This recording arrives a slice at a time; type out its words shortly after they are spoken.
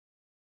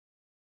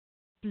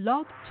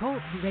Blog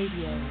Talk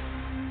Radio.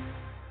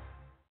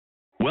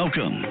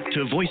 Welcome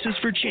to Voices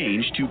for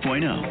Change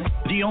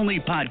 2.0, the only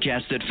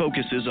podcast that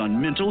focuses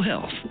on mental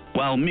health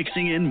while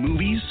mixing in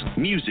movies,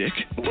 music,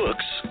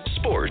 books,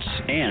 sports,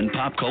 and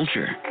pop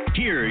culture.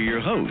 Here are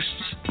your hosts,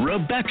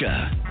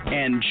 Rebecca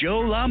and Joe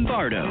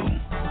Lombardo.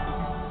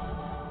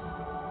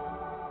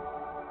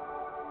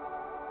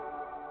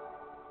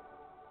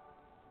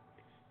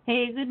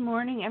 Hey, good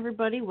morning,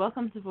 everybody.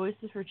 Welcome to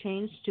Voices for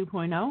Change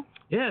 2.0.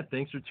 Yeah,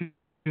 thanks for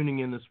tuning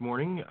in this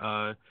morning.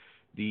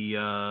 The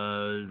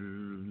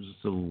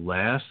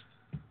last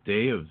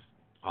day of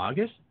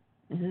August?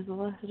 It is the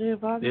last day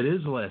of August? It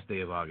is the last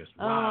day of August.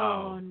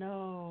 Wow. Oh,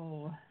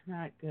 no.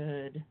 Not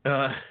good.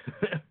 Well,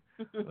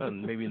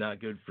 maybe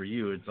not good for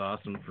you. It's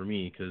awesome for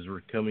me because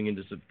we're coming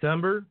into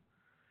September,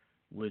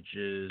 which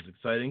is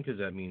exciting because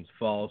that means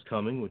fall's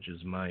coming, which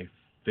is my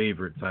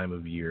favorite time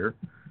of year.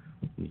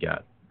 You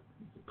got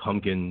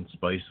pumpkin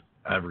spice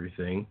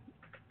everything,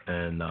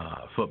 and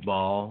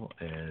football,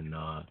 and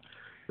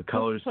the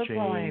colors change.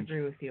 Football, I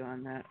agree with you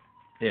on that.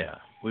 Yeah,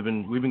 we've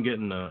been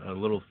getting a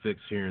little fix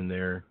here and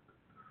there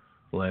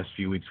the last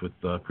few weeks with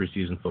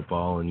preseason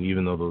football, and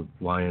even though the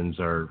Lions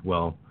are,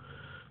 well,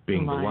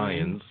 being the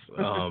Lions,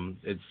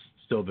 it's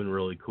still been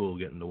really cool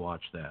getting to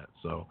watch that.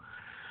 So,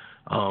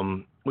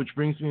 which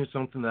brings me to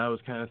something that I was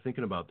kind of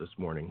thinking about this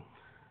morning.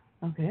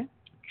 Okay.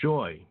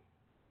 Joy.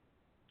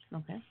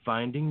 Okay.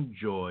 Finding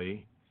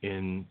joy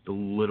in the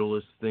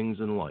littlest things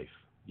in life,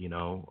 you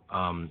know.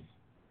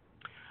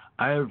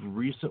 I have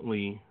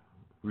recently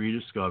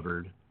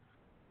rediscovered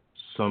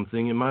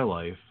something in my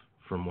life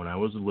from when I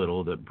was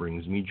little that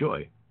brings me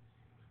joy.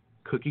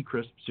 Cookie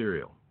Crisp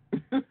cereal.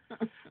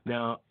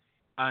 Now,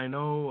 I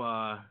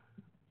know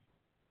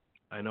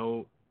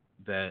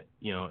that,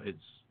 you know, it's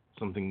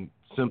something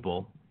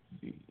simple,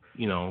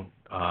 you know,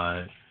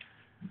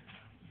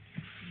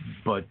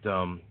 but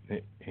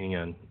hang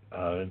on.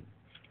 I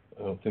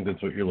don't think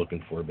that's what you're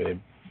looking for,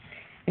 babe.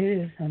 It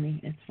is, honey.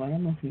 It's what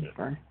I'm looking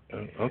for.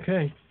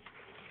 Okay.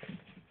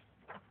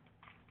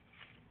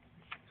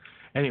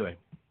 Anyway,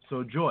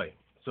 so joy.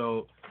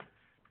 So,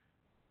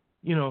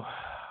 you know,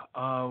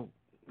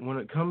 when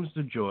it comes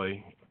to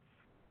joy,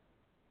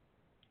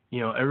 you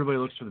know, everybody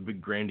looks for the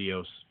big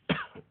grandiose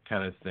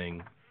kind of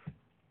thing.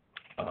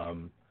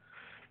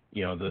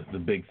 You know, the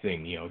big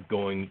thing, you know,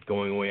 going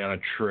away on a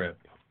trip,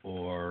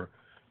 or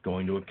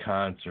going to a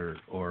concert,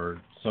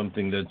 or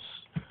something that's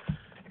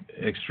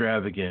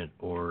extravagant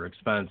or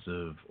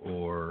expensive,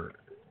 or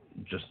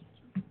just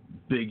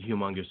big,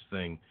 humongous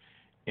thing.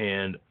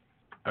 And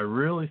I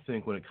really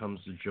think when it comes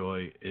to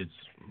joy, it's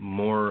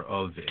more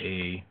of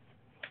a...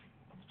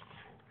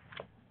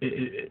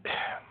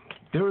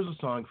 there was a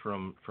song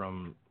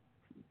from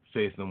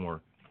Faith No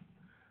More,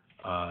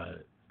 A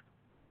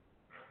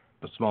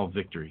Small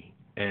Victory.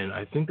 And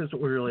I think that's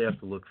what we really have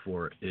to look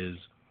for, is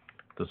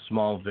the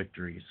small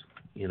victories,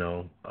 you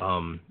know,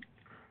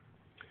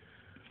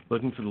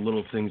 looking for the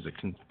little things that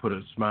can put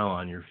a smile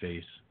on your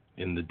face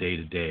in the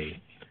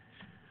day-to-day.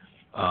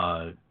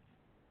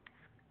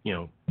 You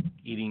know,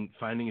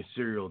 finding a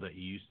cereal that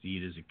you used to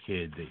eat as a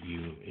kid that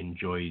you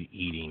enjoyed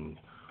eating.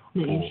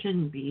 That you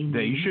shouldn't be eating.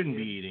 That you shouldn't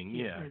be eating,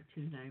 yeah. Type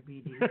 2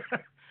 diabetes.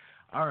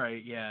 All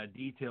right, yeah,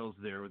 details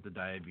there with the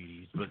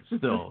diabetes, but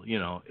still, you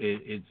know,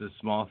 it's a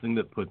small thing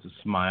that puts a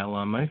smile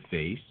on my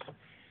face,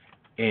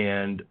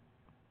 and,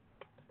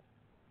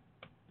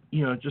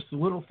 you know, just the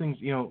little things,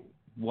 you know,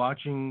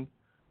 watching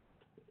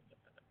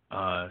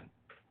our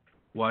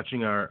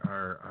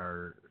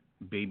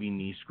baby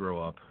niece grow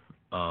up,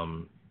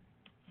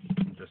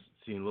 just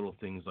seeing little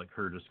things like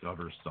her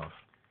discover stuff,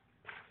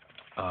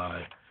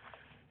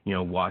 you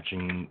know,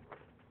 watching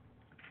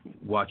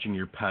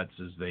your pets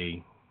as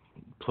they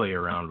play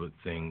around with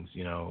things,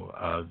 you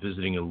know,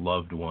 visiting a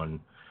loved one,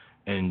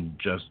 and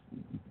just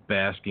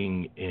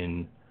basking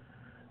in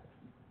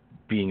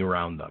being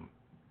around them,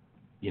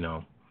 you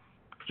know,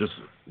 just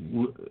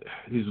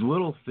these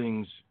little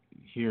things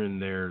here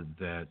and there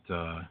that,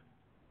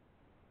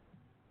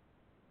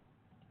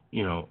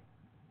 you know,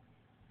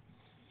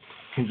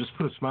 can just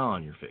put a smile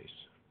on your face.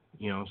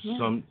 You know,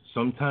 yeah.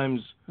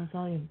 Sometimes that's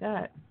all you've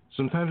got.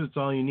 Sometimes it's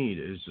all you need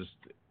is just,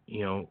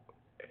 you know,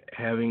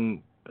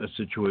 having a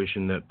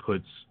situation that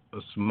puts a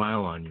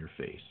smile on your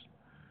face.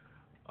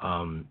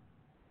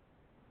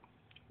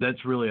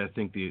 That's really, I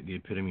think, the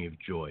epitome of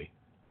joy.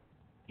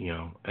 You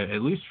know,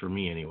 at least for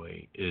me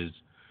anyway, is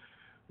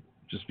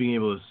just being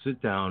able to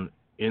sit down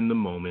in the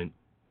moment.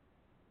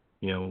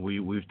 You know,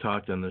 we've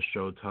talked on this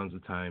show tons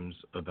of times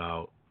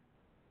about,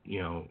 you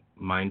know,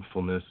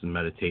 mindfulness and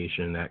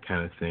meditation, that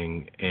kind of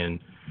thing. And,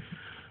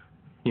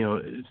 you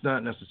know, it's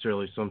not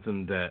necessarily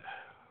something that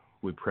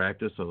we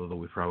practice, although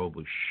we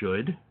probably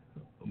should.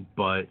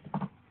 But,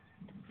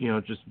 you know,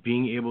 just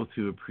being able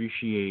to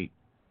appreciate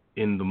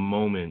in the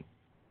moment,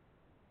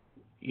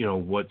 you know,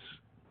 what's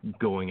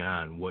going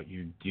on, what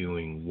you're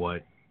doing,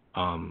 what's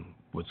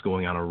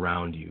going on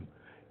around you,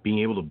 being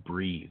able to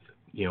breathe.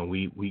 You know,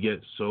 we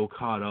get so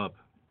caught up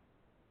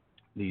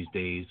these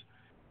days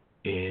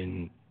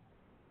in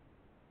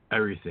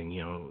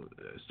everything,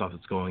 stuff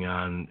that's going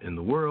on in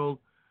the world,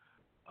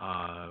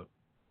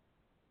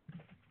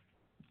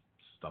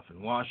 stuff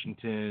in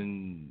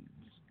Washington,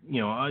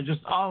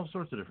 just all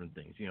sorts of different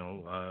things.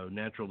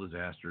 Natural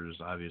disasters,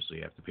 obviously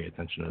you have to pay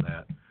attention to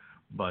that.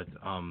 But,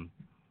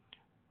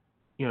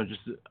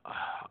 just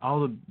all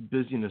the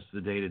busyness of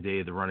the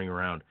day-to-day, the running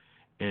around.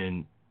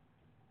 And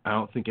I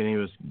don't think any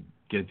of us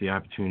get the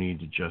opportunity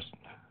to just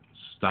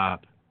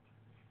stop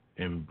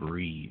and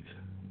breathe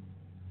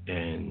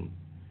and,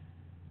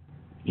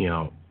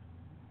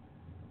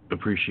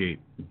 appreciate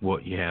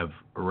what you have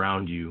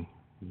around you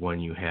when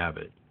you have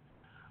it.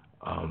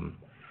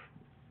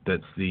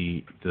 That's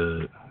the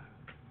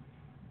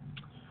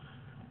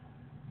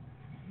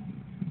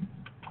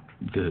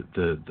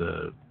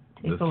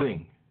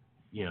thing,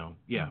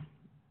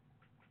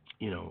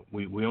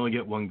 we only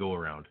get one go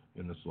around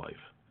in this life,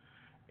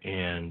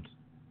 and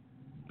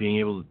being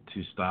able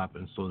to stop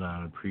and slow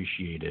down and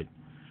appreciate it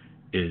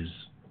is,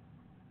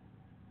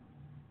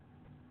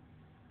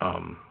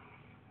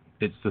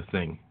 it's the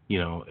thing,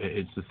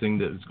 it's the thing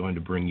that is going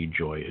to bring you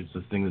joy. It's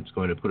the thing that's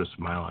going to put a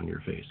smile on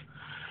your face.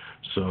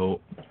 So,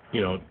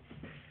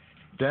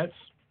 that's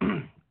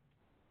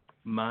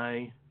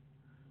my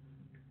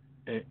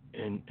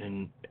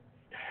and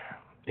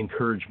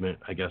encouragement,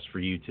 I guess, for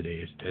you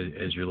today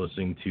as you're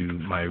listening to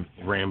my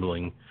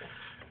rambling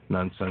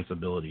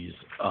nonsensibilities,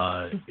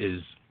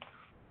 is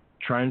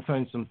try and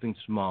find something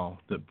small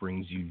that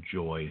brings you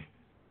joy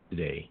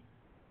today.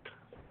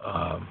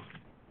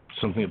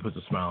 Something that puts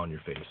a smile on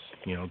your face.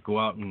 Go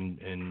out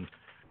and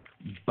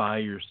buy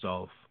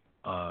yourself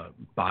a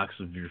box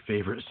of your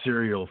favorite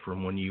cereal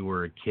from when you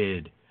were a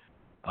kid,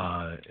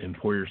 and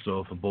pour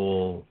yourself a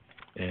bowl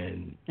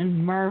and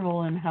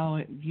marvel in how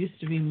it used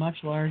to be much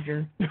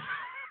larger.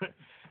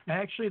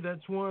 Actually,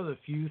 that's one of the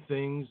few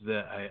things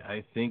that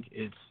I think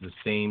it's the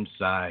same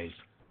size,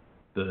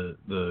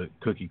 the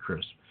Cookie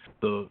Crisp.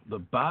 The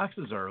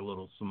boxes are a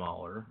little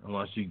smaller,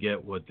 unless you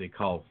get what they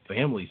call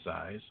family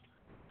size,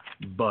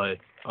 but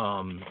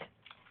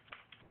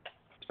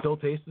still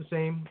tastes the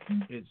same.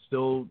 It's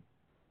still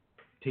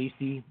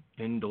tasty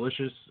and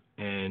delicious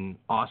and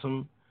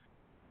awesome.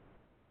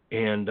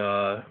 And,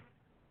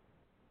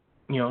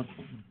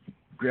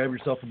 grab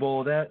yourself a bowl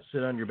of that,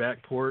 sit on your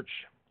back porch,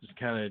 just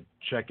kind of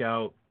check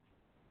out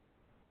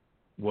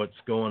what's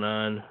going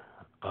on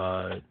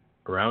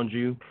around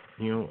you,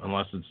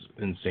 unless it's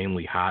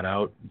insanely hot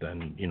out,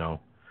 then,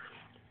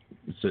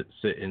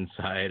 sit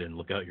inside and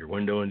look out your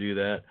window and do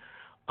that.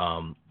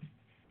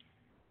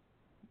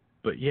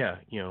 But yeah,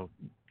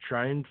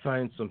 try and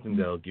find something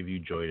that'll give you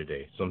joy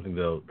today, something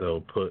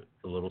that'll put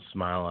a little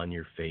smile on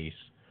your face.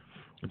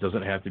 It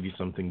doesn't have to be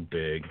something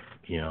big,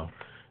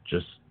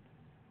 just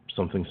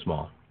something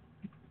small.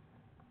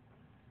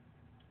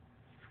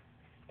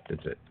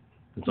 That's it.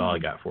 That's all I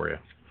got for you.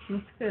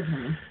 That's good,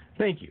 honey.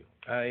 Thank you.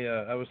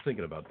 I was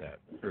thinking about that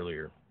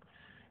earlier,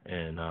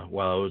 and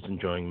while I was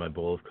enjoying my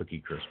bowl of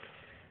Cookie Crisp,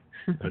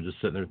 I was just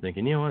sitting there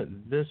thinking, you know what,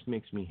 this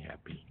makes me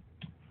happy.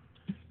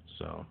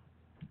 So,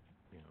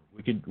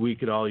 we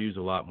could all use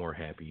a lot more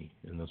happy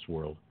in this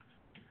world.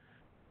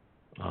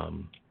 Yeah,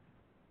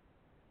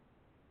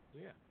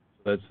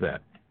 that's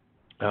that.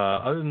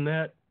 Other than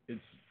that,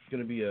 it's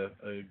going to be a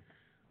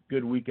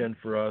good weekend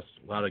for us.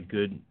 A lot of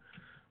good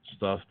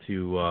stuff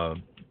to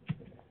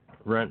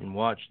rent and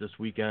watch this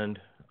weekend.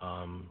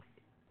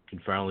 Can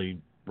finally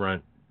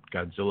rent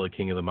Godzilla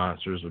King of the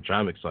Monsters, which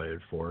I'm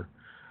excited for.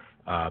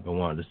 I've been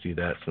wanting to see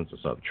that since I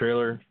saw the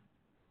trailer.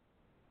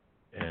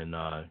 And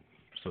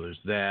so there's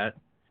that.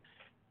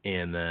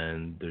 And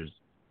then there's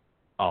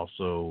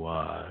also,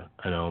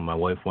 I know my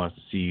wife wants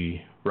to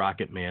see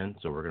Rocket Man,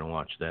 so we're going to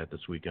watch that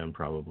this weekend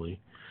probably.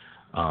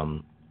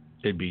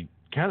 It'd be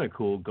kind of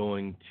cool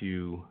going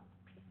to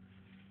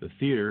the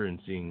theater and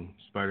seeing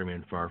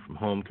Spider-Man Far From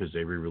Home, because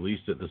they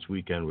re-released it this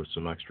weekend with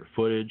some extra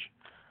footage.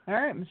 All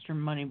right, Mr.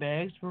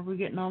 Moneybags, where are we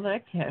getting all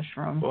that cash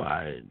from? Well,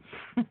 I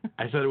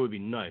said it would be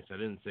nice. I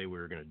didn't say we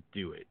were going to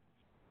do it.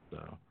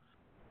 So,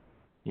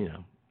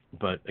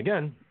 but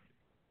again,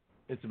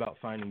 it's about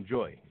finding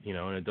joy,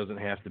 and it doesn't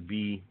have to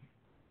be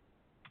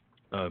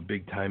a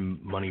big-time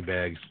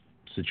Moneybags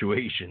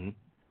situation.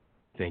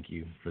 Thank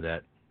you for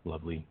that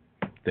lovely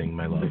thing,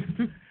 my love.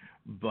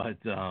 But,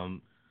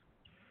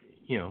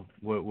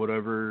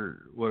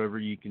 whatever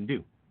you can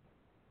do.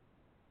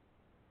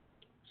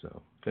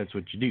 So that's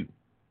what you do.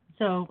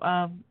 So,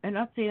 an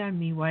update on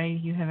me, why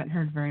you haven't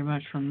heard very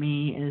much from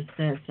me, is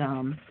that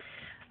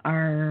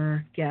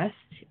our guest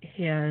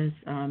has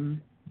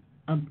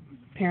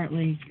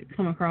apparently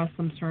come across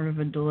some sort of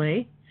a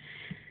delay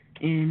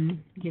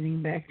in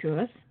getting back to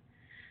us.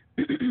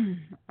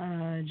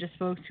 Just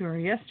spoke to her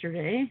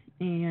yesterday,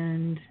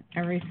 and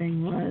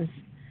everything was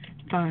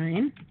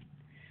fine.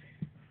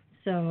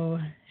 So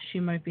she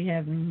might be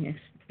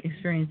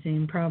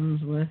experiencing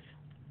problems with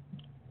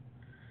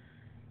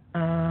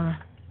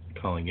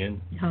calling in,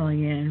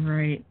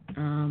 right?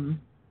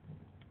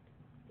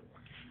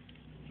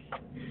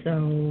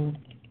 So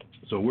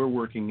we're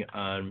working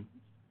on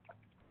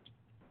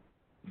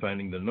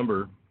finding the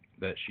number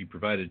that she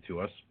provided to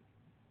us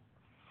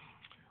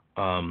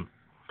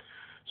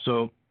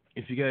So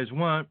if you guys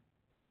want,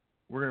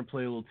 we're going to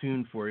play a little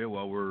tune for you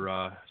while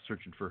we're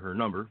searching for her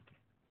number.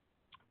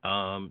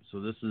 So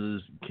this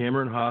is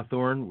Cameron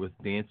Hawthorne with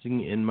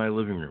Dancing in My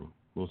Living Room.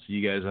 We'll see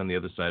you guys on the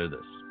other side of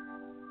this.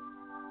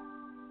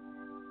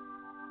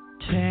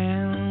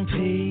 10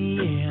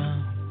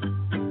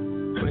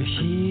 p.m. We're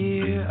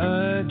here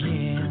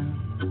again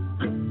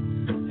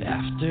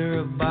after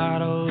a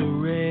bottle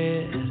of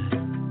red.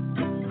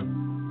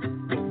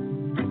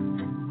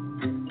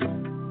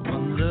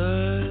 One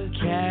look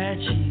at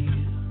you,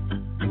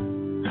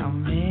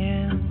 I'm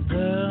in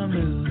the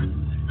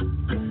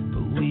mood,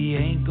 but we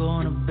ain't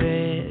going to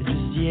bed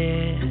just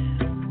yet.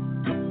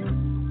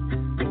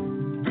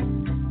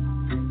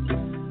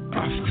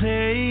 Our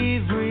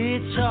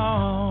favorite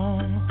song,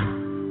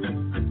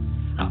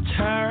 I'll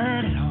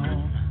turn it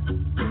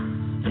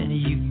on, and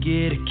you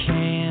get a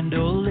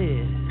candle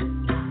lit.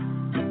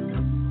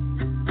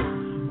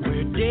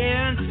 We're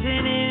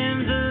dancing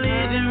in the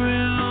living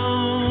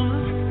room,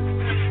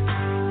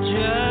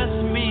 just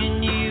me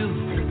and you.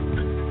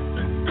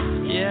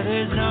 Yeah,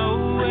 there's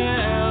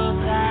nowhere else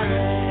I'd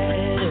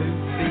rather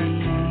be.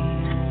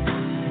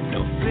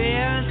 No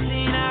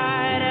fancy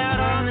night out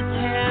on the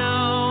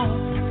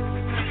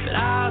town, but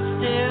I'll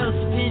still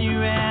spin you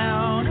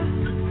round,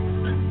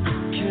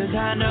 'cause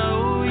I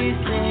know you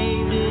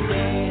saved a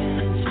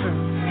dance for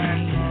me.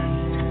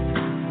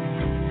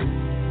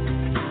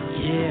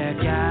 Yeah, I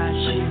got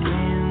you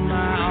in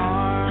my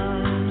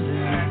arms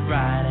and I'm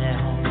right at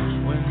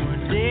home when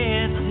we're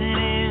dancing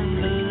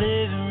in the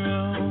living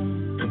room.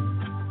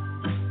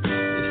 If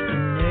the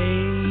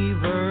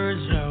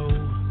neighbors know,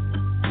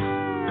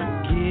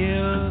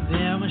 give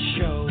them a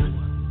show.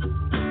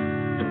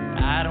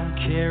 I don't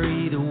care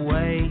either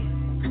way,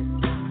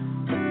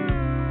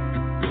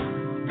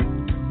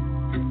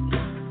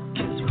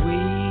 'cause we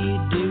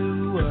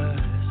do us,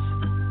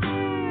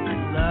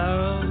 and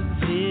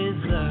love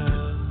is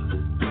love,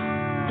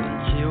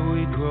 until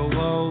we grow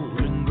old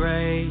and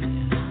gray.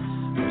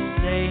 We're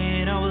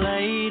staying up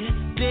late,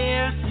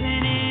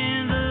 dancing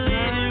in the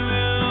living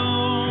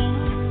room,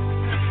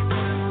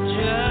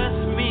 just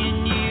me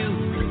and you.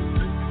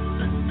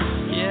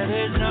 Yeah,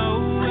 there's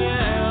nowhere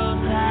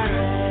else I'd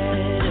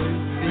rather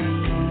be.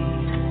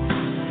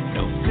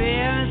 No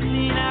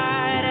fancy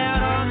night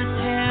out on the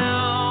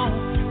town,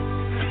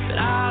 but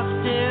I'll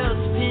still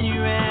spin you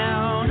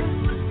round,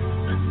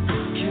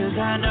 'cause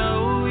I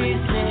know you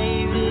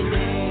saved a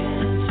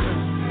dance for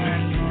me.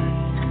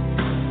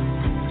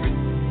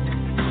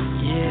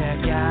 Yeah, I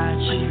got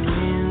you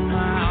in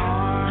my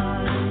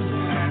arms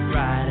and I'm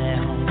right at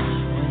home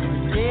when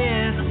we're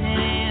dancing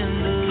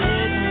in the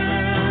living room.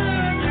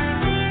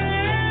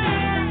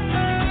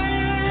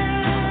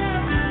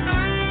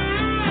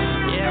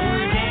 Yeah,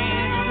 we're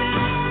dancing.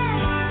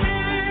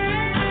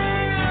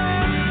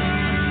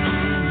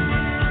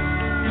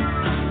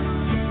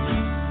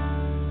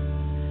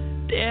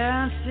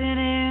 Dancing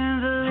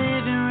in the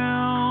living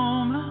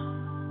room,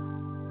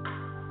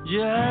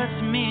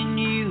 just me and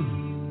you.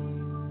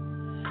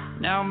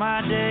 Now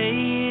my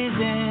day is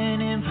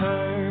ending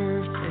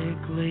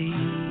perfectly.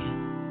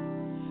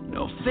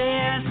 No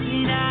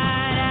fancy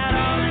night out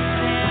on the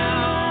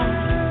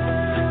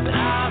town, but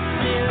I'll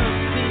still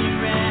spin you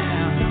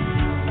round,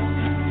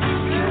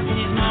 'cause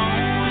these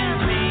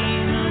moments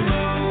mean the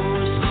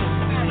most to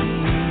me.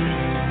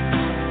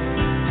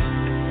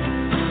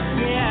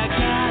 Yeah, I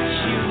got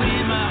you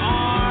in my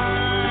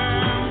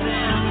arms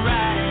and I'm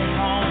right at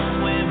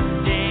home when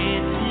we're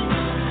dancing.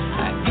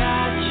 I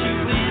got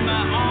you in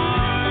my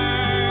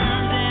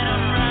arms and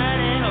I'm right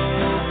at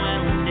home when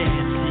we're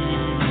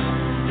dancing.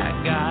 I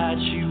got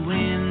you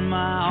in my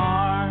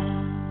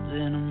arms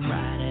and I'm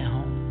right at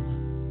home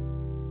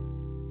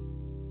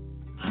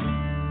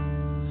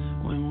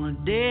when we're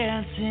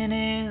dancing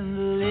in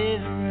the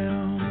living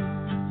room.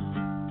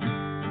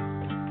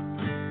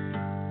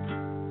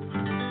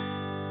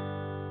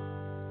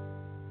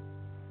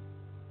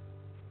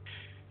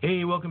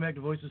 Hey, welcome back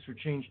to Voices for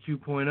Change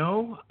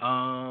 2.0.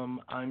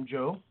 I'm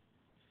Joe.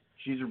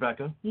 She's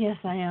Rebecca. Yes,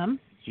 I am.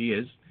 She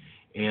is.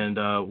 And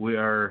we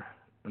are,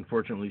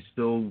 unfortunately,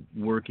 still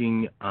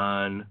working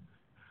on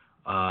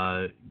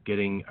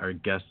getting our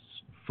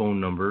guest's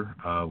phone number.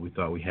 We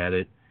thought we had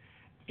it.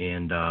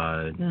 And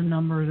The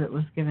number that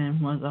was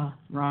given was a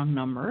wrong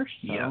number.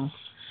 So. yes.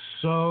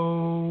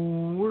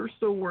 So we're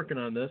still working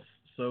on this.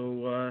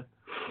 So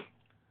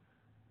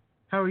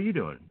how are you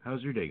doing?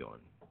 How's your day going?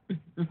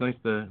 It's nice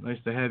to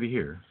have you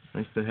here.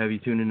 Nice to have you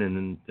tuning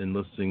in and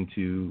listening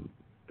to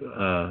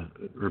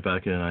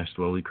Rebecca and I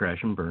slowly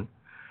crash and burn.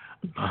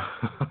 No,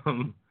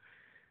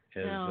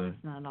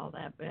 it's not all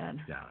that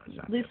bad. Yeah, it's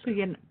not At least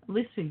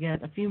we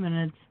get a few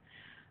minutes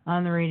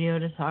on the radio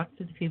to talk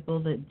to the people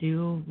that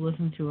do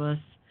listen to us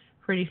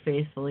pretty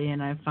faithfully,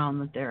 and I've found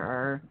that there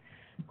are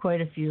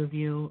quite a few of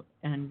you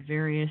and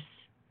various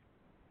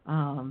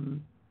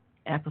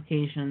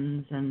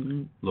applications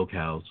and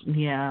locales.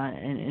 Yeah,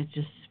 and it's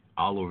just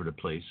all over the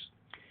place.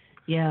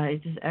 Yeah,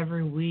 it's just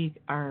every week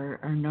our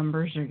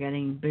numbers are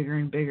getting bigger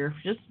and bigger.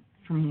 Just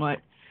from what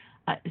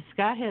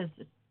Scott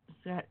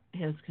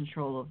has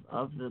control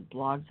of the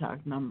Blog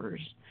Talk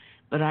numbers,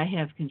 but I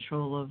have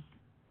control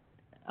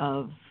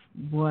of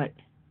what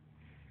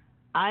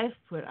I've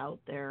put out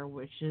there,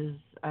 which is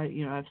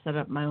I've set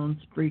up my own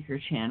Spreaker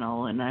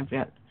channel, and I've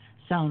got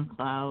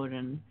SoundCloud,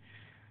 and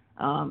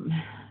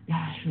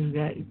we've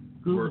got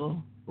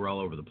Google. We're all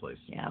over the place.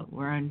 Yeah,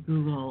 we're on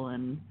Google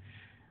and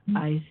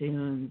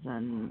iTunes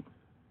and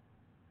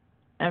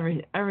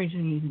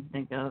everything you can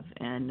think of,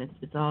 and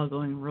it's all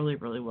going really,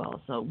 really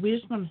well. So we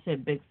just want to say a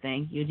big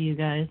thank you to you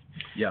guys.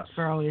 Yes.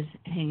 For always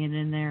hanging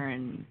in there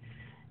and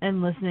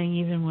listening,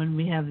 even when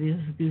we have these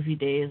goofy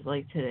days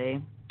like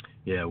today.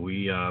 Yeah,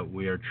 we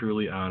are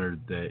truly honored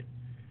that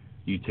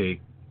you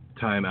take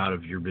time out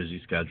of your busy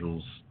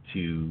schedules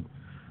to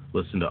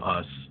listen to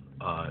us.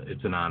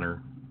 It's an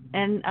honor.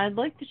 And I'd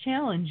like to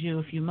challenge you,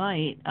 if you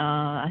might.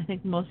 I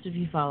think most of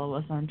you follow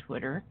us on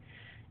Twitter.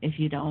 If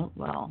you don't,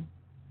 well,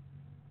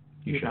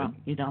 you don't.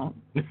 You don't.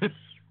 You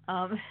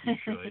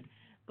should.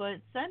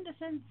 But send us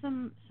in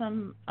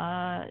some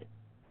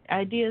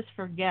ideas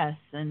for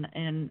guests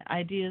and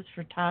ideas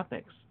for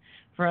topics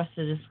for us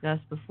to discuss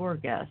before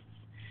guests.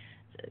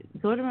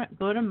 Go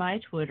to my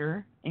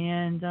Twitter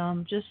and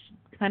just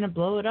kind of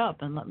blow it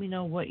up and let me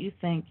know what you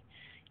think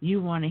you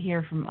want to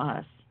hear from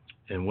us.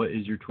 And what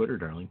is your Twitter,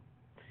 darling?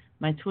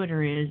 My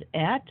Twitter is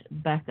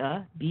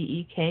 @Becca,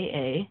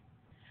 BEKA,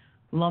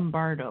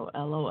 Lombardo,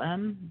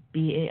 LOMBARDO.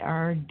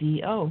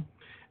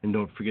 And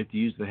don't forget to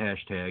use the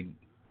hashtag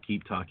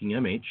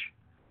KeepTalkingMH.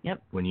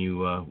 Yep. When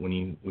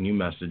you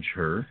message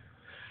her,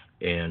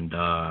 and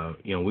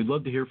we'd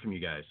love to hear from you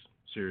guys.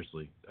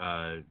 Seriously,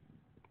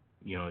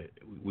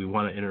 we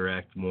want to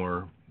interact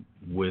more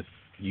with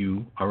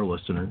you, our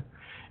listener,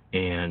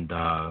 and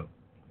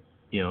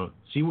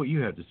see what you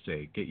have to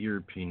say. Get your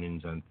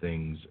opinions on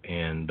things,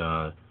 and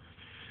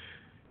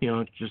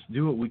just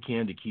do what we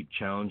can to keep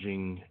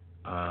challenging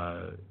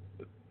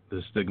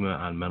the stigma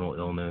on mental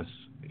illness,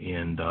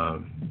 and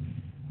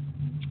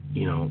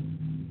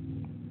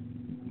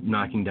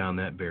knocking down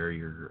that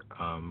barrier,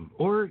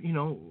 or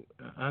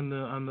on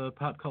the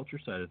pop culture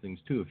side of things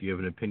too. If you have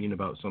an opinion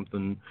about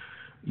something,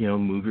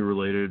 movie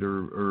related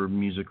or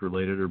music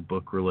related or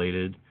book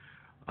related,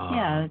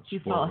 that you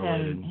felt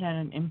had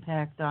an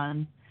impact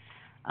on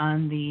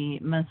the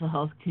mental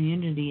health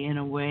community in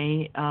a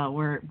way,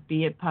 where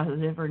be it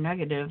positive or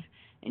negative,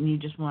 and you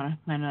just want to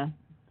kind of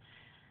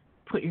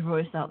put your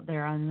voice out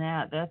there on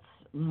that. That's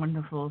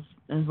wonderful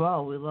as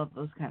well. We love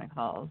those kind of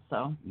calls.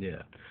 So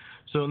yeah.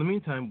 So in the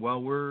meantime,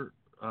 while we're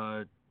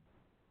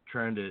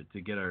trying to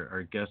get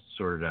our guests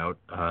sorted out,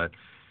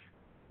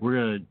 we're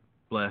gonna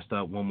blast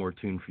out one more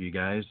tune for you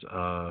guys.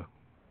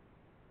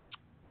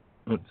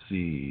 Let's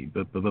see.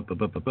 The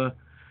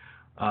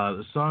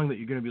song that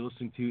you're going to be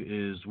listening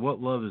to is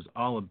What Love Is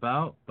All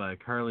About by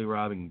Carly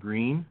Robin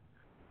Green.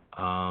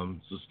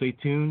 So stay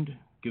tuned,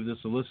 give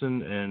this a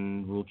listen,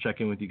 and we'll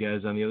check in with you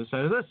guys on the other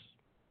side of this.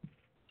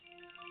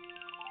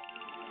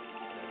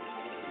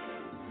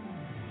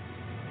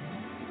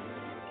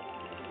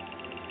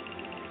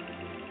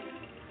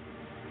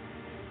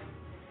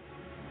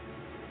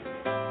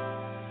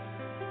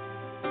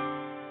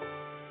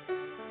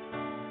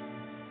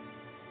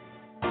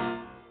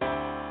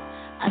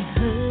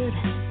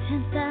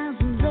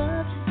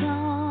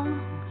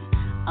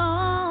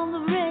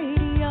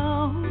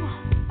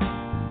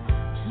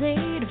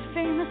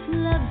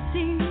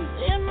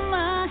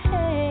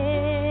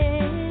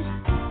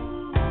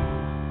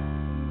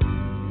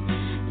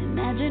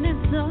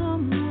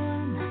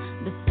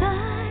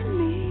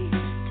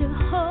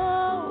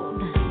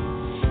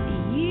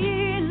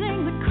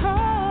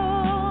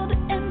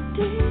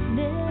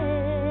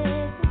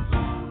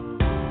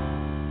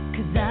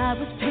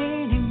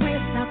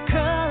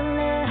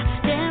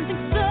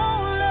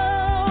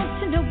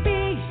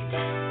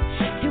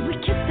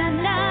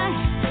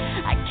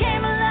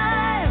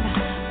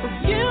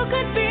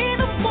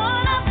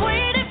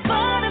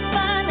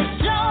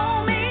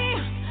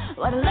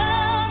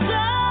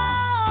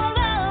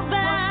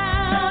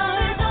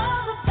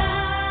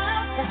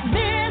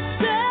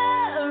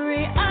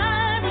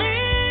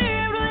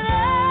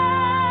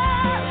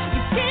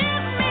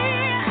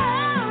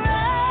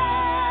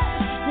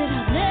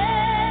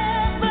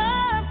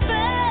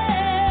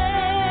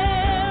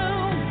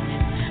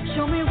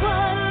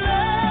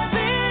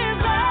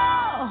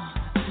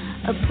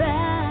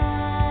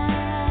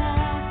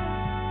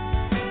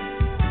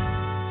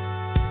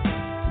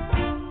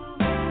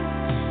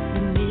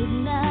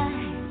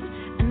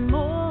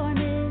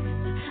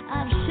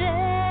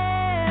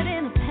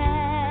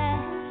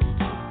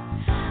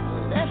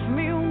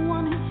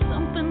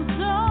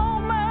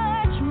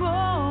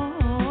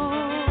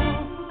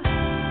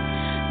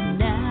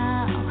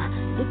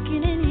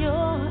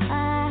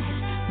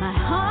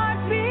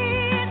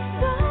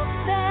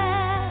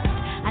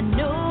 I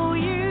know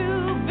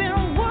you've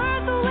been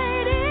worth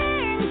waiting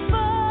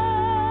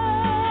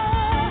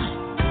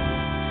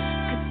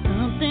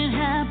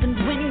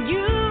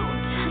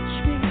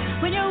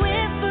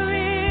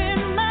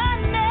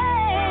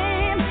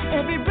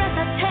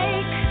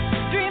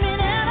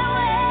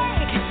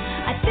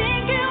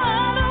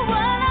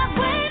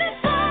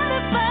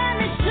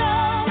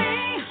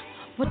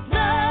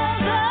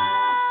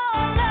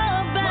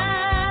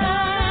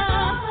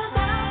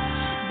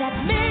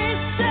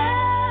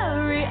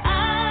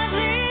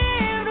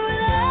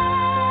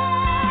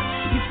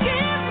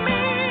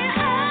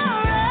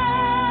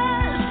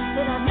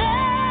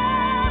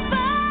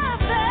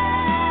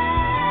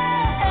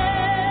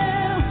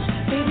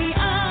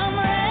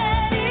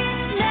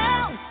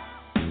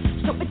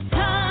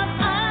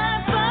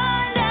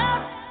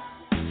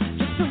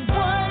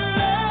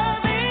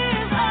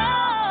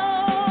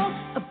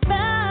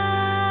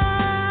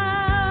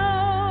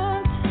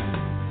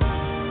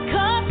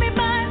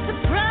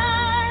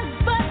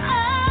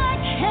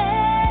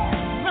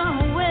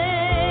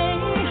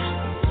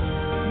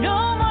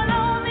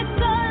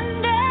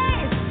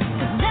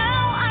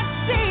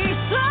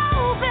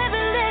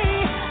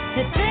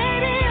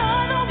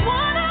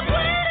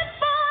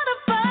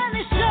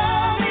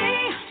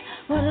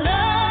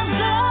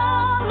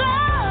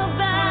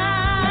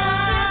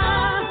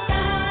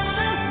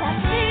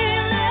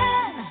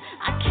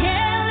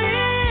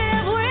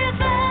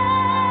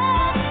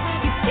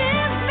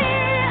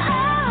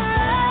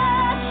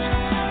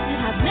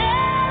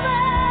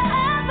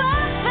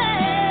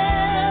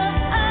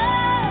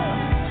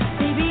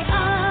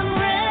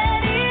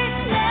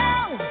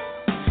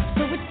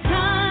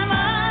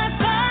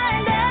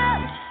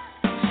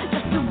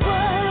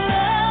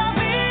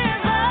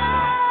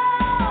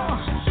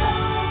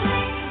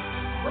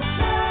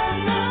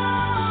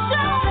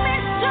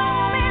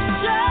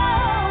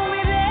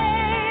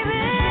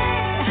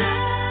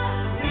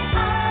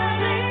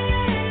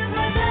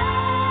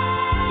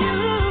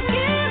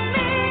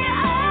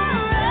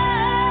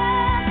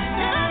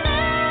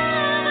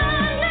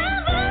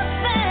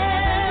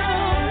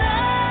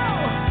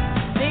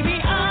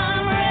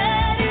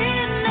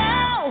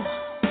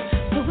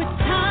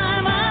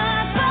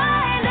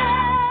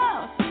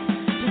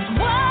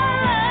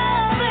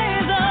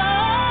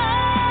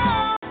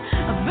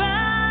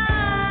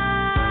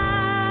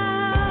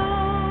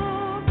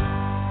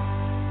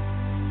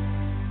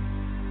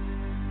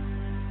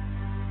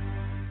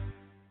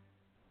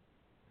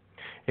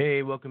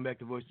Hey, welcome back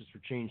to Voices for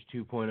Change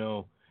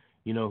 2.0.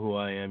 You know who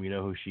I am. You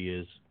know who she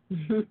is.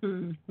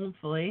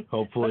 Hopefully.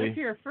 Hopefully. But if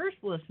you're a first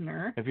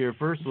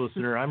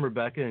listener. I'm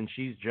Rebecca and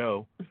she's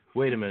Joe.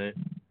 Wait a minute.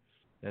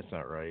 That's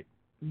not right.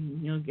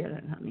 You'll get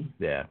it, honey.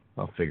 Yeah,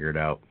 I'll figure it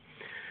out.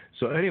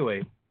 So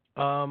anyway,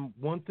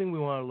 one thing we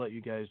want to let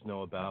you guys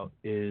know about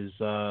is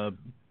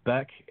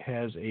Beck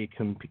has a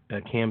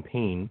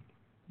campaign.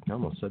 I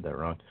almost said that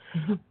wrong.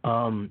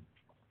 On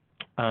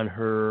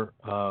her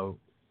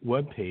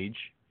webpage,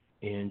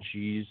 and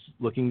she's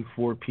looking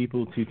for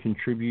people to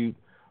contribute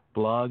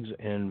blogs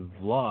and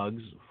vlogs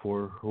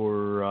for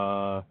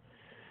her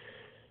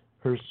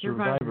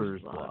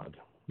Survivors blog.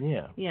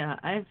 Yeah. Yeah,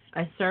 I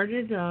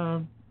started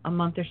a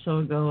month or so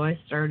ago. I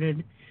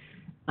started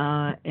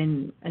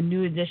in a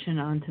new addition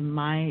onto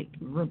my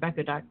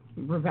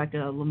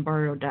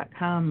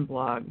RebeccaLombardo.com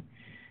blog.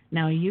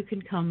 Now you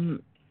can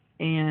come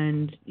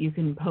and you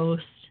can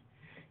post.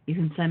 You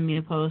can send me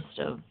a post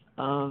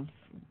of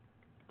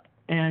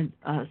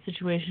a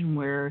situation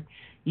where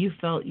you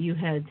felt you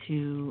had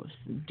to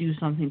do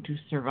something to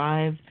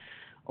survive,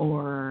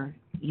 or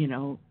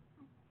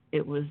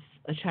it was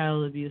a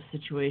child abuse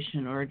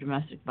situation or a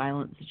domestic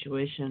violence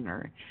situation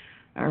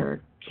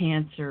or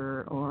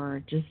cancer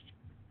or just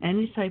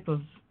any type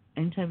of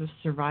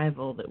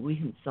survival that we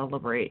can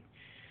celebrate,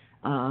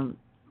 that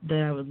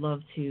I would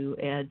love to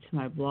add to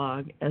my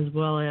blog, as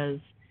well as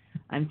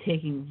I'm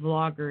taking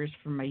vloggers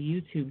from my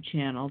YouTube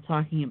channel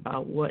talking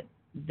about what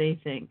they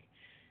think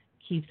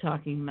Keep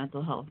Talking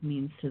Mental Health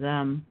means to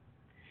them.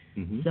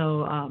 Mm-hmm.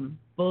 So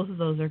both of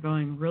those are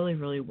going really,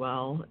 really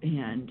well,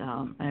 and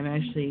I'm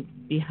actually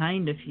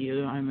behind a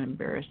few, I'm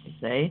embarrassed to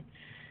say,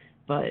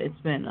 but it's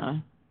been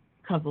a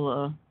couple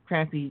of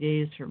crappy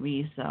days for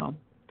me, so...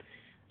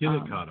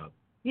 You'll get caught up.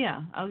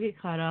 Yeah, I'll get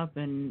caught up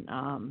and...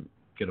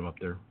 get them up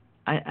there.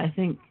 I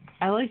think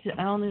I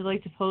only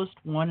like to post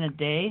one a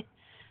day,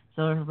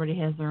 so everybody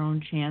has their own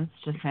chance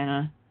to kind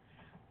of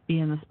be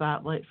in the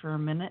spotlight for a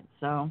minute,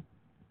 so...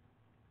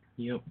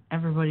 Yep.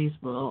 Everybody's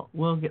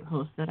will get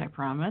posted, I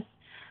promise.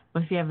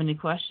 But if you have any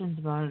questions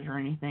about it or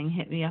anything,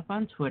 hit me up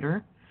on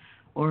Twitter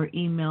or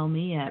email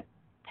me at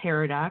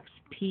Paradox,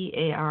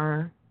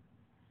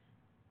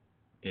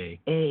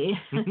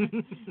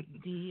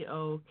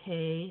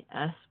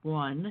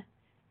 PARADOKS1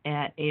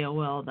 at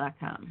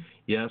AOL.com.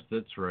 Yes,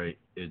 that's right.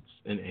 It's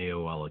an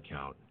AOL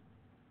account.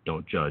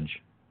 Don't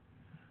judge.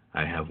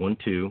 I have one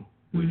too.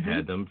 We've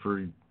had them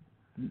for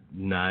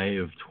nigh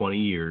of 20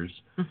 years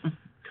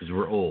because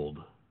we're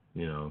old.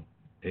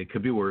 It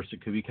could be worse.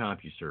 It could be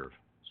CompuServe.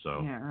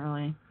 So yeah,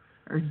 really,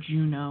 or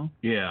Juno.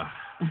 Yeah.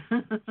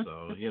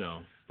 So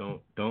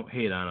don't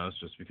hate on us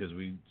just because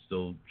we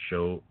still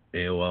show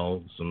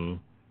AOL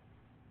some.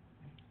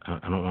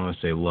 I don't want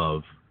to say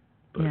love.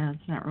 But yeah,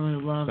 it's not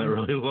really love. It's not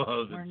really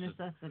love. Or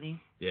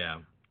necessity. Yeah,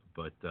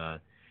 but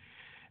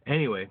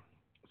anyway,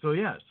 so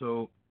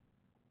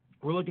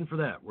we're looking for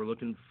that. We're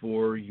looking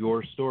for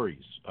your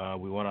stories.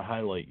 We want to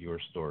highlight your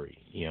story.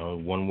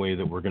 One way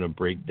that we're going to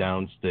break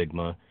down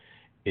stigma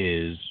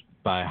is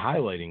by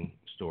highlighting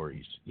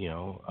stories.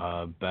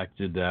 Beck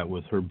did that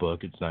with her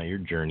book, It's Not Your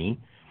Journey.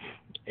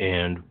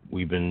 And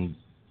we've been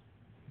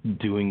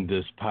doing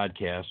this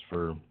podcast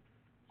for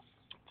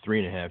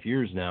 3.5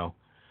 years now,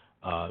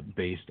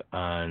 based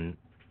on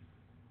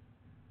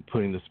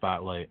putting the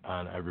spotlight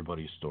on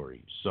everybody's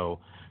story. So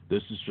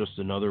this is just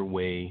another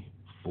way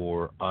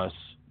for us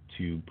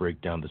to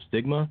break down the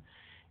stigma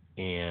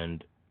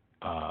and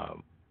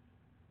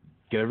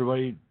get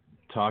everybody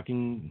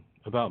talking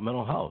about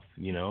mental health.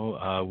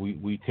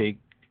 We take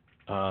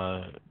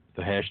the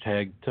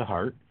hashtag to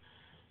heart.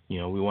 We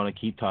want to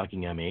keep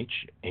talking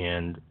MH,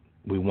 and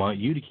we want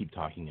you to keep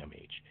talking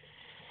MH.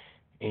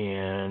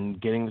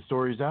 And getting the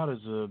stories out is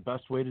the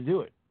best way to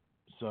do it.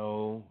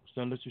 So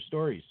send us your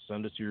stories.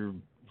 Send us your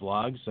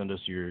vlogs. Send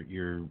us your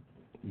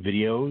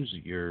videos,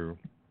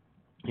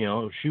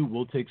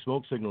 we'll take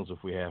smoke signals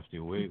if we have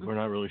to. We're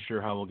not really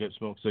sure how we'll get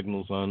smoke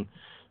signals on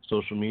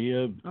social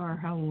media. Or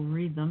how we'll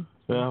read them.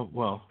 Well,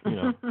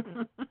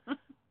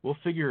 we'll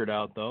figure it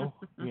out, though.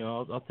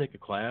 I'll take a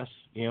class.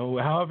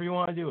 However you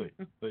want to do it.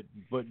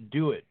 But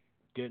do it.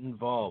 Get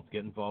involved.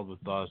 Get involved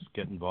with us.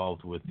 Get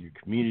involved with your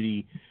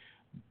community.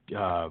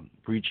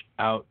 Reach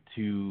out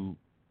to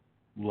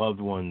loved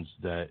ones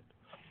that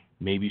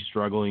may be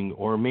struggling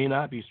or may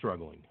not be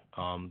struggling.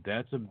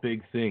 That's a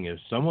big thing. If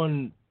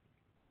someone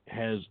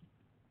has,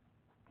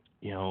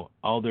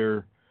 all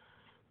their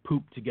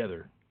poop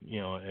together,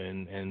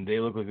 and they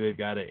look like they've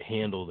got it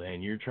handled,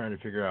 and you're trying to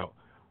figure out,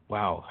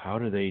 wow, how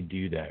do they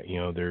do that?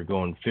 They're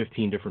going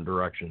 15 different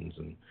directions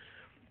and,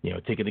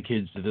 taking the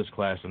kids to this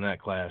class and that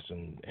class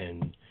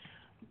and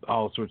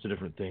all sorts of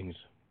different things.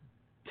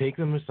 Take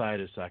them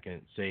aside a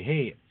second. Say,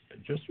 hey,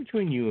 just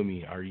between you and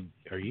me, are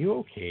you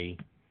okay?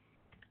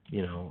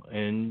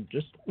 And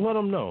just let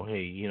them know,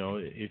 hey,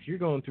 if you're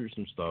going through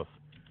some stuff,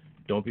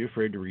 don't be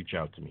afraid to reach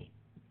out to me,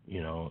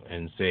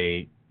 and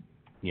say,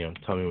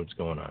 tell me what's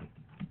going on,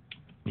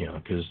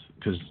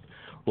 because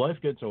life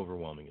gets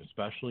overwhelming,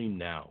 especially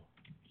now,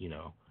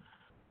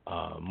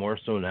 more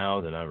so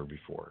now than ever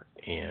before.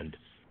 And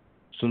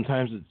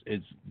sometimes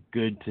it's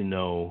good to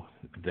know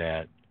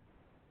that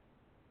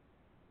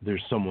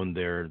there's someone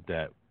there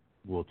that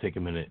will take a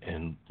minute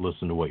and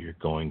listen to what you're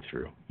going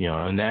through,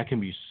 and that can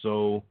be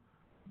so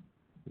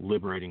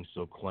liberating,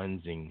 so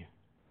cleansing,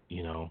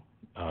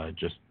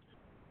 just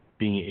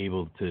being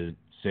able to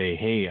say,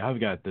 hey, I've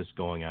got this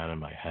going on in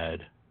my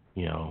head,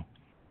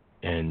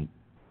 and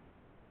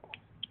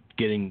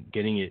getting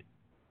it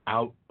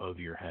out of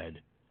your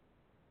head.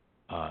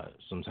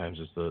 Sometimes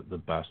it's the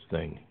best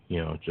thing,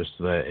 just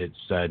so that it's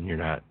said and you're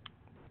not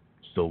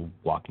still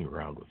walking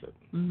around with it.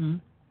 Mm-hmm.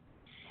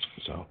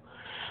 So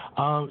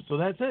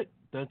that's it.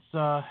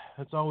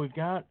 That's all we've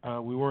got.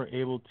 We weren't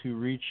able to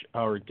reach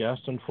our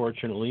guest,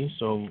 unfortunately,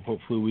 so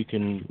hopefully we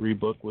can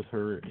rebook with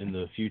her in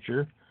the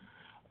future.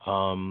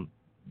 In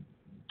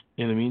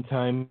the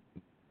meantime,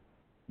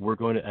 we're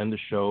going to end the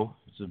show.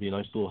 This will be a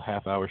nice little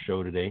half-hour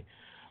show today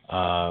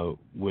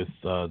with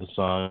the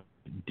song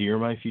Dear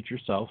My Future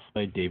Self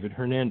by David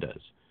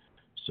Hernandez.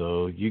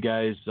 So you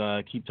guys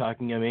keep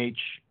talking MH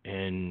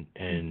and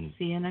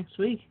see you next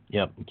week.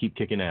 Yep, keep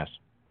kicking ass.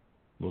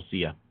 We'll see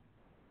ya.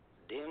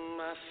 Dear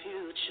my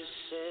future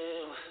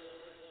self,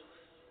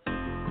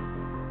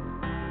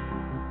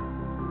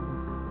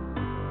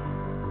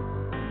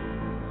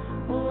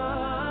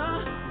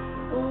 whoa,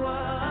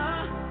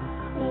 whoa,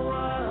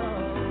 whoa.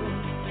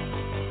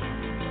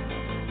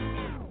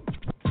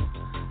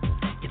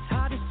 It's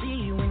hard to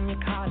see when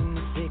you're caught in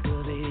the thick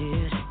of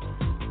it.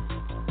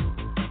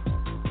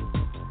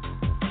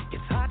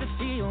 It's hard to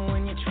feel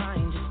when you're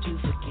trying just to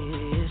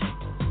forget.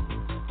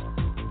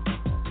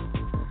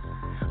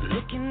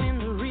 Looking in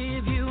the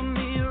rearview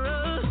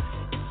mirror,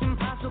 it's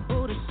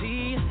impossible to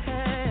see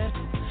ahead.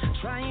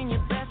 Trying your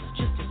best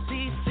just to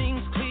see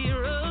things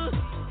clearer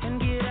and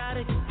get out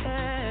of your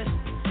head.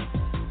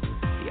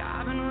 Yeah,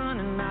 I've been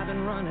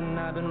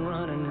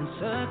running in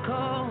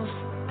circles.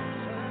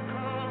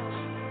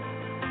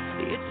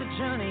 It's a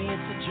journey,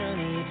 it's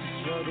a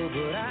struggle,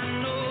 but I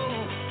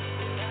know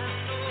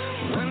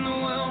when the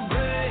world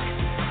breaks,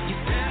 you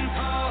stand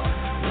tall.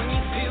 When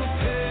you feel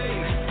pain,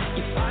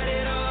 you fight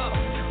it off.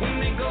 When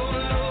they go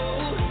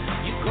low,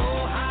 you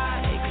go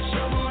high, 'cause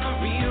you're gonna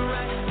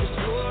rewrite the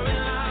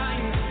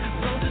storyline.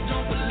 Those that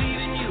don't believe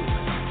in you,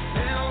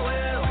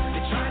 farewell.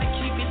 They try to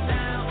keep you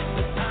down,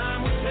 but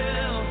time will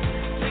tell.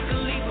 Take a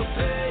leap of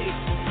faith,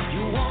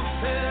 you won't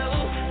fail.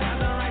 Have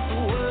the right to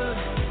work,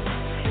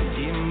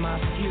 dear my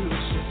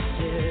future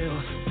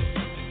self.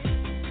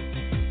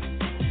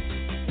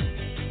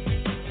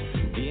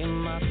 Dear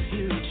my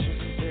future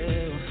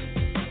self.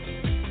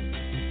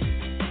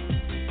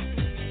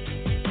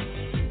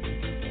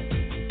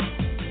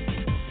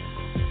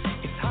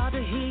 It's hard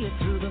to hear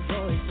through the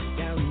voice that's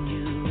doubting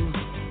you.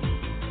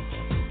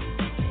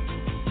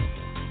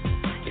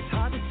 It's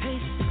hard to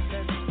taste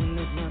success when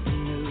there's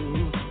nothing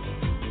new.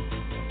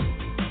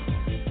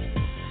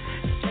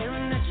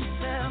 Staring at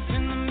yourself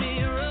in the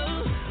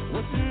mirror.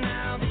 What's it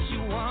now that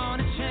you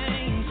want to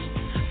change?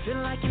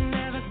 Feel like you're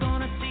never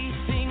gonna see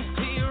things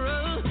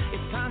clearer.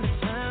 It's time to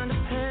turn the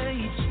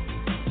page.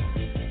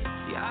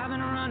 Yeah, I've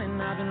been running,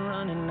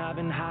 I've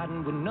been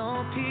hiding with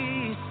no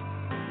peace.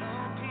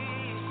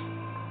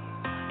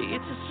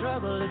 It's a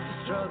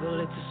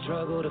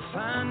struggle, to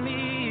find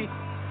me.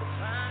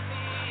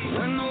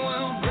 When the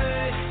world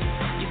breaks,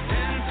 you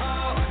stand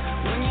tall.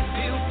 When you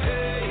feel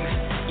pain,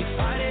 you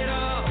fight it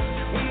off.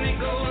 When they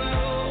go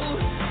low,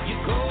 you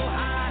go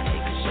high,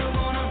 'cause you're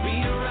gonna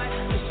rewrite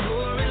the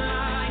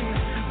storyline.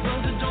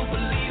 Those that don't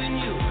believe in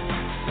you,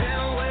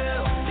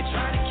 farewell. They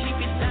try to keep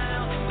you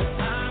down, but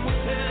time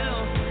will tell.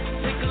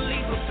 Take a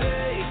leap of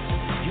faith,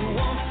 you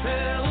won't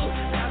fail.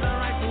 Have the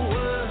right to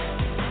work,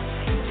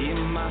 dear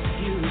my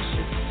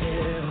future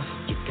self.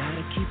 You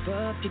gotta keep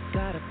up, you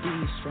gotta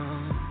be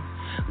strong.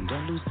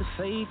 Don't lose the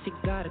faith, you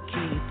gotta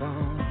keep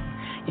on.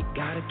 You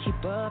gotta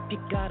keep up, you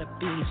gotta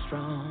be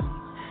strong.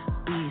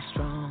 Be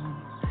strong,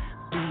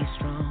 be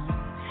strong.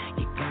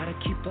 You gotta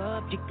keep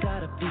up, you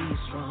gotta be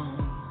strong.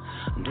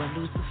 Don't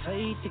lose the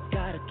faith, you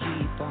gotta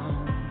keep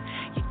on.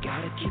 You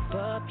gotta keep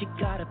up, you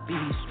gotta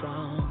be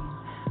strong.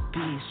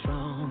 Be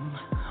strong.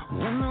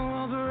 When the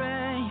world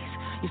breaks,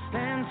 you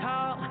stand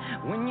tall.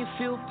 When you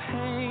feel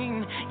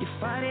pain, you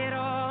fight it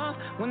off.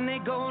 When they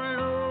go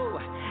low,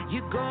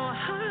 you go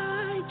high.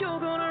 You're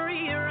gonna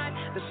rewrite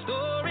the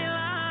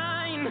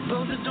storyline.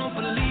 Those that don't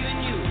believe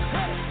in you,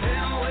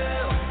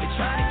 farewell. They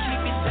try to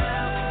keep you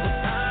down, but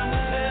time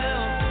will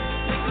tell.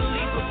 Take a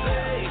leap of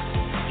faith,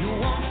 you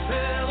won't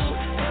fail.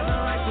 Have the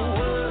right to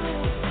work,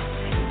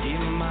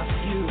 dear my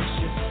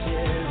future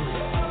self.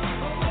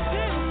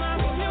 Dear my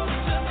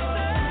future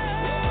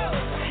self.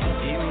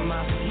 Dear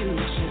my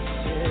future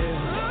self.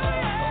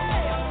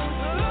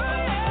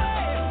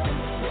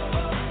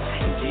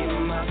 Dear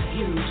my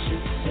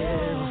future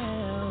self.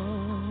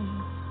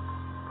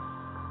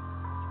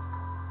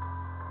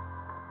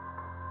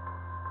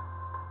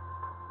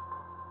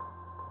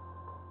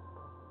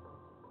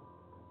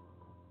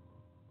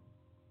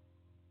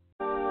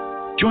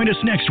 Join us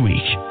next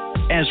week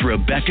as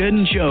Rebecca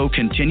and Joe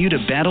continue to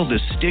battle the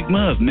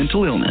stigma of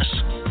mental illness.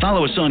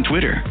 Follow us on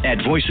Twitter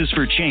at Voices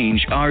for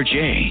Change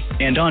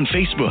RJ and on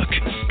Facebook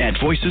at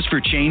Voices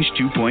for Change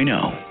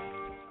 2.0.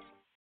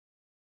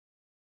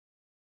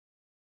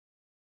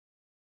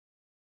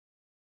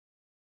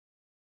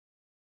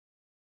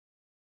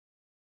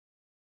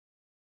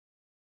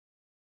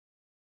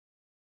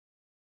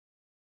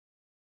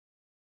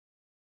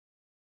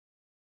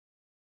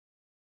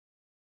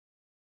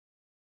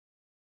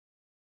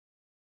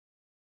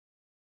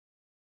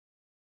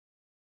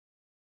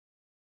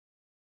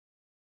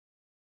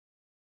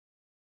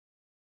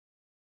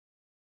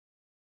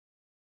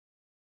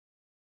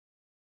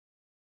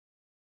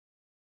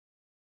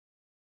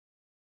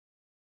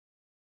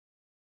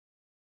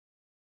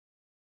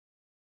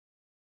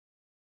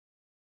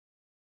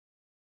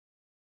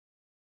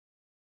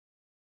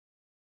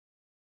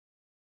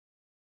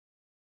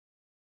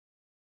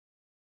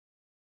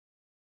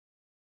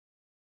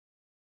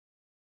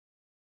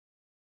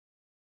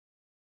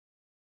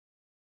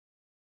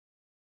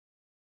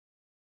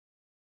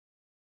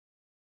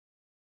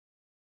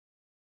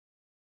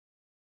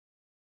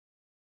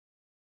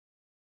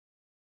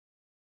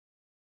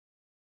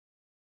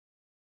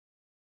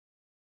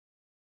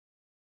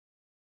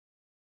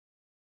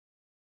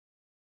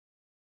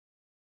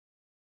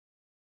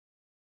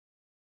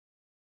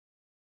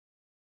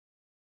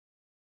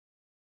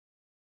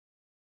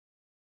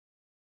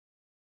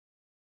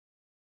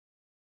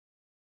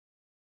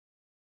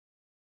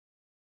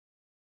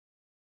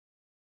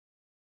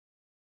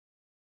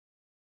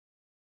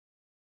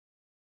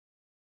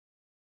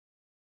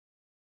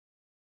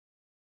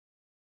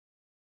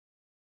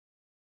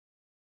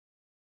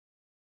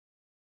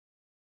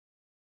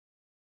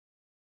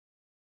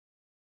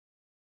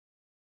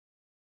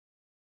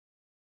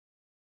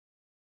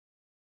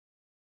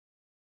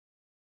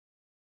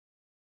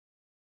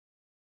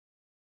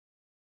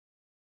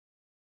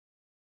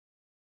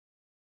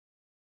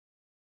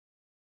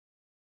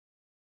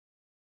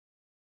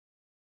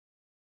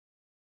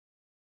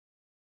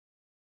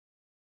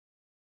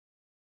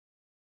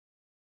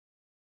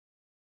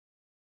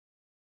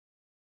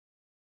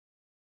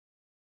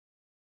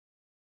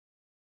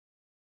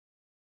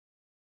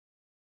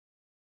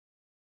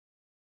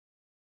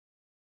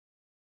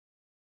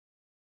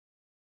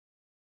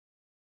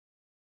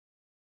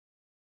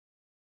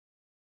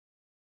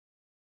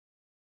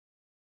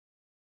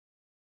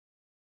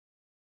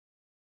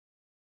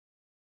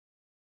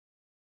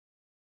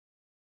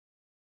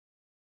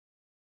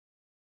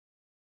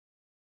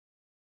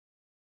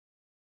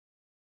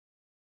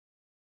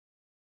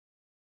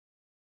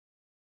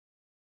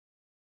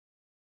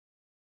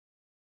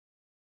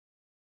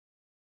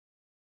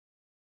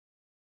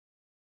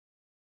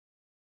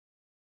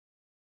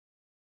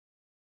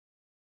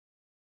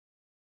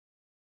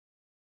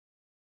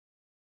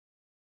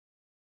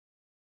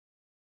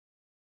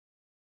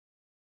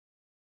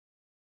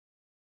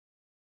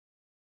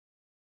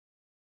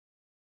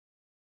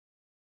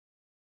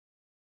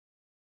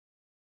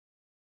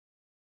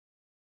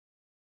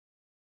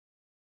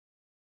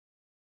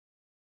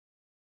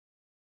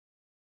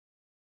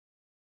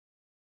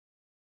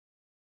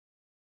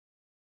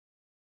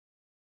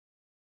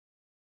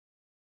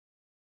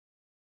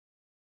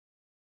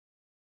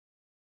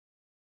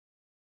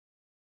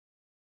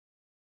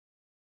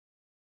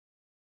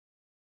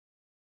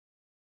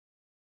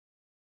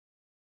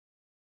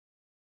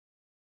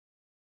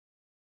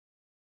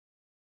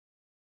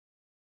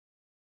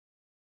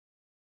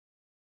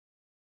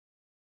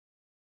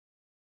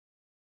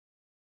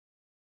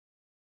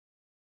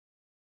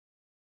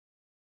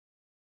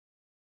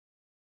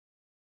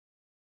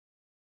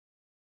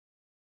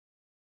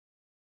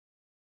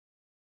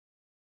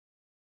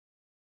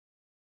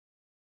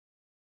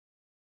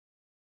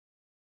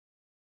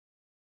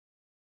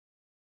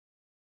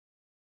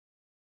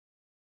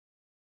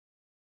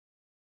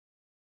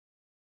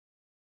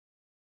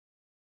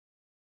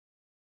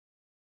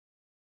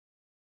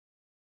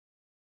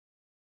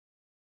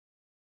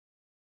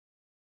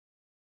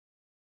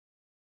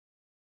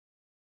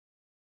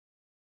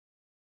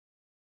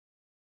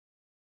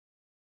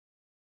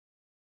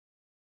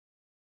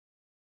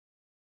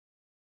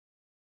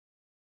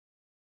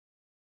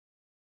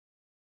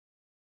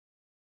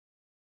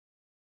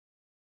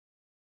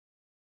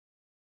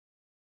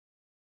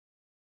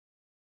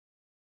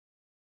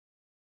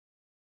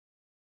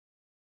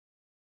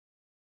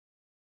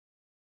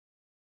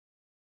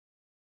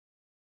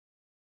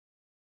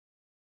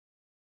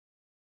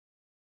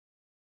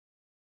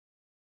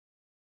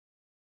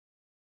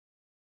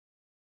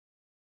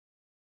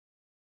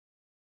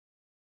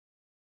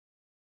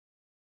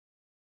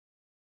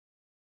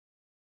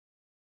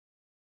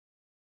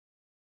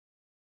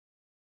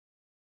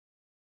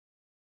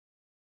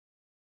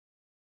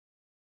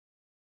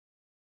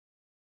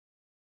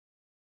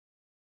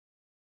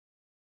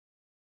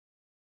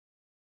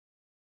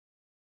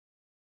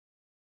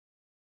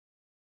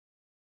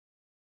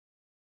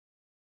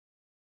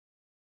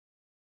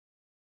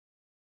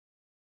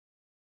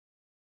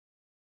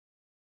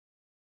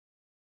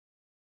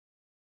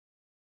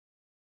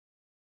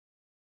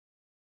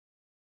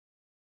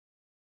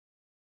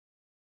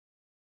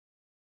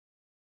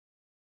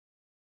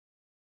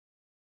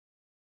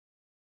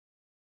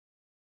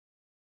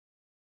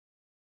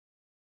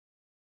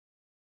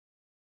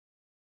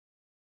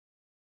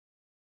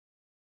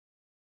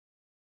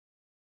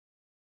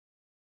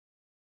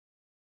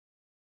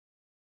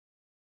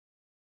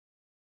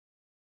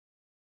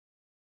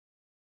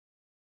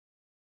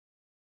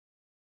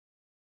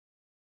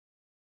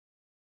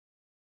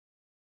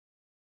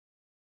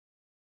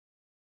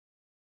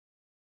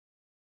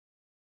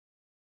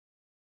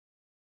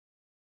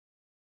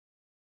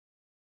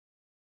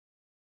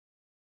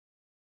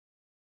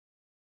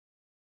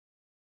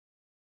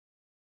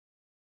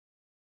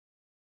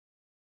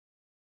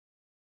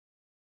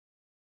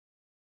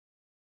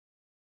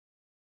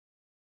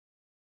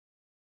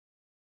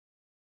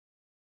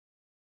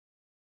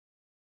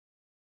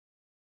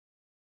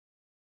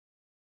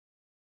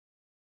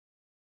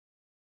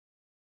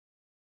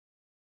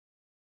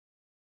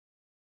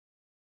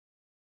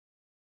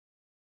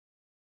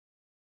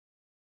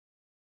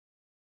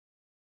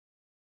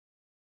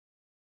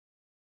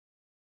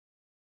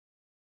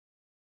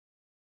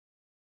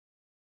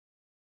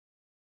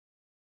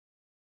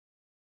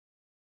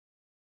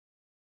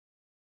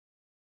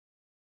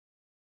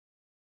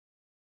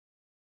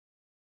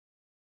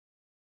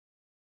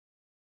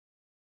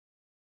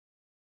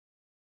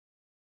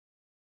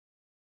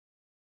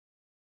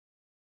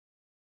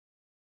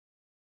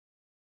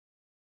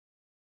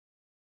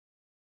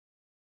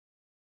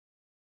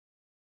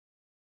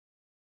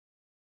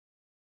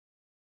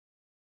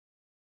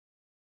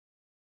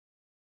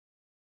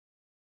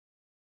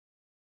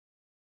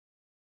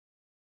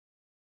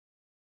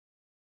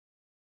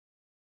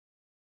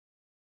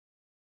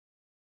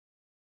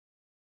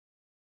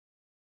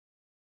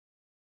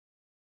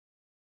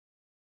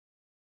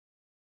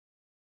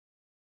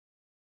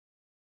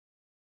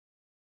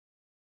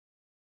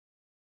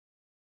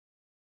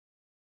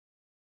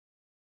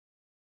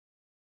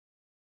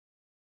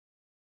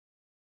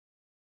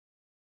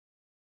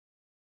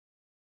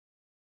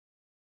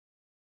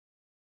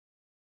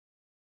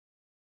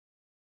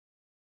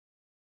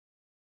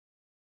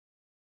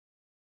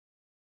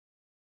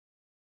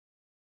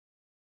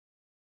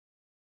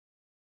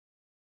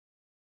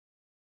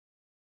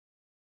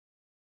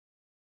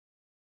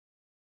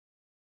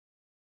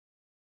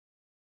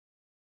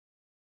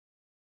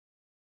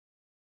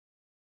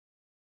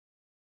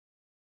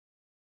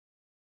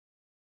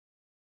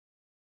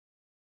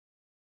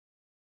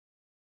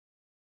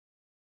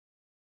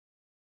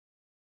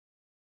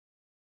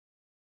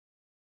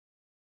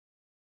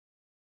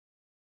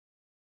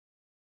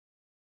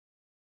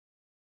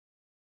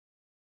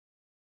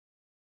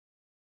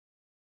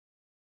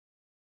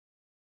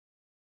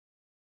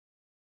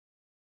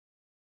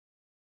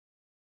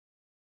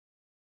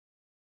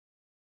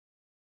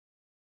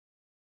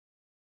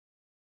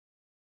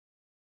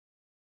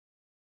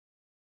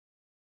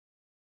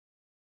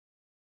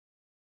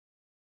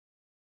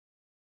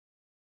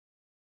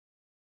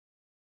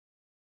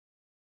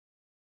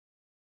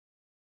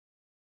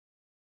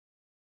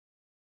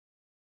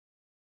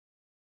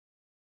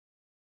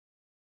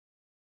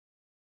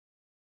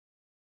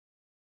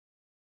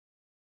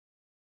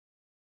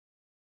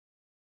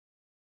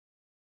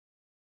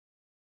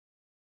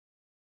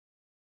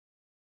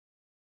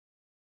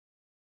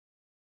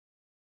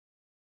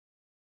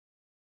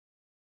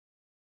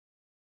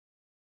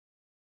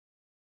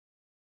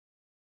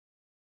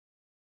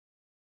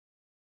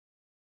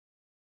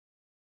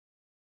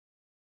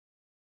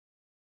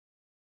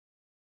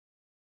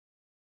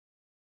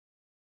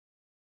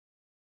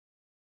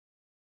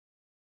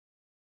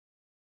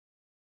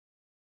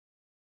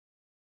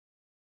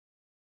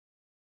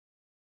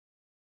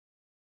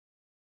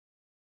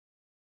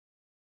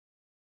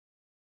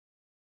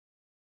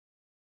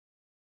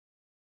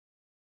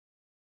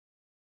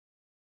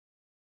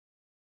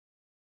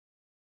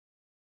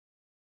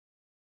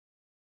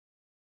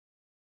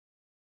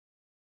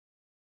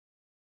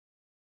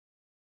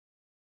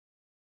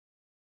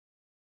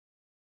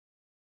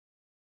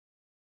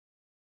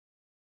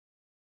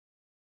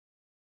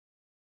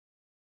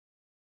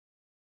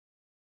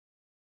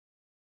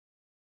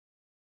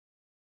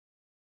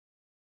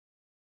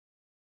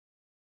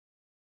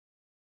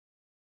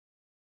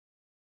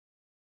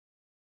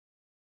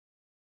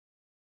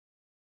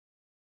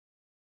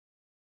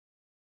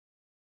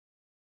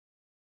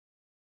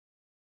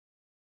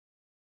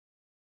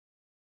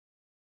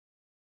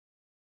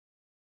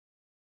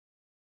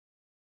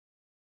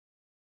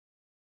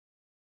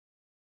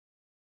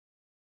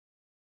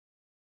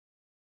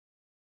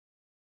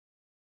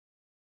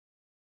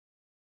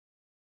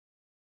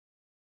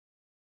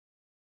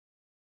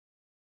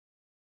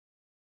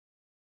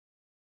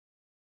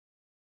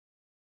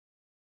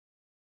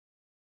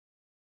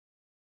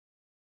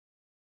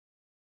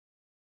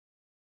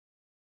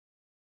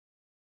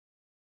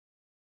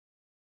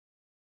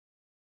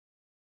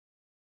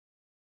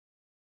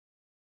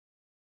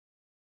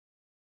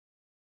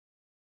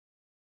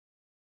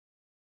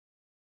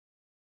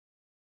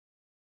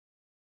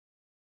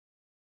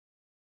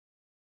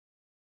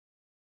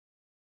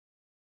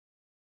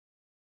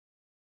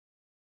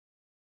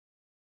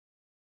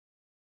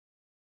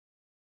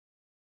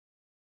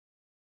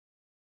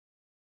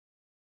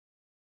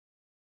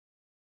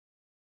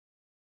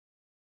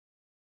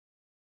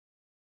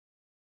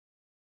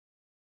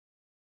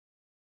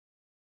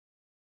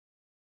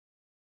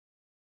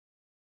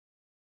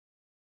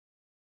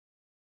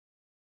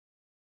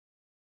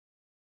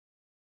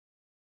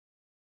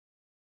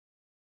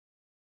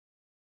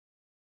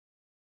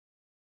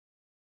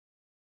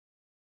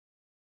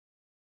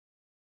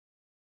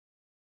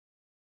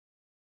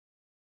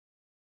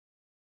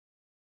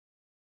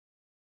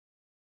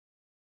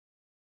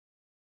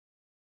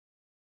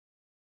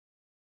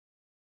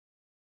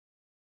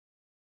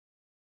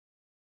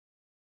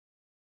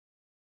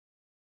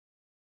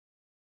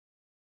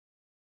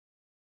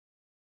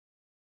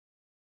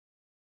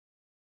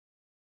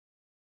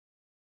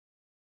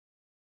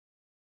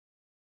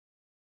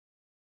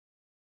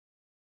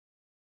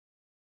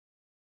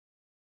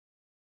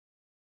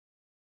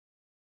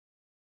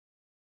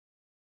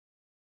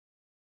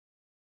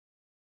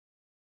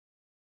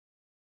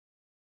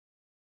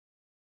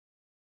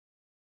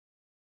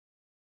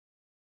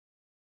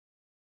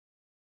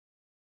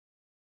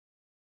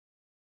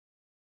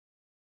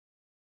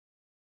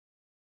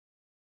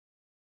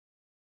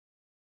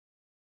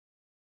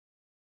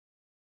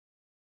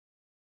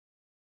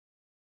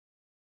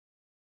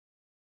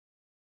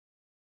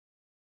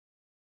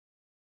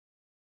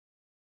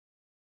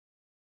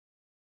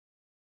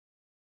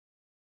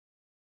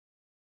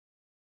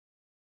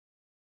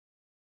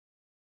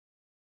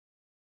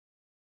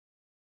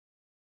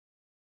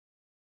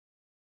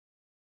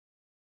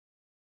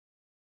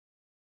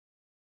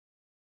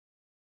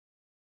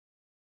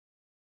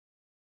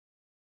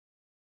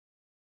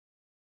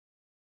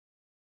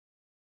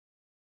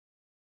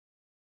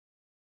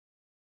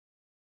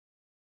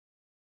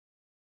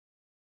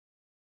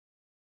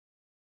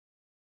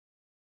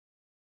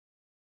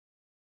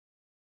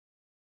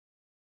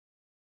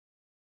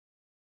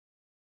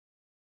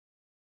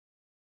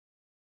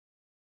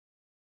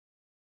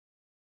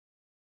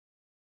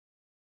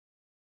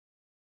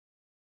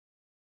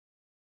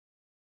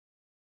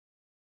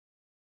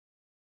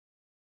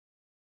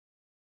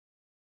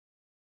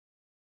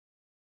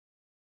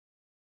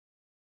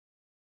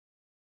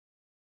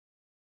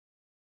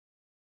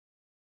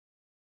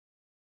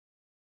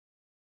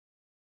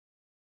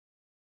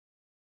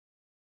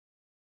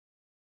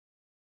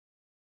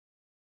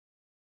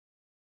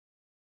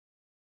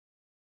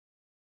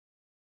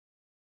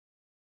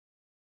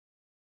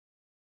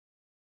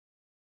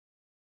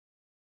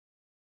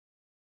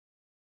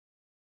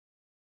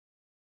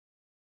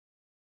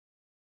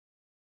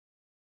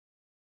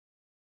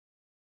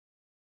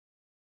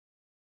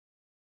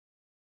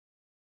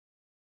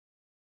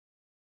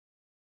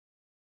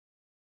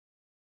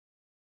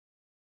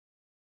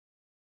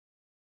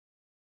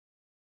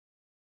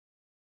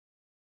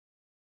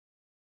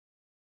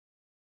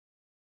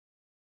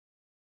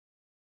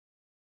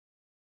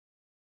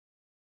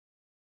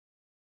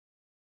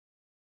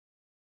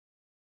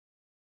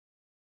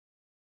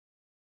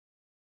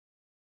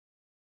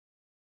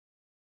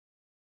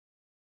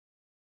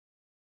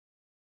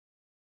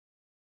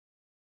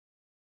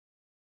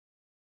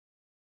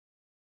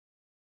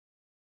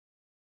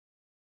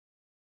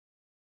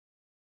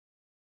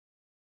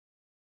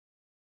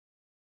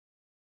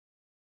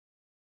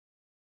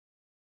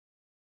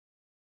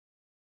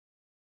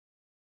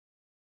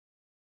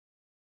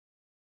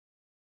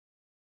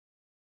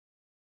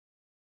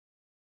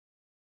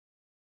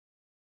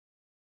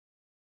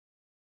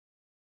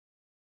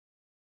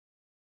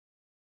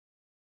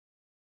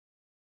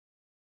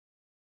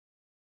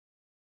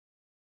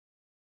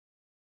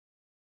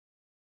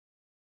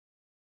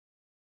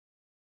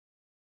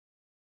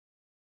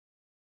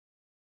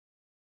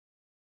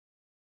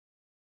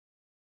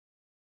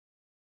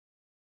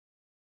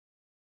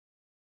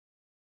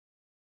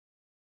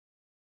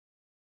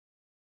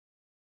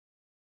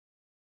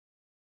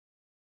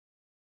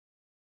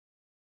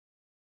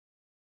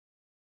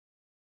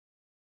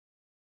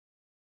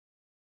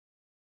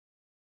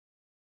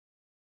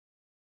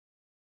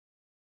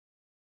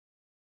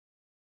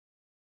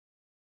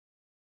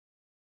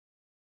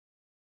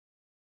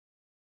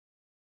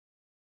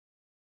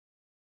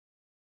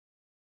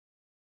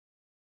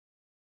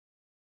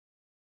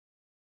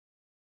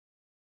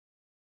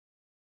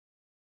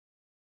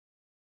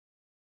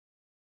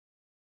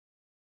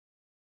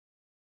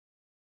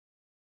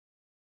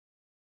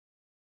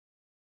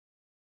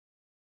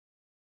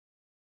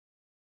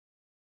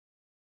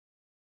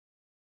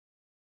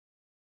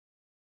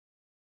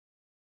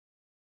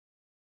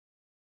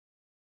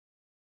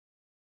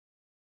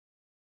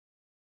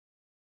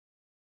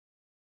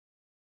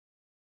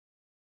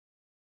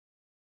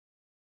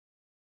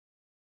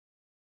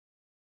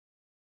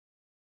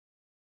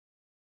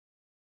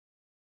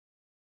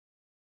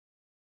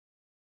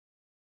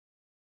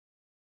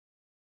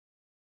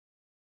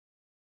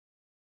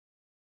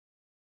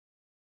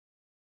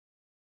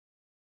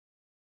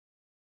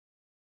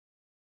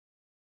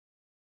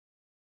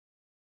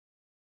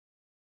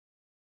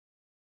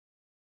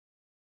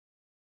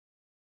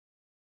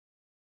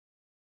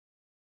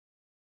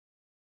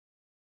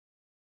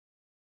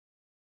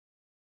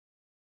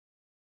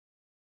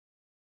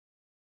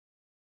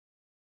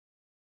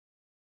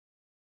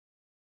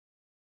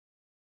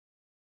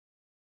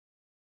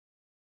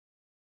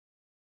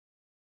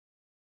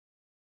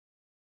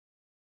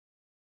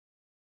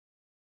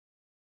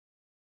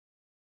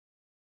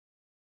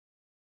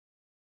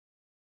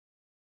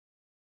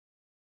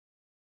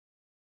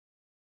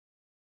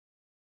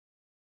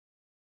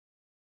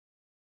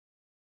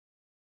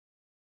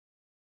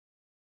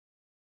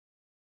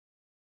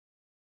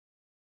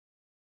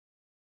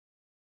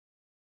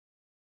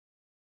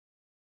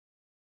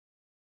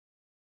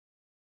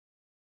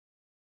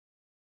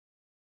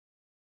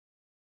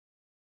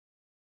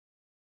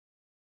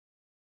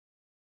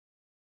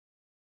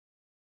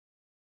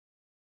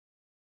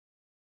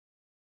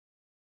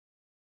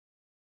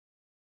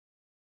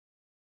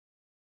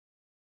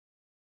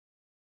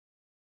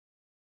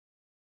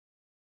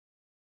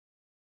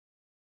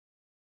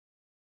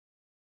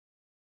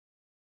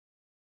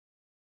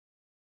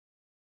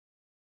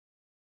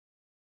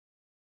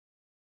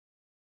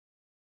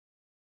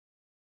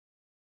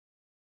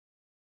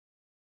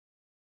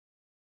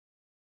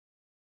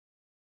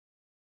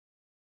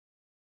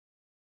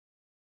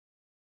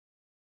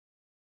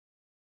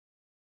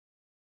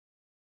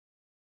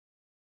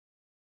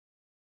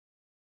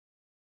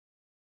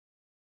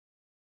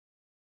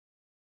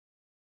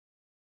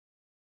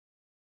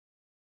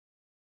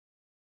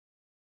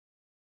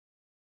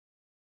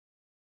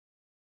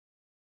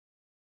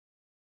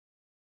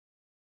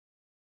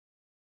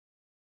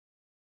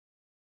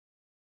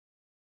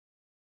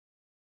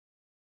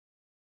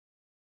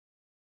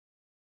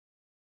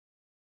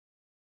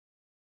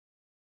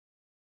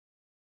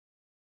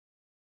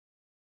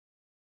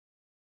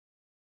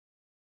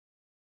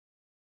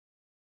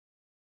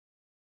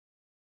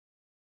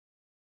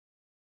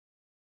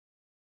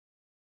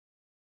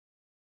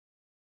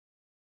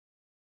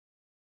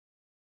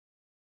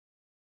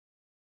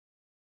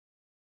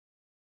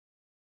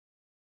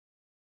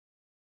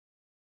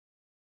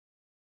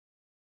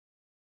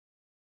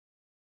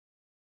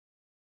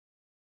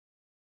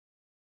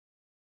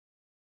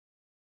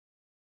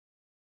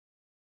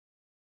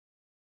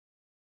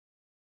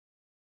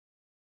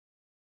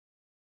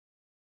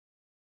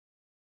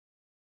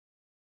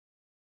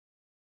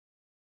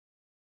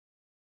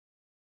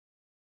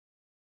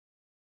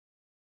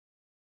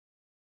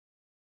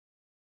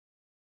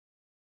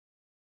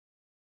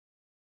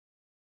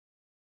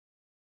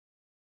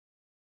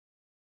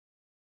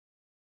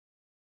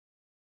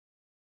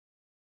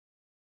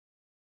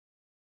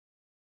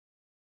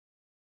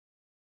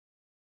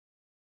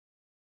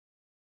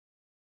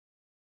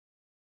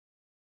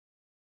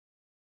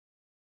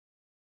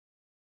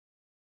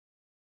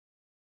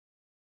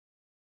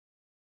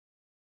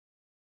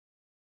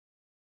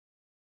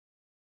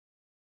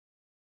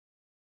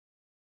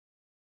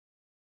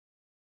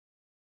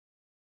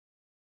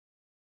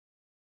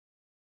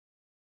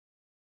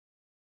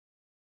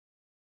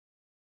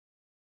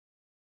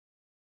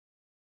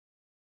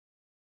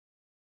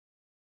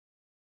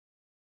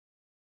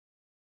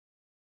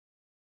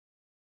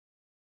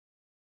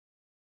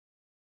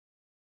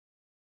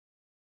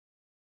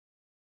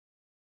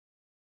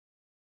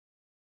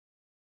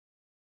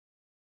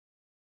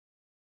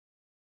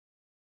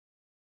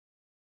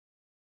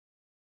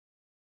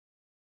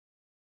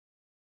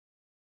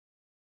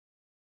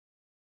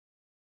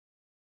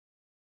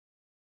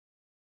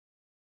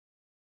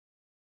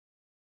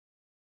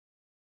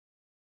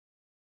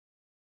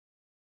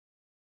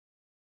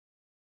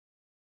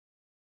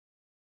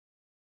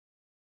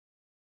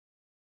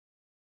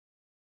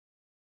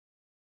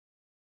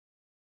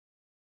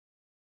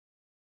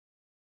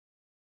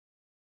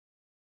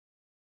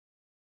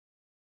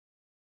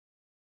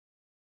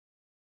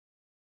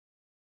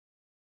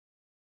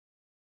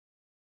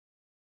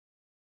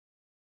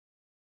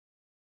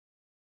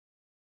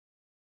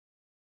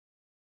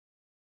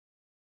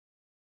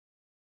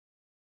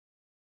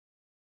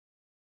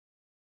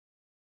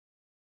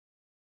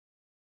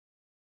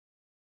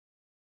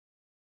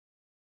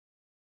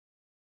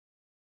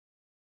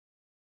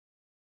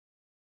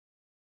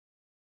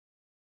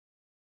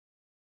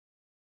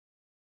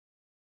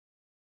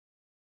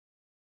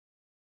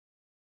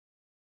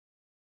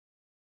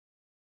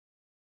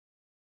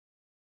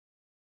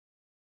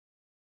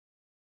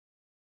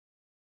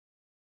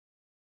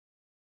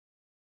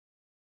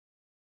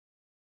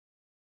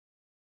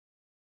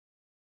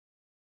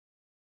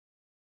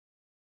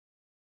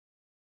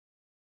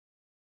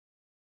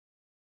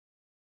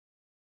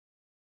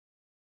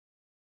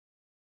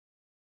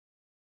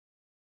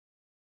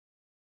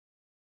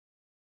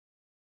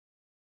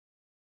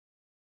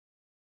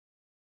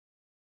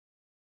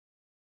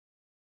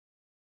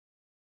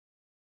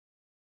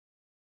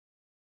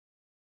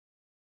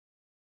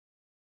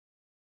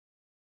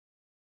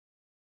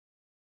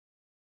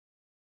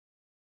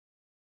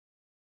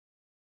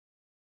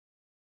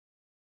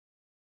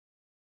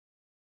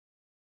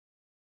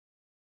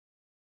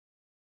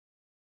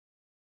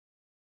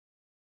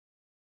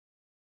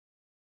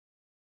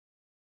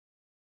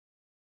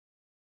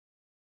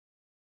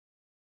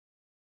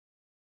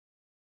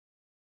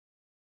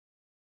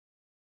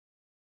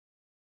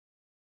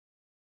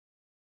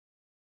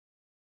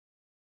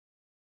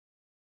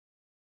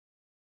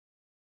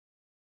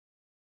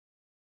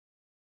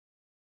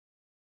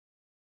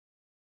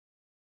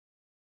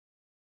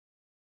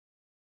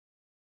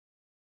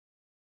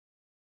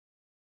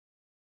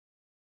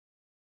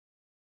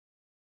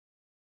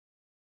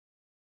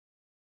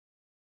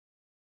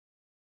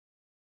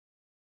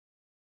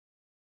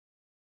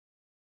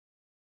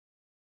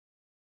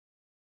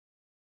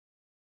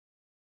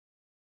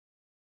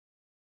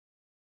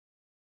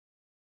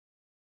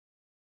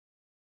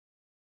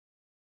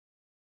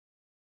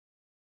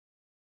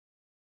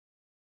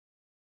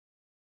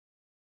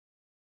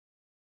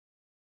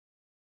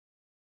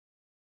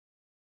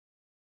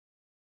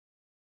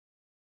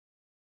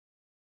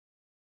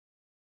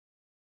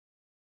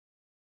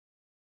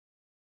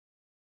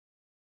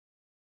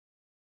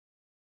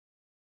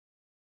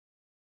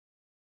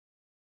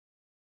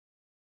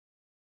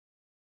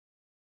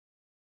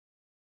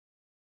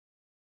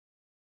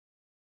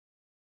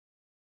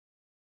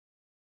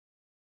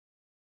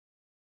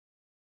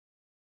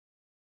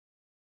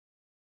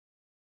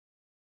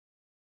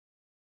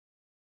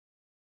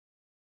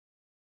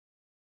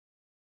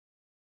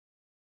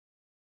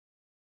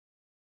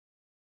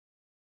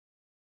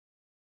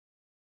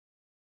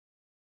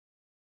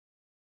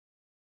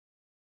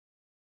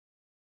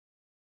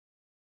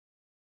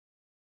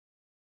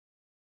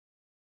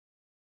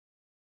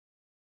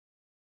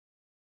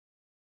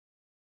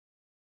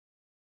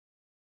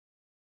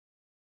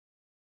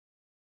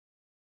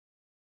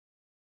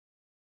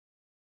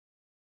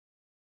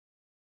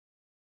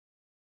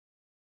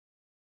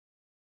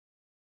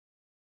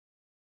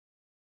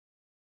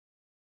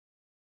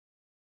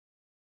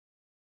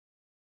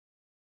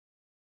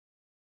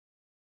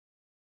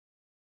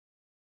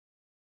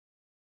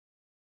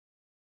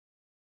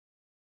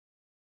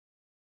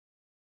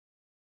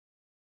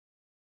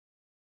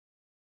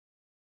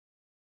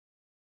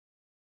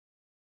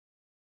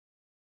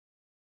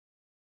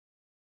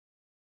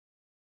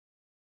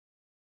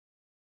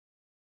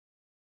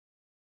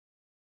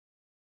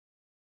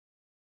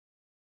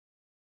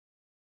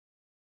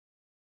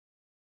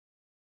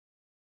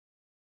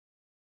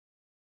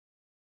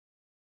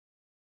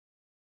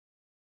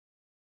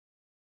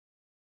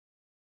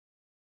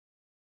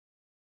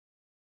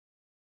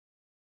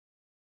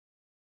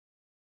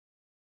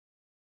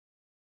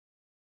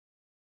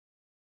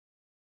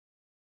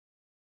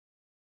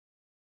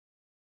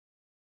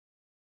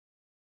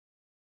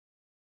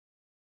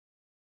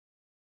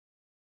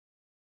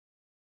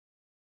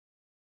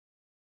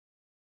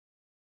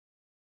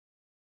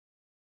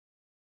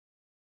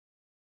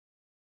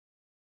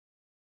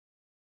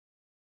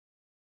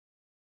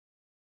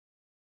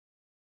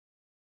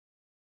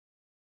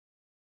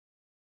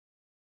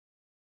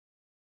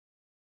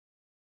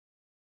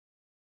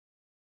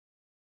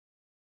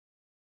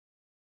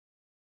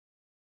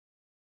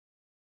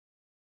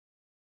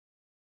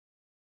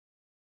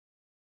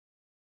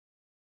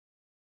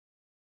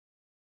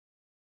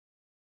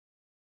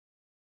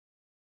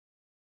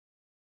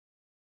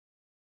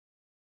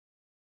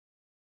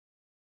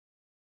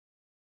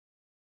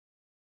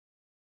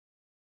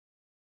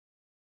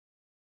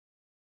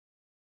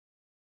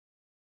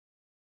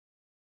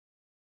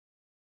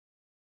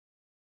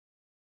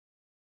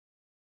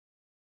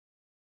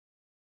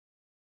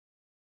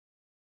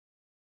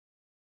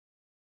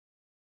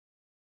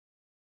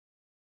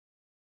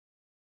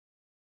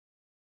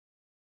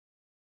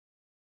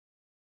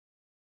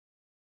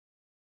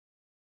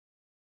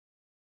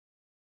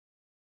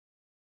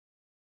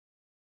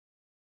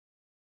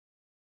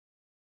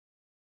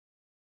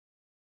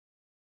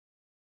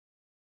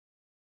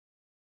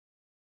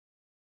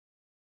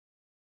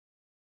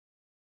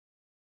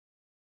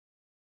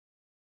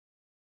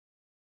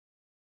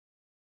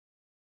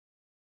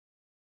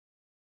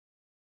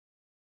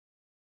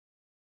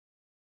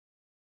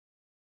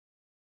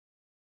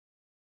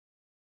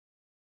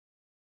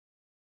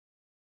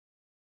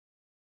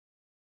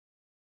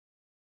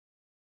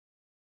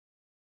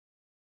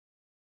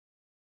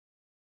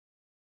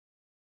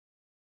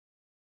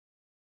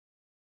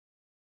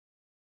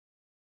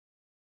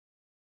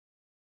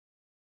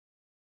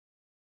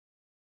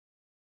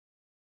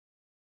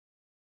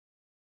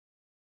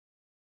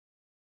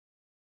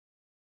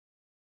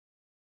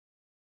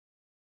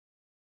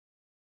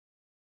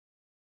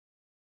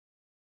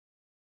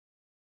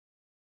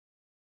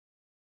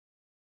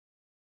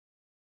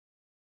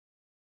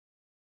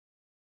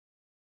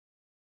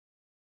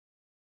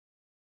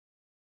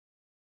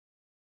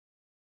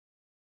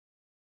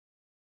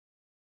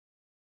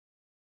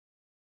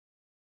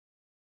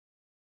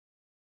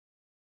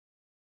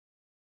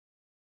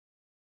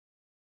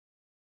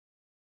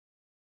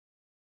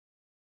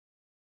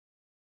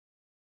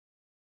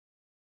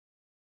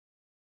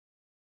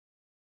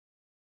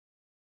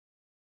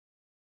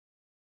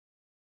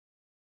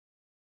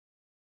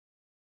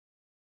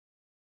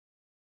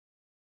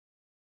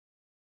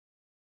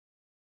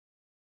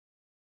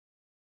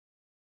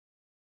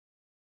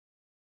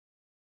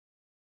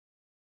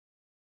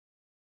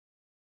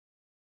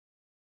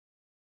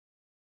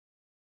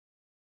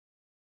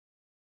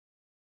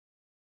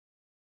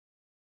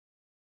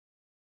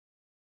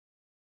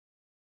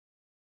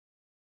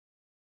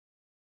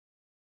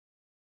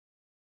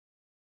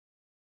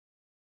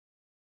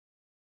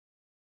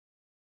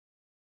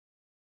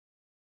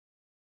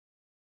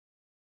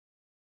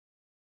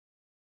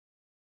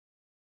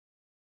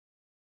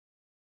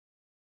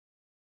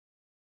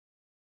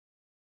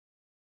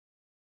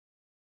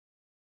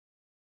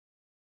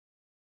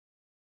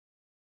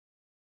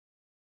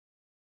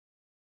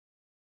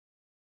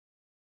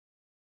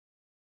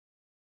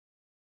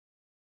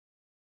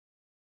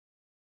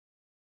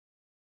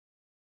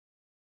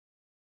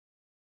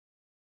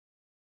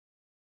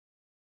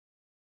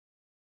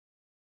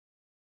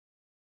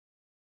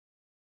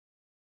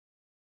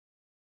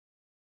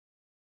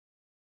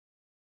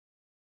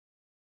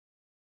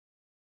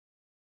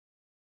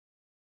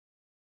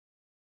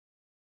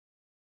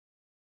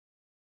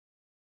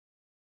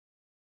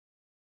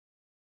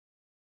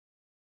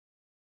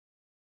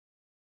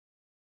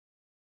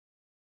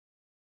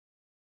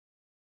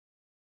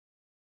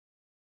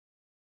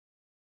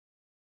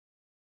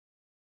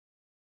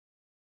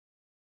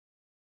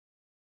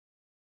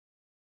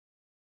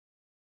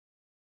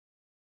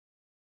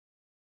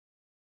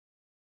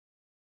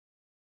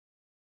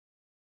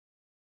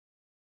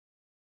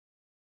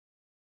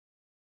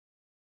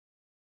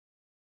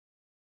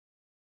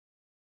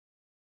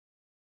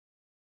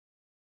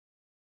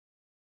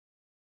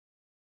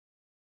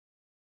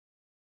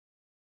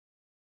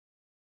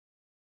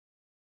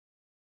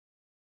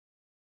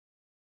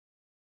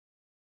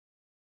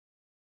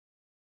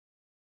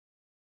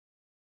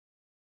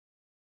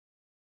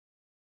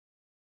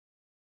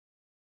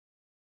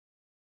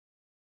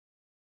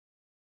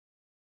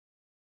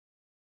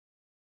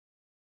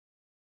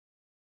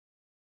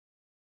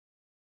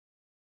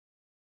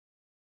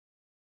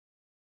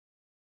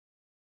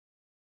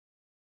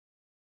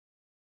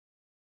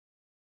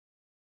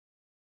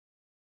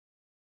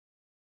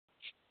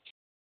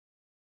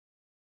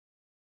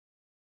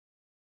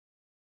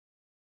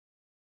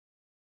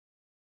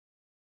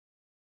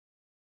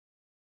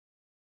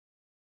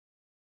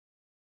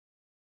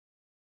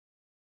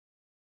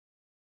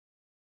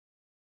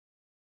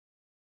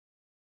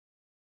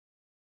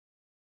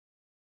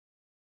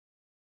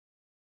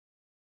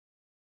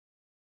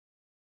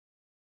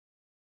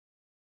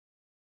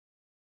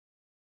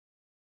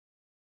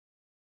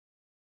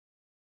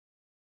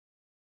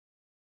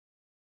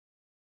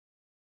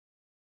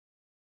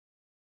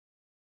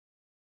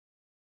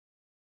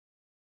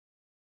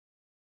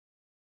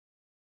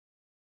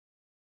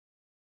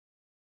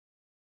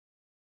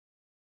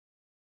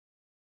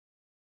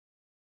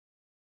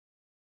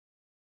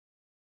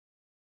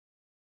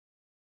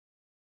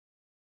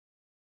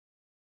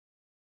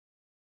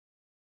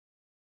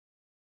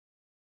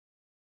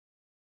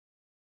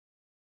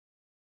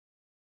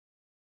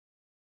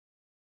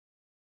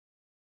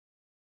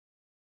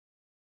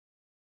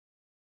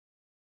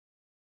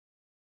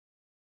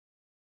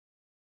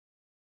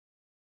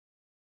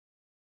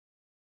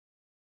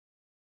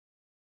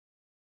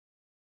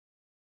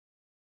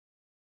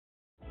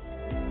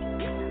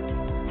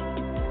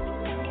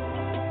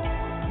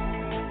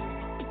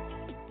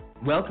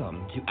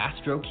 Welcome to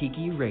Astro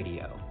Kiki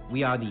Radio.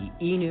 We are the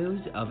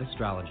e-news of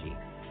astrology.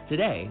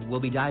 Today,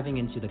 we'll be diving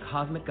into the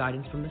cosmic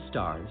guidance from the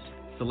stars,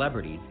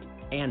 celebrities,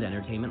 and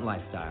entertainment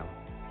lifestyle.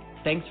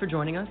 Thanks for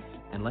joining us,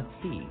 and let's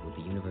see what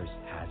the universe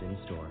has in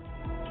store.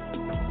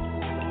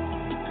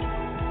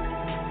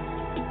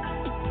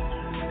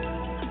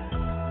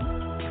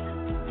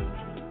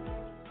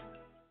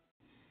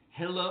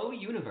 Hello,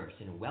 universe,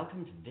 and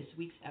welcome to this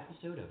week's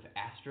episode of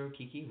Astro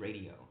Kiki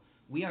Radio.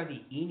 We are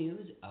the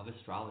e-news of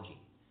astrology.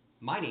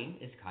 My name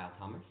is Kyle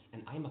Thomas,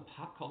 and I am a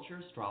pop culture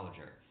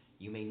astrologer.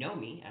 You may know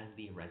me as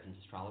the resident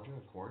astrologer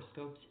of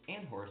Horoscopes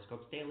and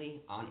Horoscopes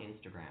Daily on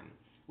Instagram.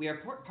 We are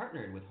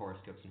partnered with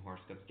Horoscopes and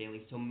Horoscopes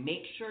Daily, so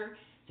make sure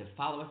to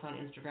follow us on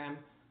Instagram.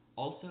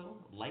 Also,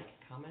 like,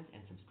 comment,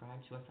 and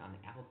subscribe to us on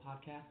Apple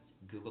Podcasts,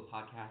 Google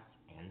Podcasts,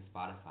 and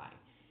Spotify.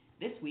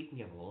 This week, we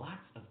have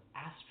lots of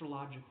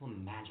astrological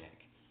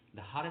magic,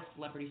 the hottest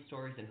celebrity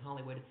stories in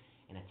Hollywood,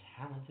 and a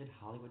talented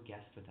Hollywood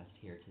guest with us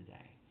here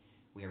today.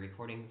 We are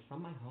recording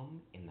from my home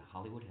in the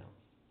Hollywood Hills.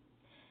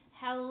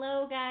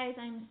 Hello, guys.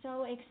 I'm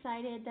so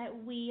excited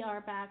that we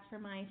are back for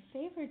my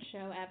favorite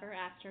show ever,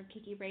 Astro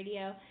Kiki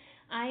Radio.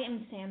 I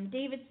am Sam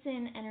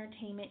Davidson,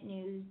 entertainment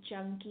news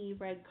junkie,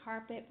 red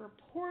carpet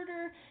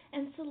reporter,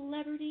 and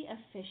celebrity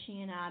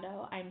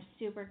aficionado. I'm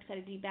super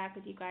excited to be back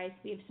with you guys.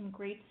 We have some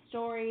great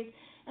stories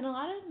and a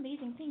lot of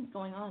amazing things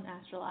going on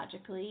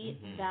astrologically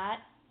that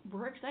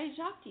we're excited to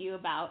talk to you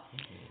about.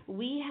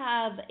 We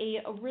have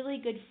a really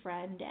good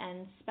friend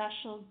and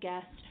special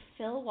guest,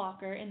 Phil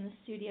Walker, in the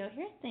studio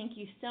here. Thank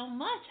you so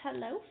much.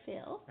 Hello,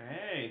 Phil.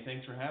 Hey,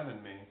 thanks for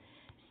having me.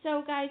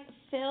 So, guys,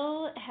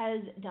 Phil has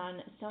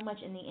done so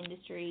much in the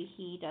industry.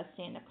 He does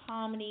stand-up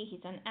comedy.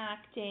 He's done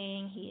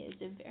acting. He is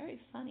a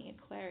very funny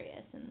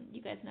Aquarius, and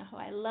you guys know how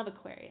I love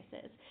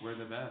Aquariuses. We're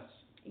the best.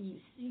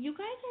 You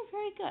guys are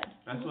very good.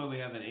 That's why we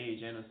have an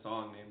age and a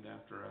song named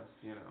after us,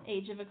 you know.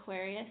 Age of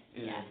Aquarius?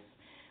 It yes. is.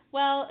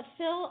 Well,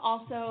 Phil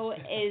also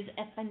is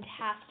a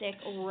fantastic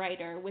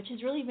writer, which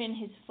has really been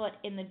his foot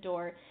in the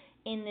door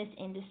in this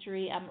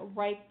industry.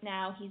 Right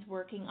now, he's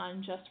working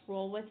on Just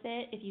Roll With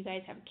It. If you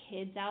guys have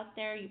kids out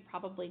there, you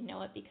probably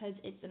know it because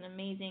it's an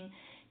amazing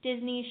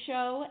Disney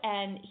show,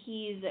 and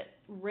he's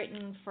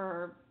written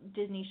for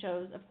Disney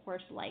shows, of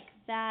course, like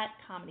that,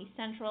 Comedy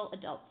Central,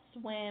 Adult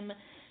Swim.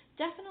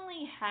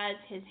 Definitely has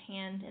his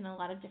hand in a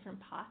lot of different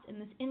pots in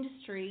this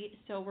industry,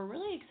 so we're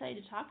really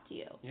excited to talk to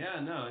you. Yeah,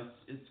 no,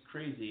 it's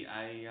crazy.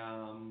 I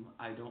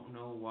don't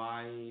know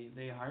why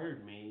they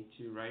hired me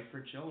to write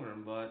for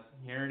children, but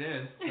here it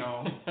is.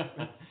 So,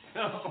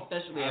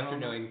 Especially after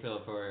knowing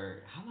Phil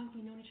for how long have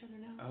we known each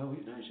other now? Oh,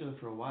 we've known each other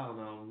for a while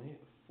now, maybe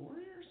 4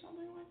 years,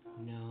 something like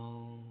that.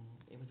 No,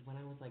 it was when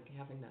I was like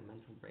having that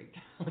mental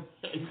breakdown.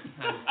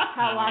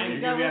 How long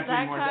ago was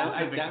that, Kyle?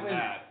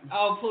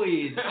 Oh,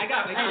 please. I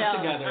got my stuff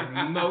together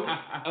most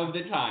of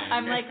the time.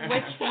 I'm like,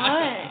 which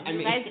one?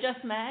 You guys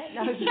just met?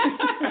 No,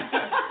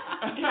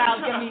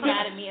 Kyle's going to be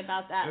mad at me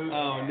about that.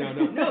 Oh,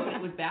 no, but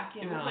it was back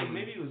in... It was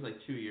maybe it was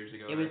 2 years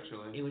ago,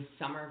 actually. It was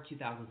summer of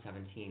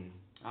 2017.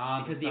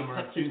 Because the summer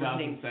of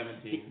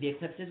 2017. The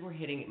eclipses were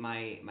hitting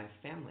my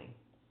family.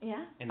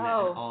 Yeah. And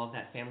all of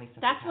that family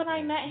stuff. That's when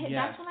I met. Yes.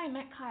 That's when I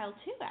met Kyle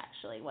too.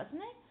 Actually,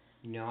 wasn't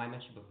it? No, I met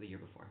you the year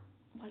before.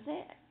 Was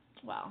it?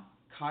 Well.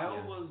 Kyle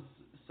was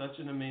such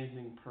an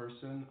amazing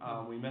person.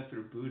 We met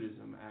through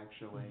Buddhism,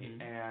 actually,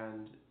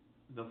 and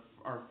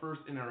our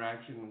first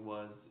interaction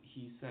was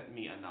he sent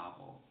me a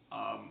novel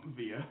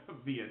via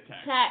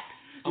text.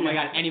 Oh my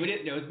God! Anybody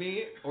that knows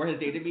me or has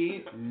dated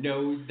me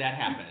knows that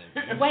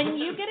happened. When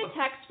you get a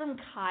text from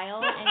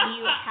Kyle and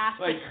you have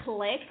to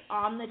click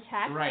on the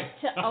text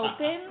to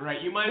open,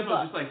 you might as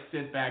well just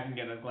sit back and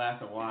get a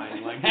glass of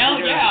wine. Hell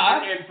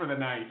yeah! You're in for the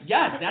night.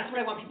 Yes, that's what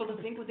I want people to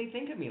think. What they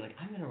think of me,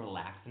 I'm gonna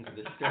relax into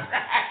this story.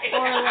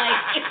 Or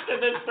into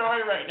this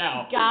story right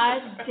now.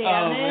 God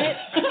damn it!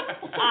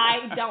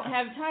 I don't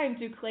have time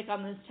to click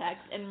on this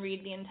text and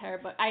read the entire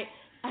book.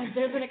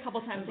 There's been a couple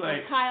times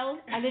Kyle,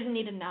 I didn't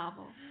need a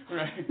novel.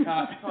 Right,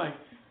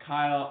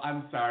 Kyle,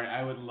 I'm sorry,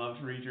 I would love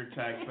to read your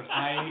text, but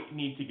I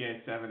need to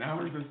get 7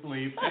 hours of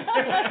sleep.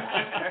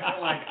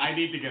 I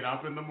need to get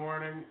up in the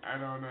morning. I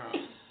don't know.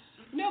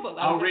 No, but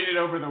I'll read it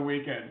over the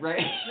weekend.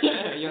 Right?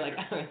 You're like,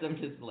 I'm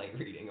just light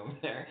reading over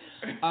there.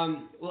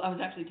 Well, I was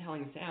actually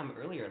telling Sam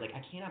earlier,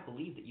 I cannot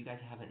believe that you guys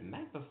haven't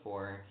met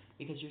before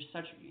because you're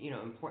such,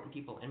 important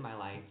people in my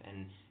life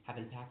and have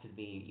impacted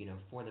me,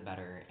 for the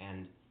better.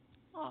 And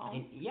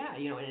yeah,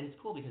 and it's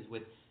cool because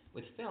with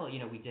Phil,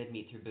 we did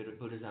meet through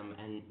Buddhism,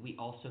 and we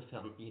also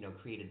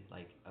created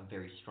a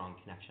very strong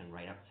connection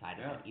right outside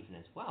of it even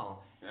as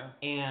well. Yeah.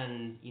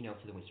 And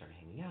so then we started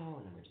hanging out,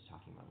 and then we were just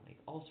talking about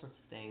all sorts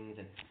of things,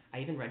 and I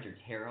even read your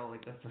tarot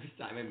the first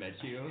time I met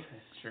you.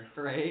 That's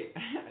true. Right?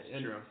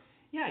 It's true.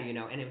 Yeah,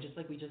 and it was just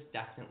like we just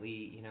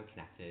definitely,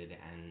 connected,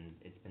 and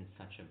it's been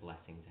such a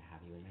blessing to have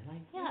you in my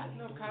life. Yeah.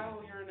 No,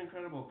 Kyle, you're an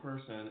incredible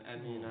person. I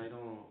mean, I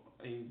don't,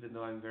 even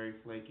though I'm very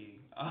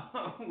flaky,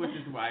 which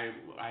is why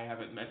I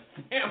haven't met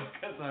Sam,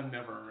 because I'm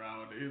never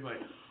around. He's like,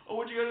 oh,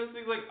 would you go to this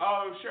thing? Like,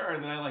 oh, sure,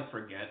 and then I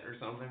forget or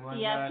something like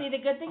that. Yeah, see, the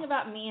good thing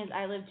about me is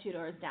I live 2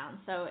 doors down,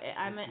 so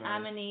I'm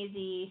an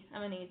easy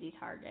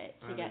target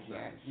to get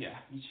here. Nice. Yeah,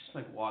 he just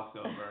walks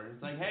over.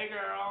 It's like, hey,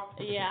 girl.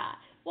 Yeah.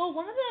 Well,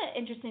 one of the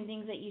interesting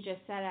things that you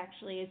just said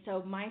actually is,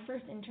 so my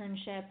first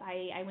internship,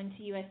 I went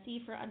to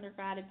USC for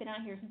undergrad. I've been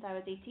out here since I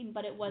was 18,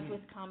 but it was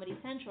with Comedy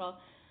Central.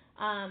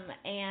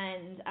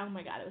 And oh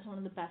my God, it was one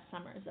of the best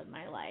summers of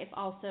my life.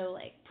 Also,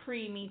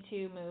 pre-Me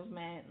Too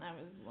movement. I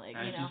was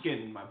I'm just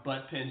getting my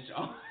butt pinched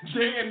all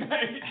day and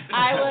night.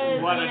 I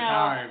was, what a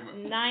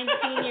time.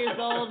 19 years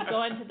old,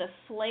 going to the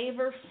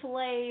Flavor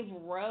Flav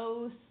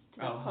roast.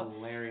 Oh,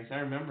 hilarious. I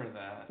remember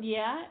that.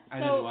 Yeah. I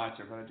didn't watch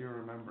it, but I do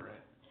remember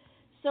it.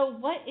 So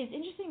what is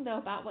interesting, though,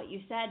 about what you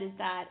said is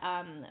that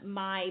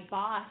my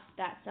boss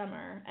that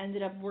summer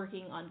ended up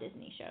working on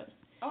Disney shows.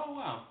 Oh,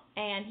 wow.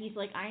 And he's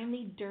like, I am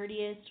the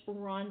dirtiest,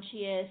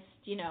 raunchiest,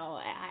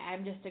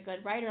 I'm just a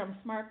good writer, I'm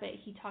smart, but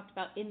he talked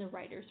about in the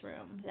writer's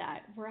room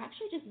that we're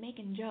actually just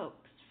making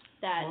jokes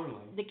that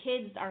the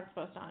kids aren't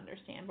supposed to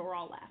understand, but we're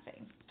all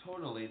laughing.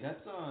 Totally.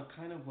 That's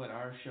kind of what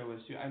our show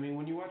is, too. I mean,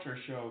 when you watch our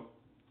show,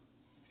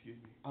 you're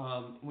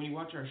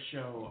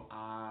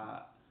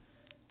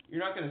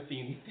not going to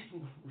see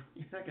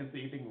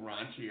anything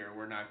raunchy, or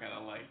we're not going to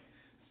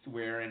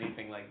swear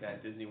anything like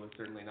that. Disney would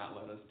certainly not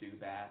let us do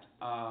that.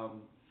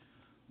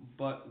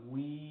 But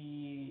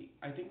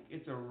I think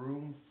it's a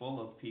room full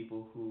of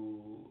people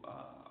who,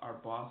 our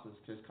bosses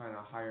just kind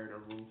of hired a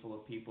room full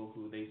of people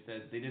who they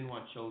said they didn't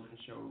want children's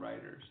show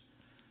writers.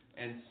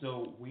 And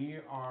so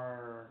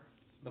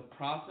the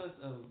process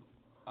of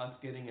us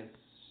getting a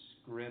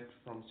script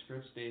from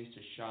script stage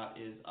to shot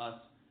is us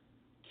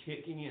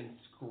kicking and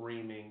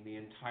screaming the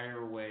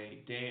entire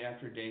way, day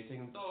after day,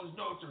 saying, those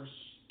notes are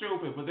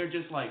stupid, but they're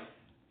just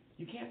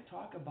you can't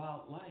talk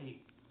about,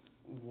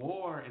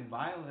 war and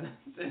violence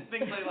and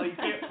things like that. You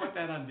can't put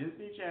that on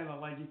Disney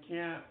Channel.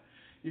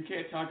 You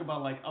can't talk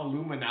about,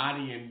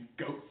 Illuminati and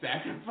goat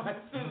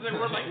sacrifices. And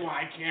we're like, well,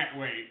 I can't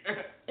wait.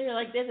 You're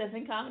like, this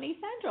isn't Comedy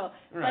Central.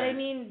 Right. But, I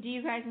mean, do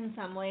you guys in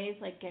some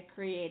ways, get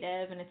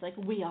creative, and it's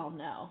we all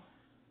know?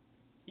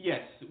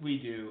 Yes, we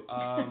do.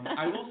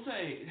 I will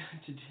say,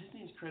 to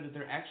Disney's credit,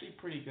 they're actually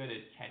pretty good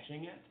at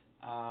catching it.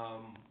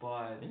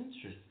 But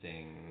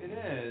interesting. It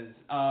is.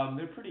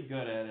 They're pretty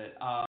good at it.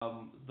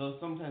 Though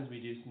sometimes we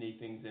do sneak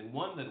things in.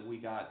 One that we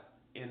got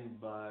in,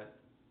 but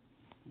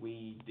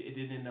it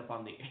didn't end up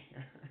on the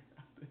air.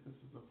 This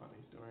is a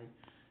funny story.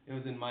 It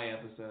was in my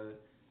episode,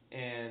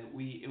 and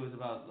it was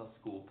about a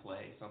school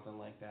play, something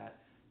like that,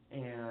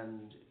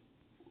 and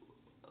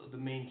the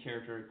main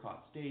character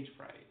caught stage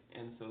fright.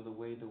 And so the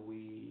way that I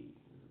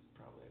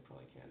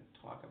probably can't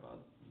talk about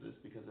this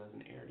because it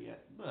hasn't aired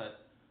yet,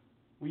 but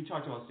we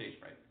talked about stage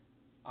fright.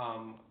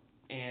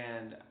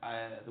 And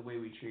the way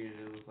we treated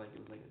it was like a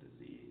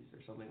disease or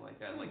something like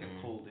that, like a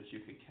cold that you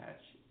could catch.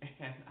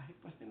 And I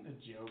put in the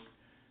joke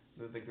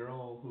that the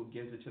girl who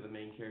gives it to the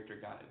main character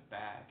got it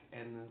back,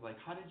 and was like,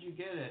 how did you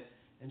get it?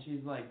 And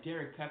she's like,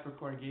 Derek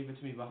Peppercorn gave it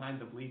to me behind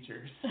the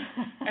bleachers.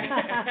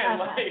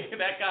 and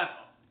that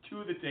got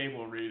to the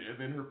table read, and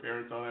then her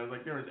parents saw that. I was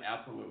like, there is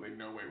absolutely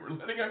no way we're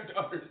letting our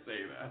daughter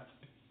say that.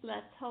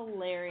 That's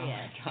hilarious. Oh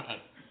my God.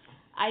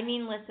 I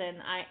mean,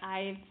 listen,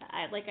 I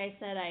like I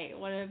said,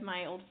 one of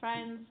my old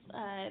friends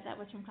that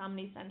was from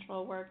Comedy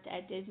Central worked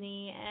at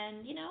Disney,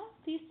 and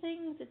these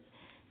things, it's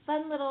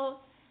fun little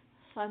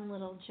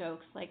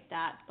jokes like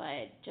that,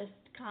 but just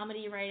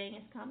comedy writing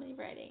is comedy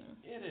writing.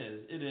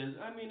 It is.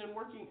 I mean, and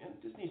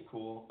Disney's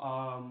cool.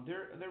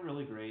 They're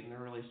really great, and they're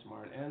really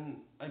smart. And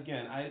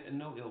again, I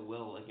no ill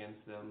will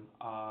against them.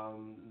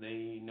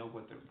 They know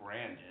what their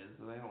brand is,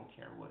 so they don't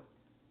care what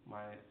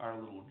our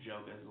little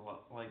joke is.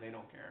 They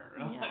don't care.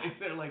 Yeah.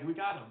 They're like, we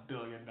got $1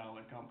 billion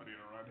company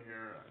to run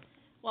here.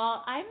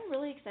 Well, I'm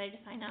really excited to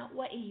find out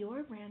what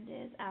your brand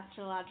is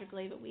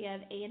astrologically, but we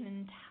have an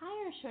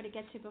entire show to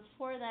get to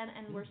before then,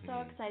 and we're so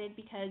excited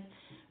because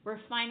we're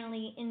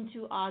finally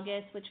into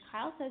August, which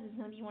Kyle says is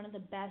going to be one of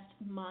the best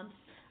months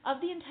of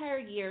the entire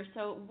year.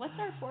 So what's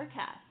our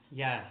forecast?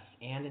 Yes,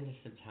 and into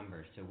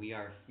September. So we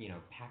are,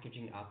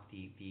 packaging up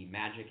the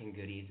magic and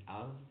goodies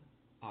of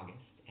August,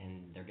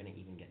 and they're going to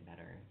even get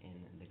better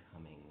in the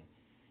coming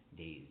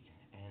days.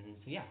 And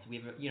so, so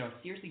we have a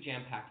seriously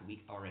jam-packed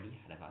week already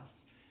ahead of us.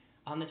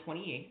 On the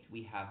 28th,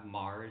 we have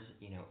Mars,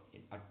 in a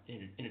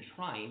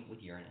trine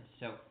with Uranus.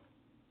 So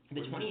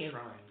the 28th,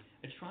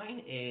 a trine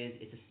is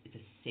it's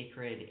a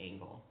sacred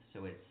angle.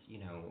 So it's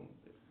I'm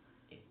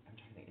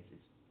trying to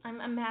think. I'm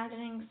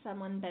imagining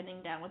someone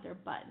bending down with their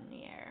butt in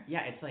the air.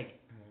 Yeah, it's like.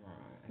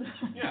 I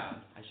should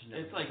know.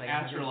 It's like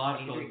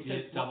astrological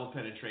double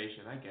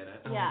penetration. I get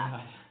it.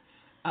 Yeah.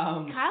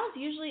 Oh Kyle's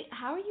usually.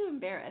 How are you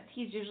embarrassed?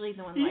 He's usually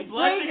the one He's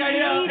blushing. I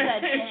know.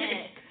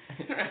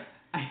 He's a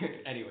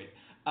dick. Anyways.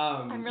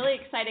 I'm really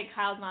excited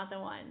Kyle's not the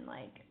one,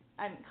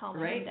 I'm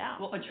calming right? him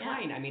down. Well, a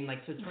trine, I mean, like,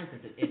 so for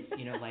instance, it's,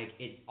 you know, like,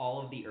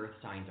 all of the earth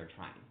signs are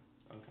trine.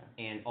 Okay.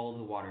 And all of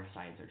the water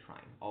signs are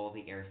trine. All of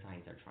the air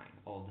signs are trine.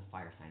 All of the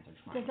fire signs are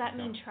trine. Does that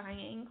mean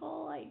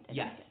triangle?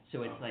 Yes.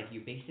 So it's like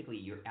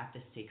you're at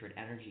this sacred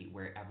energy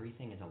where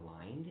everything is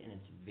aligned and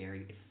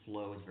it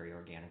flows very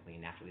organically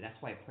and naturally. That's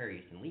why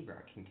Aquarius and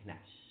Libra can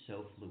connect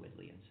so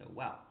fluidly and so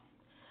well.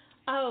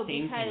 Oh,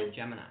 Same thing with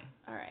Gemini.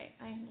 All right,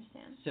 I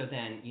understand. So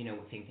then, you know,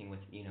 same thing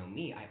with, you know,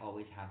 me. I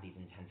always have these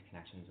intense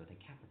connections with a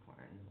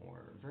Capricorn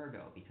or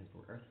Virgo because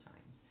we're earth signs.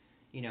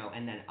 You know,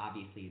 and then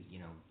obviously, you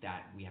know,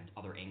 that we have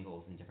other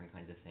angles and different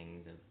kinds of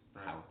things of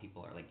how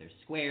people are, like there's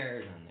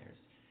squares and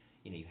there's,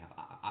 you know, you have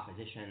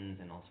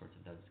oppositions and all sorts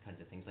of those kinds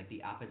of things. Like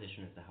the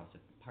opposition is the house of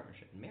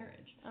partnership and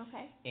marriage.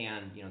 Okay.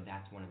 And, you know,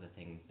 that's one of the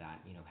things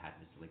that, you know, has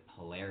this like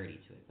polarity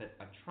to it. But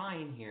a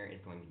trine here is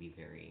going to be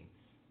very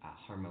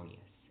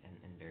harmonious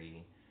and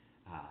very,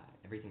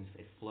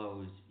 it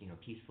flows, you know,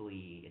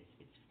 peacefully,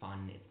 it's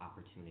fun, it's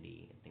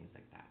opportunity and things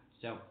like that.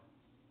 So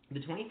the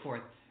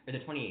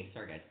 28th,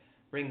 sorry guys,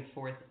 brings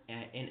forth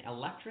an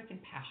electric and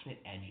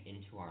passionate edge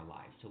into our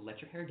lives. So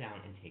let your hair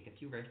down and take a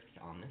few risks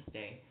on this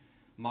day.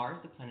 Mars,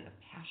 the planet of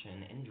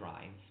passion and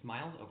drive,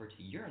 smiles over to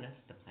Uranus,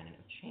 the planet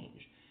of change.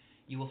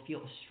 You will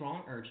feel a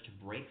strong urge to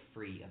break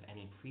free of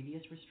any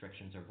previous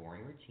restrictions or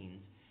boring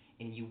routines,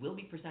 and you will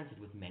be presented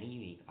with many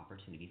unique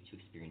opportunities to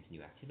experience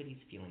new activities,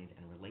 feelings,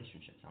 and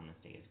relationships on this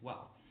day as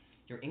well.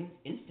 Your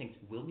instincts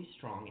will be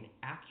strong and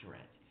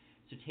accurate,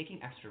 so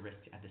taking extra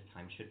risks at this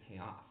time should pay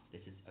off.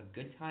 This is a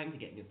good time to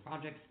get new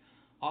projects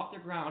off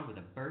the ground with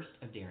a burst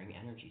of daring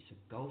energy, so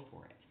go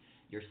for it.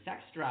 Your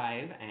sex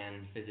drive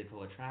and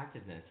physical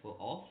attractiveness will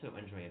also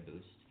enjoy a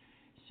boost,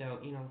 so,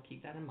 you know,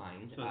 keep that in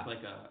mind. So it's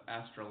like a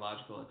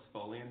astrological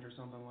exfoliant or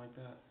something like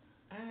that?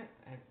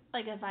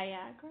 Like a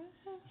Viagra?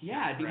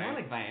 Yeah, it'd be more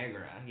like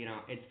Viagra. You know,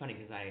 it's funny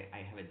because I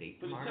have a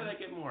date tomorrow. But it's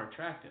gonna get more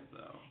attractive,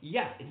 though.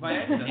 Yes, it's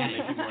Viagra doesn't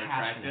make you more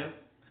attractive.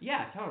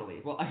 Yeah,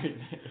 totally. Well, unless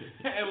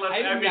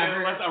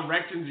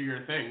erections are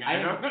your thing.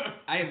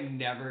 I have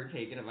never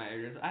taken a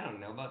Viagra. I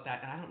don't know about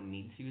that, and I don't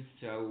need to.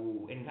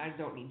 So, and guys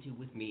don't need to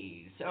with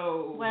me.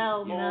 So.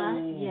 Well, not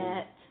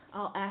yet.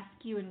 I'll ask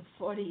you in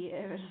 40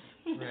 years.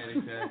 Right,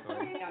 exactly.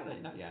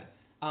 Not yet.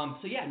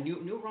 So yeah,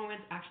 new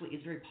romance actually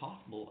is very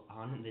possible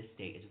on this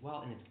day as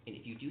well. And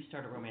if you do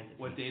start a romance,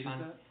 what day is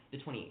that? The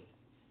 28th.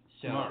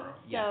 So, tomorrow.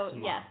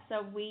 Tomorrow.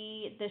 So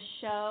the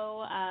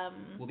show.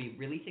 We'll be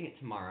releasing it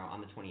tomorrow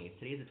on the 28th.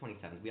 Today is the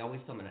 27th. We always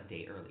film it a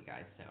day early,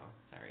 guys. So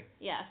sorry.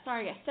 Yeah,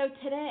 sorry guys. So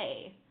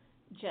today,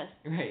 just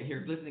right,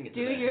 you're listening to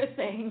do your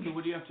thing. So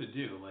what do you have to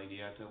do? Like, do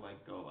you have to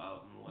like go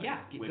out and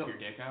like whip your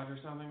dick out or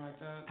something like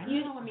that? I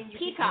don't know. I mean,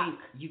 peacock.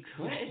 You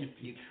could.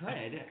 You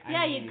could.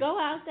 You go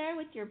out there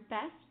with your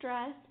best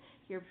dress,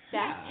 your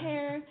best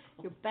hair,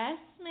 your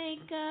best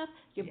makeup,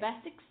 your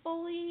best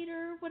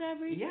exfoliator,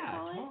 whatever you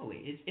call it. Yeah,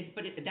 totally.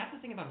 But that's the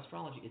thing about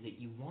astrology is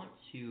that you want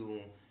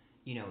to,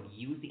 you know,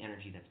 use the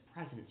energy that's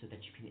present so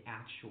that you can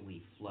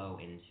actually flow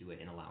into it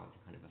and allow it to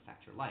kind of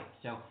affect your life.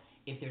 So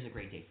if there's a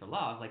great day for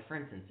love, like for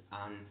instance,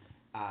 on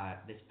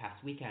this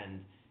past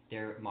weekend,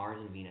 Mars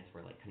and Venus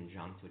were like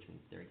conjunct, which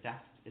means they're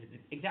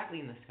exactly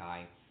in the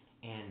sky,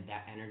 and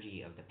that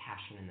energy of the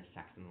passion and the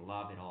sex and the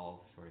love, it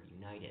all sort of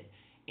united.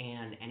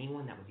 And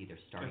anyone that was either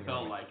starting I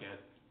felt like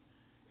it.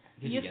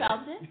 Did you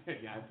felt it?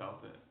 Yeah, I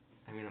felt it.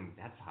 I mean,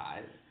 that's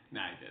hot.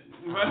 Nah, I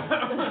didn't.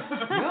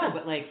 No,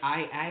 but like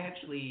I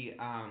actually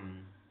I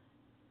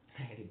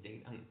had a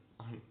date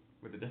on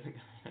with a different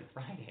guy on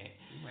Friday.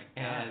 Oh my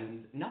God.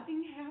 And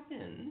nothing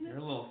happened. You're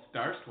a little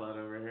star slut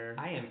over here.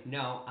 I am.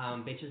 No,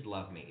 bitches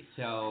love me.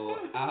 So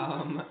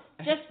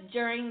just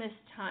during this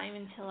time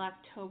until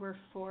October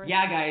 4th.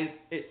 Yeah, guys.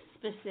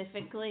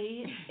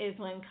 Specifically is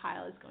when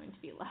Kyle is going to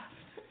be left.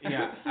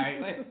 Yeah,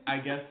 I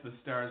guess the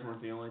stars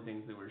weren't the only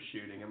things that were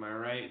shooting. Am I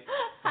right?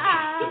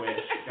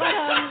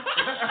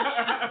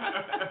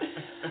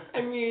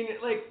 I mean,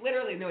 like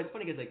literally, no. It's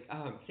funny because like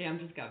Sam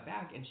just got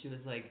back and she was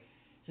like,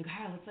 "So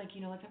Kyle, let's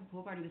have a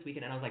pool party this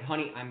weekend." And I was like,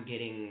 "Honey, I'm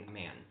getting a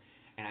man,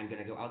 and I'm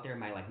gonna go out there.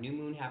 My like new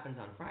moon happens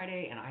on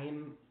Friday, and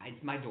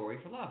it's my doorway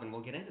for love, and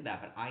we'll get into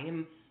that. But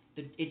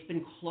it's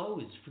been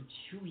closed for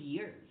 2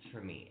 years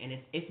for me, and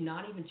if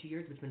not even 2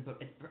 years, it's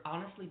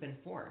honestly been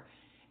 4.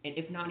 And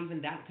if not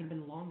even that, it could have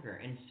been longer.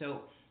 And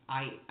so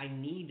I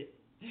need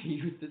to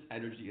use this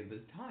energy at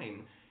this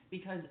time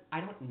because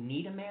I don't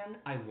need a man,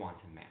 I want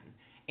a man.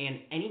 And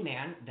any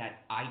man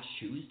that I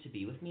choose to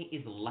be with me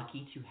is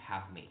lucky to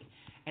have me.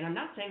 And I'm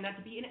not saying that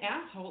to be an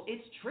asshole,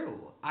 it's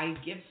true. I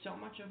give so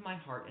much of my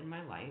heart in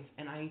my life,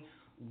 and I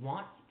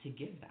want to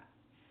give that.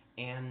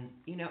 And,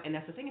 you know, and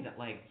that's the thing is that,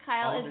 like...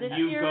 Kyle, is this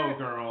you go,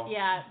 girl.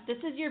 Yeah, this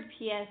is your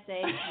PSA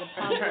to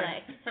the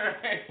public.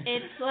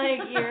 It's like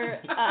your,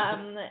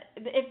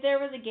 if there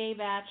was a gay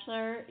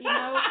bachelor, you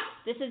know,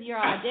 this is your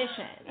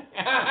audition.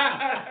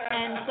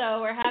 And so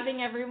we're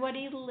having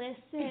everybody listen,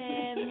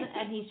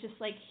 and he's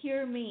just like,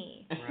 hear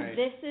me. Right.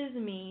 This is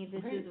me.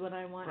 This is what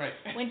I want. Right.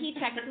 When he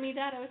texted me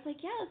that, I was like,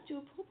 yeah, let's do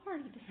a pool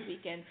party this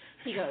weekend.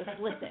 He goes,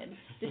 listen,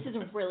 this is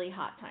a really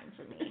hot time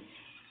for me.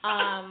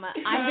 I'm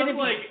gonna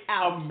be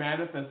out. A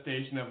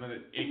manifestation of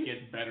an It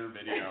Gets Better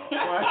video.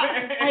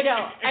 I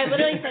know. I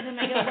literally said to him,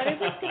 I go, what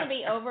if it's gonna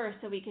be over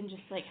so we can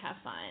just like have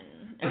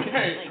fun?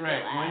 Right.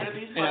 Relax. When are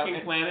these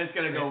fucking planets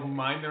gonna go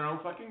mind their own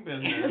fucking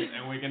business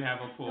and we can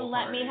have a pool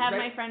Let party? me have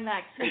my friend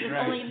back because it's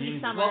only gonna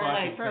be summer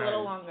for a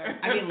little longer.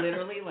 I mean,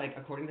 literally, like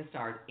according to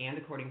stars and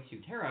according to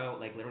tarot,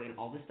 like literally in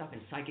all this stuff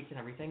and psychics and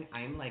everything,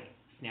 I'm like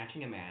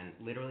snatching a man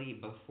literally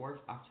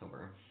before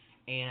October,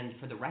 and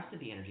for the rest of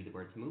the energy, the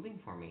where it's moving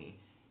for me.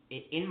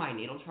 In my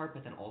natal chart,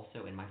 but then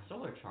also in my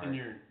solar chart. In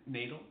your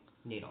natal?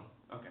 Natal.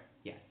 Okay.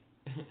 Yes.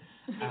 I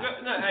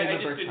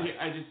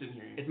just didn't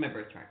hear you. It's my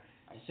birth chart.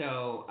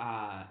 So,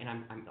 and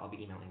I'll be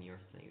emailing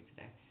yours to you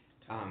today.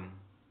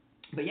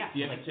 But yeah. Do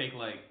you have to take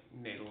like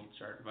natal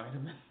chart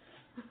vitamins?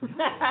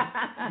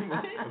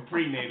 A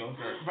prenatal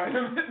chart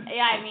vitamins.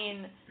 Yeah, I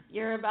mean,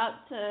 you're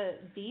about to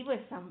be with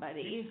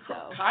somebody,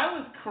 so. Kyle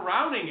is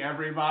crowning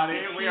everybody.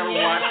 We are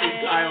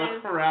watching Kyle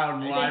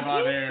crown live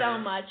on air. Thank you so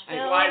much,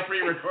 Phil. Live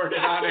pre-recorded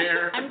on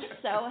air. I'm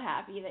so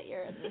happy that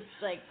you're in this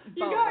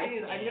you boat guys,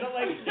 with me. I'm gonna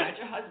like snatch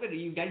a husband.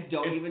 You guys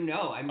don't even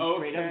know. I'm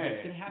straight up.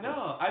 It's gonna happen.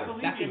 No, I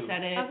believe Rebecca you.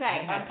 said it.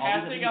 Okay. I'm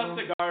passing out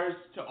cigars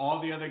to all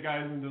the other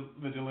guys in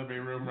the delivery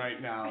room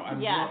right now.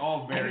 We're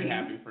all very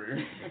happy for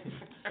you.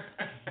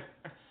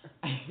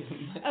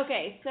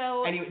 Okay,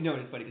 so. Anyway, no,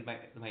 it's funny because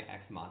my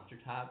ex Monster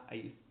Top, I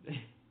used. This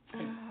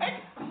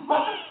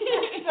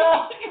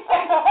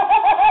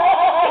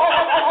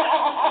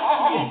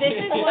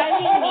is why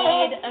we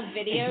need a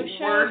video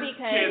show Worst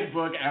because. kid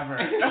book ever.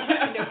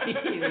 No,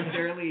 he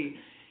literally.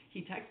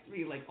 He texts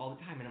me like all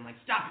the time, and I'm like,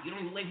 "Stop it! You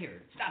don't even live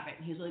here. Stop it!"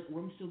 And he's like,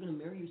 "Well, I'm still gonna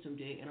marry you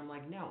someday," and I'm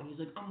like, "No." And he's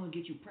like, "I'm gonna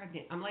get you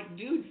pregnant." I'm like,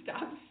 "Dude,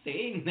 stop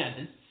saying that.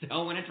 It's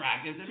so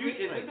unattractive to me." Dude,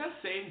 is it that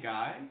same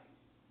guy?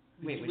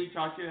 Wait, Did we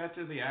talk to you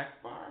after the Axe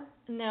Bar?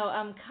 No,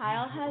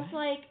 Kyle has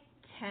like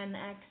 10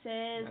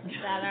 exes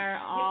that are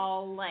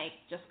all like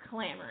just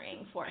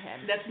clamoring for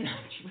him. That's not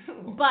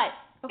true. But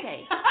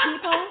okay,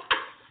 people.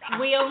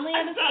 We only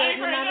have a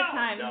certain amount of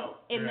time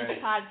in this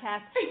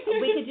podcast.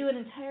 We could do an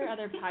entire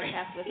other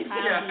podcast with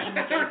Kyle being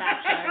the gay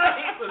bachelor.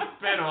 It's a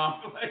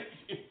spin-off.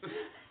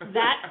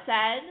 That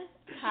said,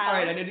 Kyle, all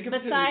right, I need to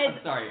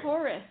besides sorry.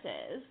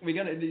 Tauruses, We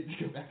need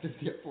to go back to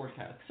the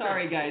forecast.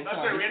 Sorry, guys. That's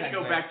right, we have to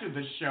go back to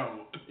the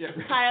show. Yeah.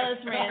 Kyle is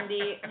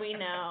Randy. We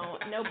know.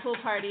 No pool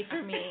party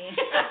for me.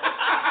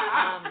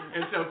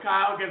 And so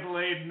Kyle gets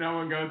laid, no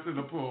one goes to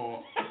the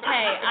pool.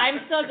 Hey, I'm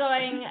still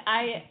going.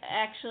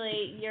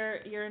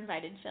 You're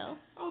invited, Phil.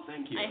 Oh,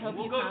 thank you. I hope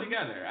we'll go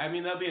together. I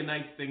mean, that'll be a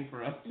nice thing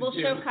for us to do. We'll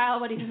show Kyle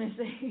what he's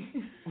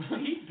missing.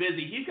 He's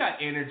busy. He's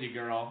got energy,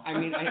 girl. I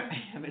mean, I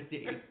have a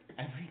date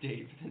every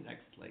day for the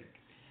next, like,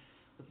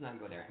 let's not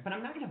go there. But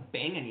I'm not going to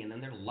bang any of them.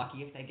 They're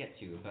lucky if they get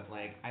to. But,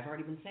 like, I've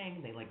already been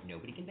saying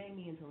nobody can bang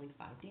me until, like,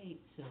 5 dates.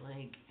 So,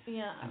 like,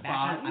 yeah.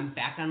 I'm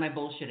back on my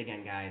bullshit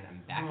again, guys.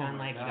 I'm back on,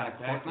 like, you got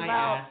to court my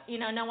ass.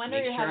 No wonder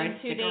Make you're sure having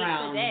I 2 stick dates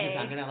around a day.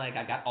 because I'm going to, like,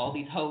 I got all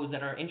these hoes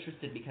that are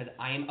interested because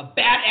I am a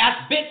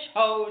badass bitch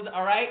hose,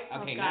 all right?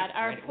 Okay, oh, God.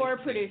 Our poor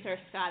producer,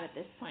 Scott, at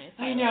this point is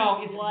I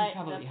know. What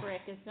the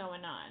frick is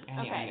going on?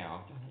 I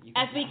know.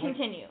 As we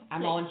continue.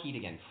 I'm all in heat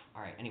again.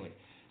 All right, anyways.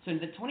 So on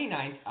the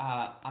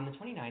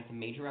 29th, the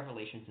major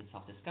revelations in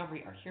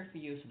self-discovery are here for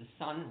you. So the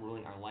sun,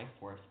 ruling our life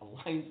force,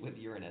 aligns with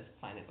Uranus,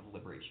 planet of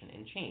liberation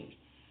and change.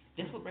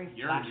 This will bring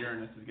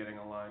Uranus is getting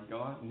aligned. Go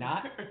on.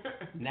 Not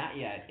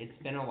yet. It's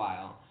been a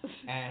while.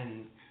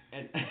 And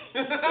she just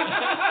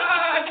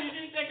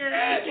shook her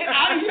head. Get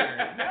out of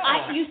here.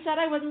 No. You said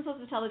I wasn't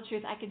supposed to tell the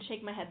truth. I can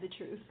shake my head the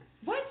truth.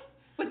 What?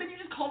 But then you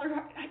just called her.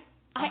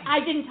 I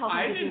didn't tell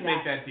her to do that. I didn't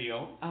make that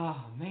deal.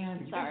 Oh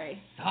man. Sorry.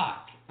 You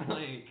suck.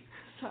 Like.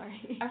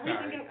 Sorry.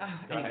 Everything.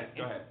 Go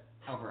ahead.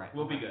 Over it.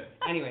 We'll be good.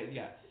 Anyways,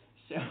 yeah.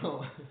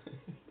 So.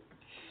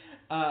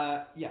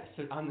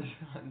 So on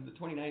the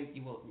 29th,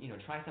 you will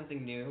try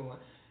something new.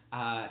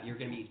 You're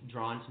going to be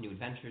drawn to new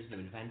adventures, new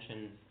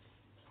inventions,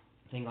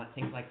 things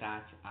like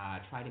that.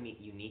 Try to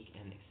meet unique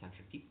and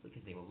eccentric people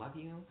because they will love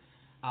you.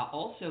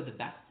 Also,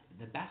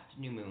 the best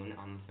new moon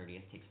on the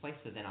 30th takes place.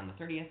 So then on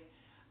the 30th,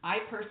 I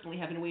personally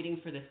have been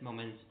waiting for this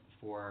moment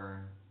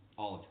for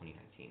all of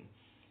 2019.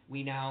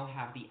 We now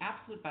have the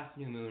absolute best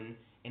new moon,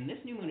 and this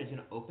new moon is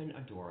going to open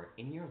a door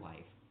in your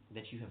life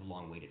that you have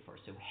long waited for.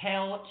 So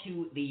hell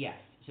to the yes.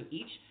 So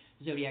each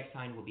zodiac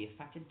sign will be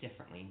affected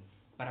differently,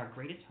 but our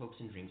greatest hopes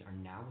and dreams are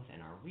now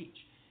within our reach.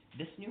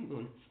 This new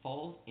moon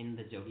falls in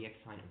the zodiac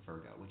sign of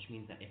Virgo, which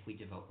means that if we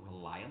devote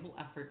reliable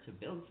effort to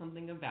build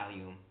something of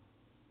value,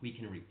 we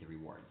can reap the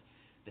rewards.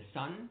 The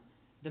sun,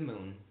 the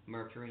moon,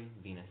 Mercury,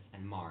 Venus,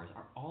 and Mars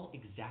are all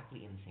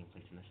exactly in the same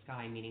place in the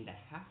sky, meaning that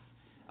half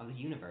of the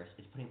universe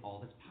is putting all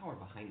of its power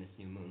behind this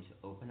new moon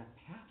to open a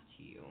path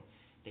to you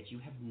that you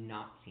have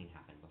not seen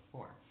happen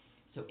before.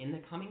 So in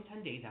the coming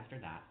 10 days after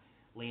that,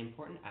 lay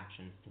important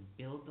actions to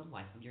build the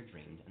life of your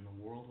dreams, and the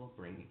world will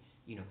bring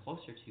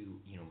closer to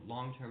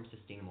long-term,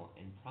 sustainable,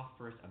 and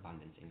prosperous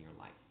abundance in your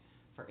life.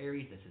 For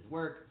Aries, this is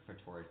work. For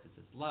Taurus, this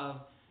is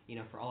love.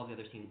 for all of the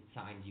other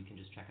signs, you can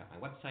just check out my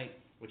website,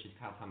 which is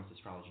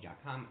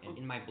kylethomasastrology.com, and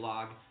in my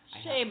blog,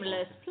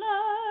 shameless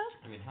plug.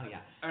 I mean, hell yeah.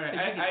 All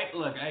right,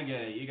 look, I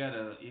get it. You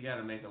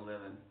gotta make a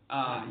living.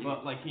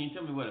 But like, can you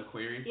tell me what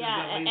Aquarius is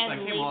at least?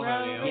 And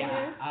Libra.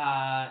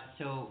 Yeah.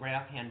 So right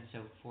offhand,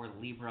 so for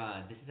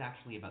Libra, this is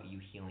actually about you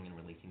healing and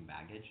releasing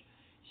baggage.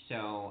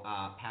 So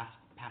past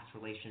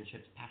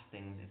relationships, past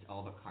things, it's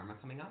all about karma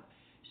coming up.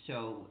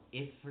 So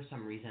if for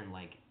some reason,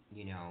 like,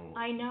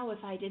 I know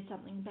if I did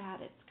something bad,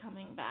 it's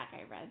coming back.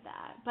 I read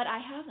that, but I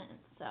haven't,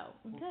 so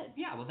I'm good.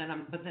 Yeah, well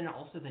then,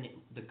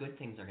 the good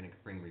things are going to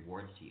bring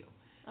rewards to you.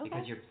 Okay.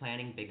 Because you're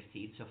planting big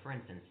seeds. So for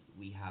instance,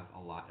 we have a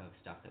lot of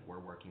stuff that we're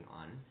working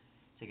on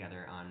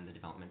together on the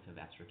development of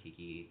Astro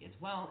Kiki as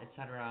well,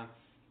 etc.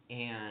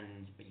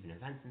 And even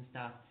events and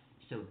stuff.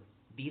 So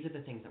these are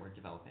the things that we're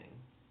developing,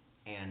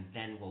 and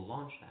then we'll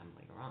launch them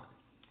later on.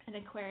 And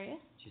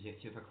Aquarius? So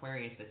if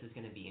Aquarius, this is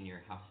going to be in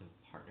your house of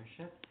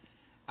partnership.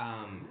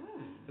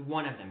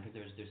 One of them, because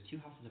there's 2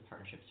 houses of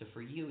partnership. So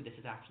for you, this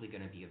is actually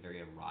going to be a very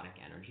erotic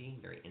energy,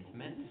 very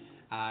intimate.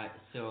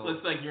 So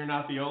looks like you're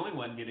not the only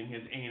one getting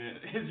his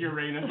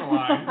Uranus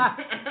aligned.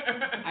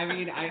 I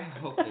mean, I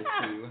hope this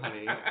too,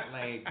 honey.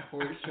 Like,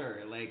 for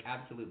sure. Like,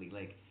 absolutely.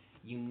 Like,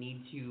 you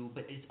need to,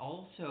 but it's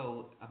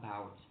also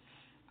about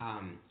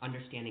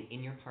understanding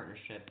in your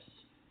partnerships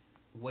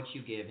what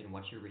you give and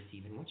what you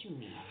receive and what you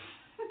need.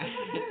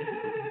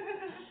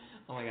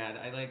 Oh my God,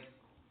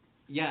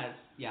 yes,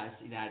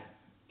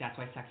 that's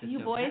why sex is you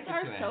so boys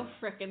are to so it.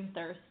 frickin'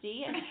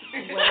 thirsty, I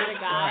swear to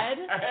God.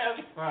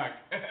 As fuck.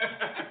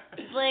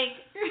 Like,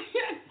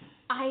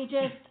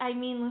 I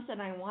mean, listen,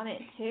 I want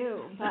it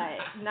too,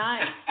 but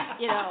not,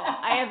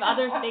 I have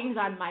other things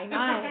on my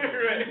mind.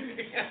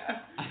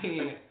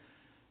 Right.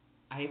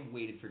 I have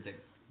waited for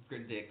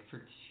good dick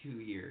for 2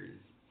 years,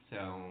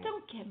 so.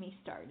 Don't get me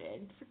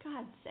started, for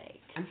God's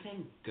sake. I'm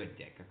saying good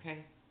dick,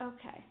 okay?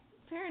 Okay,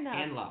 fair enough.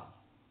 And love.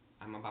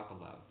 I'm about the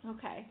love.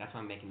 Okay. That's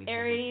why I'm making these.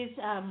 Aries,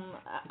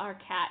 our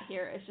cat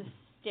here, is just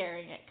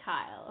staring at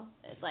Kyle.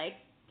 It's like,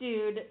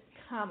 dude,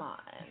 come on.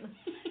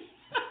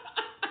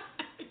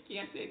 I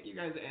can't take you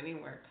guys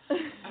anywhere.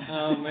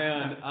 Oh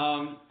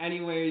man.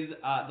 Anyways,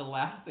 the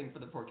last thing for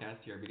the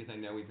forecast here, because I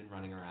know we've been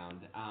running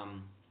around.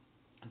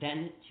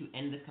 Then to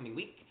end this coming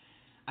week,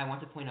 I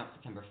want to point out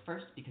September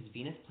 1st because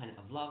Venus, planet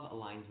of love,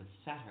 aligns with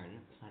Saturn,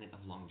 planet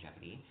of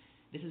longevity.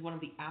 This is one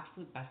of the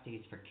absolute best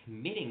days for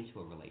committing to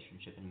a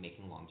relationship and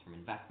making long-term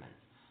investments.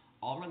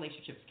 All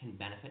relationships can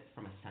benefit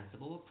from a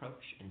sensible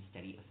approach and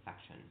steady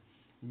affection.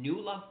 New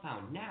love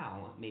found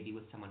now may be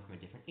with someone from a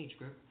different age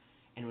group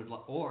and would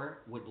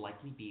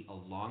likely be a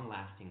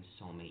long-lasting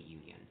soulmate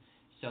union.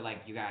 So,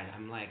 like, you guys,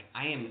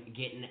 I am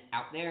getting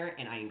out there,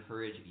 and I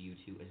encourage you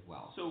to as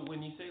well. So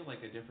when you say,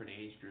 like, a different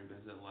age group,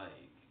 is it like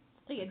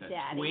a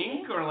daddy?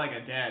 Twink or like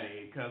a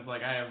daddy? Because,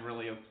 like, I have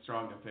really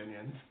strong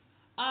opinions.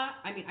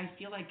 I mean, I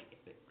feel like,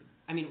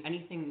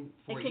 anything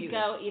for you. It could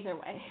go either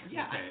way.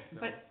 Yeah, okay,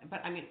 but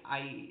I mean,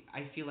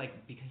 I feel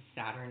like because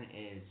Saturn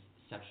is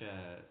such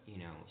a,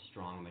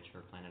 strong,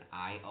 mature planet,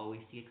 I always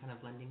see it kind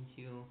of lending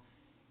to,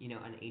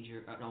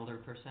 an older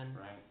person.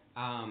 Right.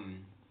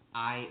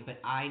 I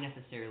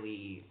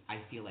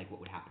feel like what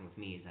would happen with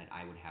me is that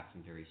I would have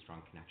some very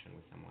strong connection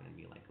with someone and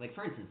be like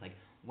for instance, like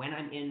when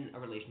I'm in a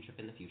relationship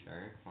in the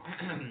future,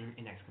 in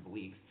the next couple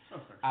weeks,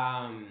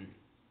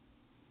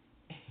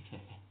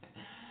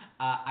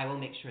 I will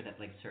make sure that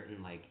like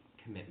certain like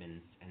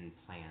commitments and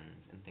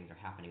plans and things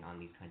are happening on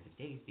these kinds of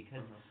days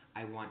because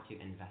I want to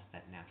invest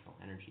that natural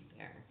energy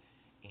there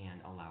and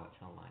allow it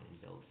to align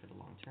and build for the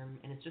long term,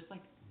 and it's just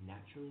like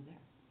naturally there,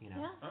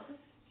 Yeah. Okay.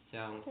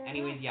 So, Fair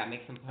anyways, enough. yeah,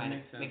 make some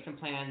plans, make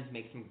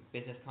some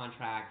business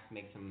contracts,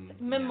 make some.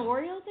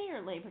 Memorial Day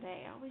or Labor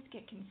Day? I always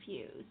get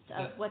confused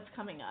of what's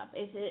coming up.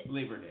 Is it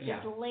Labor Day?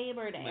 Yeah. It's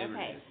Labor Day. Labor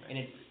Okay. Day is nice. And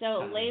it's So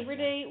Sunday, Labor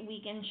Day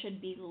weekend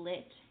should be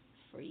lit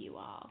for you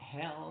all.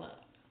 Hell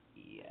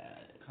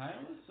yeah.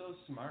 Kyle is so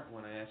smart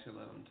when I actually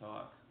let him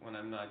talk. When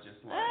I'm not just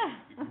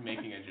like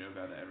making a joke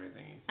out of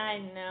everything he says. I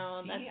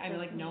know. See, I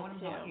like know what I'm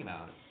too. talking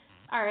about.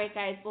 All right,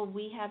 guys. Well,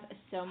 we have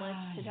so much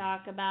to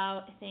talk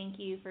about. Thank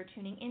you for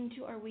tuning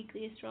into our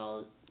weekly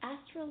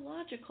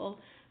astrological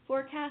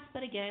forecast.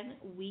 But again,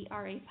 we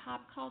are a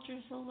pop culture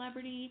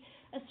celebrity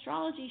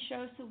astrology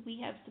show, so we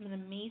have some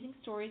amazing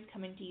stories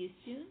coming to you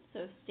soon.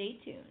 So stay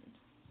tuned.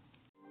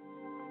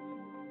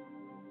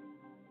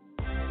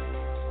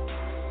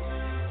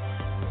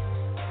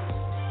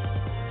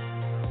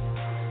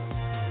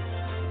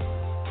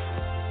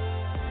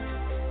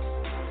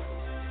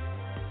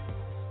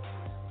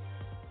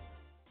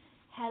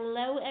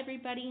 Hello,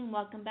 everybody, and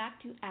welcome back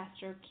to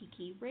Astro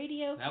Kiki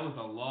Radio. That was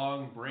a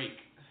long break.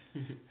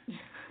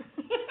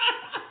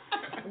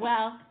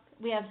 Well,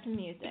 we have some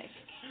music.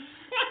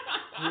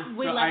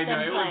 We so let I know, them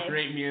it play. was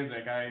great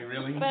music. I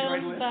really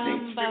enjoyed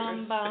listening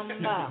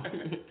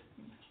to it.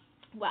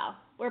 Well,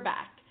 we're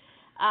back.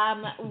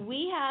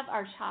 We have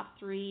our top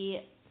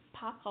 3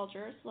 pop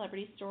culture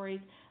celebrity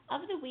stories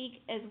of the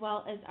week, as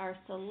well as our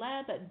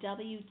celeb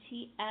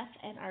WTF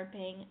and our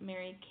Bang,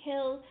 Marry,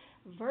 Kill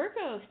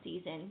Virgo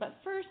season.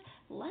 But first,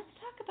 let's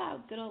talk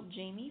about good old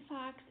Jamie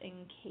Foxx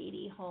and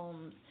Katie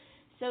Holmes.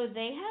 So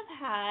they have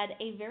had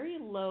a very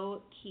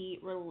low-key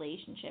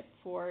relationship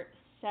for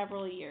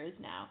several years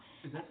now.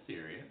 Is that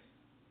serious?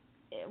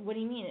 What do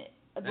you mean?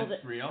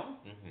 That's real?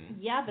 Mm-hmm.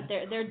 Yeah, but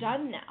they're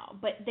done now.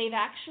 But they've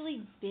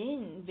actually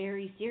been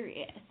very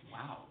serious.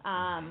 Wow.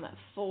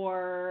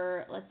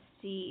 For, let's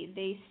see,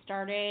 they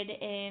started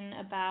in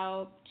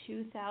about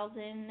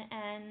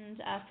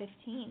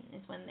 2015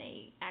 is when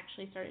they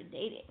actually started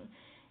dating.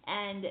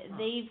 And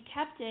they've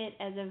kept it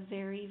as a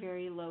very,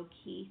 very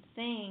low-key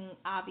thing.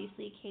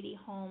 Obviously, Katie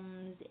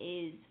Holmes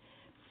is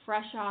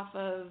fresh off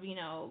of,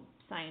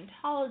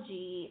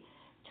 Scientology,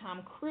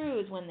 Tom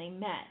Cruise when they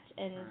met.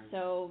 And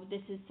so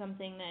this is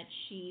something that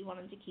she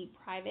wanted to keep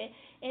private.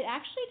 It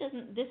actually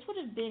doesn't, this would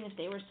have been, if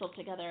they were still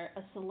together,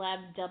 a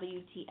celeb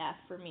WTF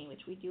for me,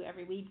 which we do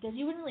every week, because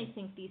you wouldn't really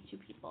think these two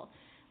people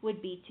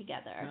would be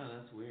together. No,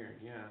 that's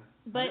weird, yeah.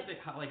 But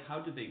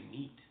how did they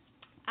meet?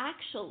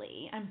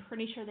 Actually, I'm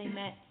pretty sure they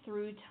met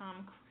through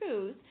Tom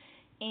Cruise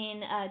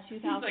in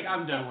 2006. He's like,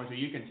 I'm done with her.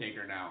 You can take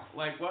her now.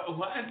 Like, what?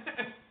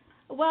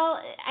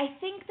 Well, I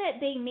think that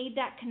they made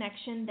that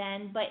connection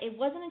then, but it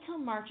wasn't until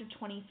March of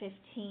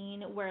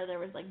 2015 where there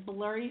was like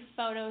blurry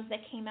photos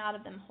that came out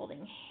of them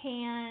holding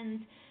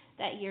hands.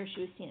 That year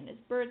she was seen at his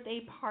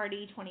birthday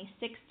party.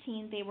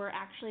 2016, they were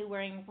actually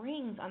wearing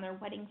rings on their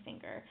wedding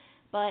finger.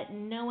 But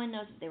no one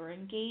knows if they were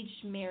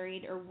engaged,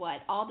 married, or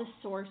what. All the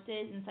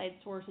inside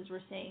sources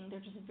were saying they're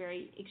just a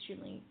very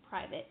extremely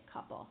private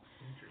couple.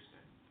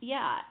 Interesting.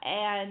 Yeah,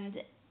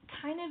 and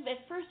kind of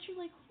at first you're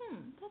like,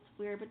 that's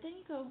weird, but then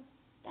you go,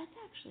 that's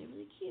actually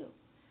really cute.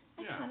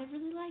 I kind of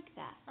really like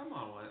that. I'm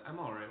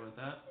all right with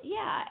that.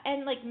 Yeah,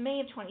 and like May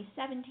of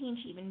 2017,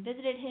 she even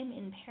visited him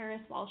in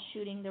Paris while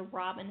shooting the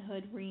Robin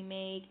Hood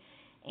remake.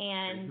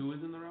 And wait, who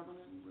was in the Robin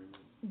Hood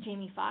remake?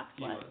 Jamie Foxx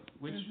was.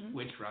 Which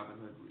Robin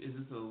Hood? Is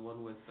this the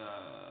one with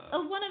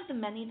one of the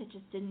many that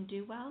just didn't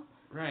do well.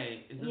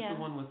 Right. Is this the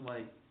one with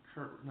like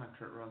not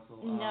Kurt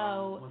Russell?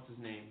 No. What's his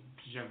name?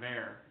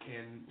 Javert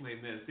in Les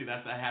Mis. See,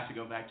 I have to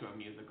go back to a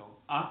musical.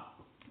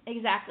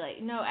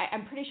 Exactly. No,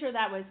 I'm pretty sure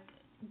that was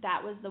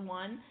the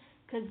one,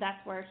 because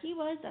that's where he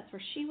was, that's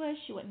where she was.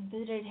 She went and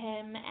visited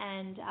him,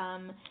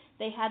 and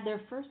they had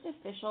their first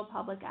official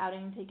public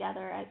outing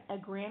together at a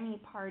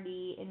Grammy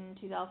party in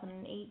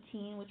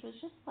 2018, which was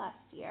just last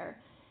year.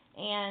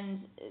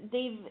 And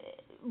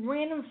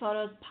random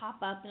photos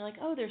pop up, and they're like,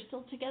 oh, they're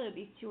still together.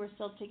 These two are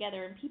still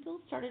together, and people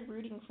started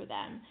rooting for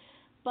them.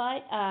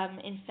 But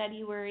in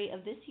February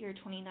of this year,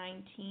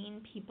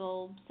 2019,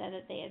 people said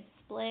that they had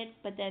split,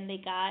 but then they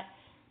got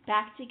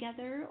back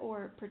together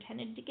or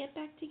pretended to get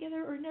back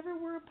together or never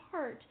were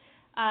apart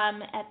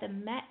at the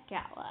Met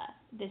Gala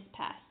this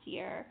past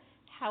year.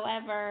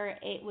 However,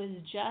 it was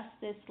just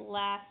this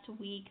last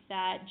week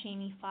that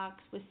Jamie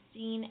Foxx was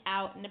seen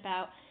out and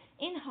about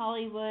in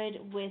Hollywood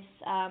with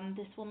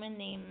this woman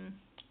named,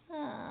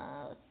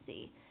 let's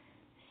see,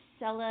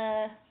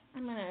 Stella,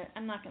 I'm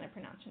not gonna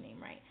pronounce her name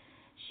right.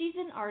 She's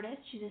an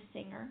artist, she's a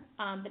singer,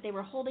 but they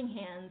were holding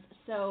hands,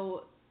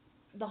 so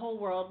the whole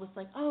world was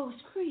like, oh,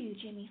 screw you,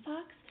 Jamie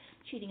Foxx,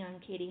 cheating on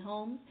Katie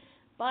Holmes.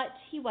 But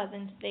he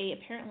wasn't. They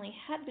apparently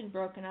had been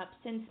broken up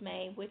since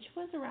May, which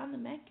was around the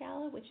Met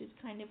Gala, which is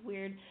kind of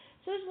weird.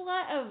 So there's a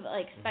lot of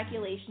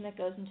speculation that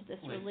goes into this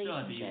relationship. Still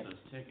have to use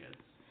those tickets.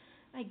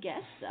 I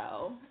guess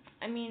so.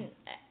 I mean,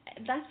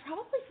 that's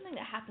probably something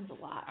that happens a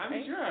lot, I'm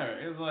right?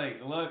 sure. It's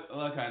like,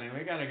 look, honey,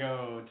 we gotta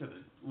go to I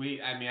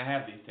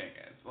have these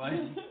tickets. Like,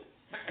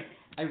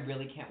 I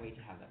really can't wait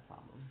to have that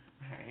problem.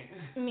 Right.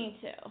 Me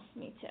too.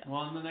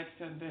 Well, in the next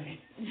 10 days.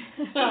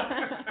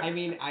 I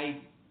mean,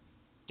 I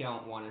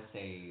don't want to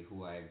say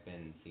who I've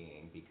been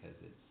seeing because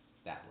it's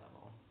that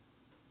level.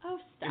 Oh,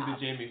 stop. Is it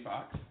Jamie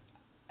Foxx?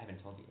 I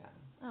haven't told you that.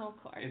 Oh, of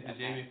course. Is it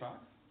Jamie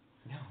Foxx?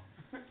 No.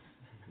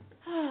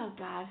 Oh,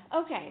 God.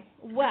 Okay.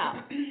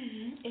 Well.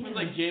 It was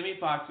like Jamie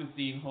Foxx was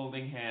seen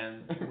holding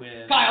hands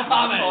with Kyle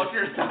Thomas.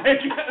 Culture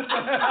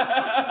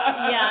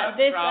Yeah,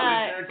 this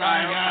Kyle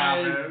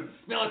Thomas.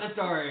 Spilling the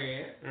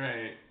story.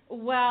 Right.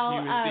 Well, he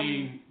was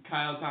seen.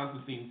 Kyle Thomas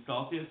was seen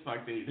salty as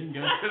fuck that he didn't go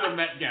to the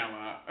Met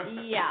Gala.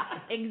 Yeah,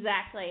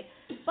 exactly.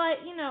 But,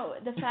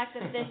 the fact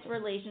that this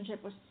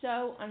relationship was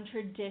so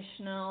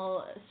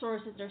untraditional,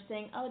 sources are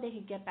saying, oh, they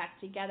could get back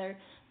together.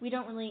 We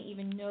don't really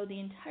even know the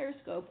entire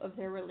scope of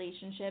their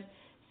relationship.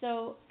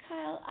 So,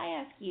 Kyle, I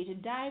ask you to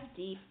dive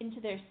deep into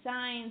their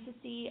signs to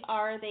see,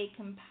 are they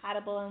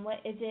compatible, and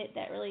what is it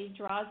that really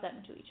draws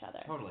them to each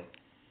other? Totally.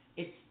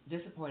 It's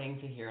disappointing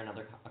to hear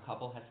a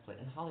couple has split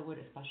in Hollywood,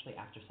 especially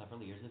after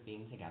several years of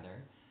being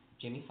together.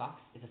 Jamie Foxx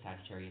is a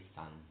Sagittarius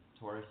Sun,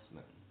 Taurus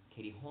Moon.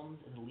 Katie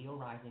Holmes is a Leo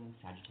Rising,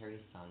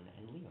 Sagittarius Sun,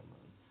 and Leo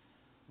Moon.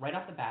 Right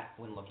off the bat,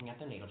 when looking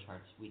at their natal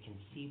charts, we can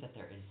see that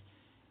there is,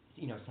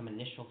 some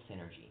initial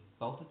synergy.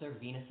 Both of their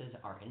Venuses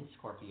are in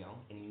Scorpio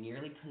and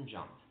nearly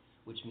conjunct,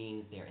 which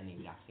means they're in the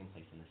exact same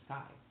place in the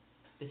sky.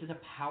 This is a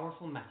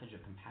powerful message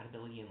of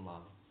compatibility and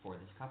love for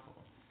this couple.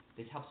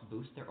 This helps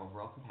boost their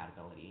overall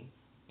compatibility,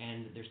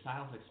 and their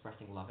styles of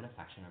expressing love and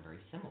affection are very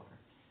similar.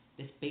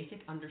 This basic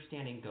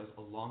understanding goes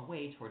a long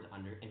way towards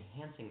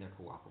enhancing their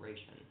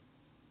cooperation.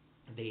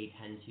 They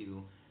tend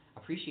to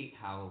appreciate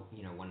how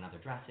one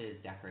another dresses,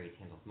 decorates,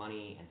 handles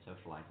money, and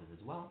socializes as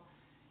well.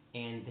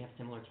 And they have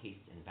similar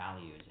tastes and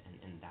values,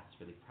 and that's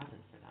really present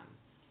for them.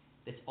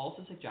 This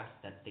also suggests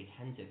that they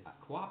tend to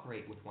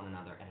cooperate with one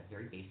another at a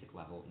very basic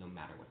level, no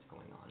matter what's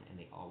going on, and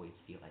they always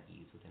feel at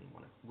ease within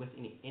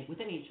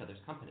each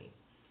other's company.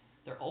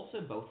 They're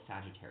also both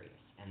Sagittarius,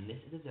 and this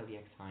is a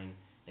zodiac sign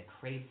that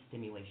craves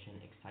stimulation,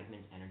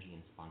 excitement, energy,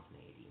 and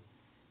spontaneity.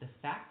 The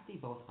fact that they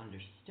both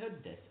understood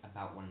this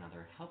about one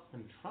another helps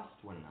them trust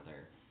one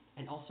another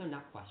and also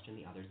not question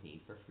the other's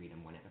need for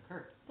freedom when it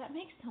occurs. That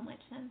makes so much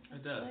sense.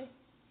 It does.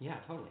 Yeah,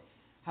 totally.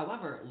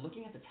 However,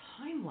 looking at the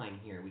timeline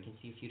here, we can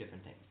see a few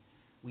different things.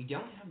 We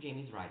don't have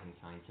Jamie's rising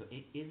sign, so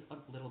it is a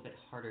little bit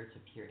harder to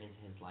peer into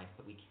his life,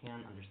 but we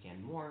can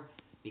understand more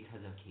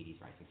because of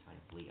Katie's rising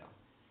sign of Leo.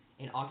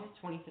 In August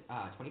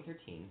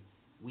 2013,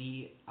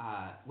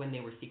 when they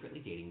were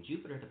secretly dating,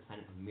 Jupiter, the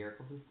planet of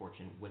miracles and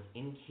fortune, was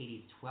in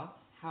Katie's 12th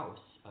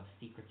house of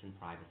secrets and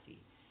privacy,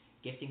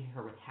 gifting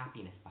her with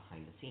happiness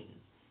behind the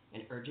scenes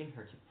and urging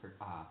her to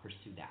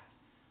pursue that.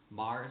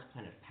 Mars,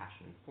 planet of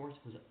passion and force,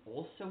 was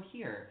also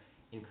here,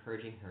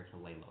 encouraging her to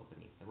lay low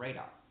beneath the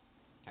radar.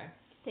 Okay?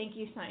 Thank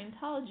you,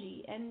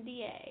 Scientology,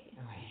 NDA.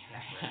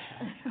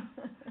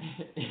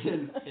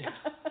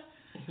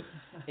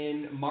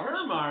 In March,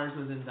 her Mars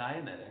was in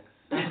Dianetics.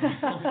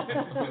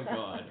 Oh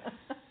God.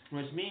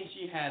 Which means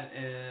she had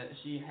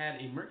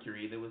a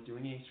Mercury that was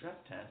doing a stress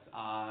test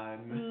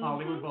on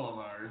Hollywood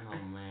Boulevard.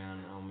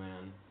 Oh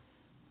man.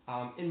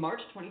 In March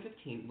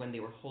 2015, when they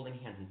were holding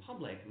hands in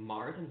public,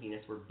 Mars and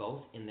Venus were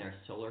both in their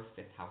solar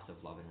 5th house of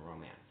love and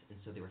romance, and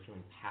so they were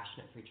feeling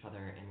passionate for each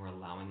other and were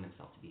allowing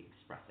themselves to be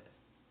expressive.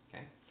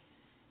 Okay.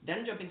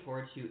 Then jumping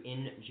forward to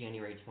in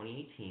January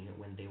 2018,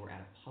 when they were at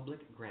a public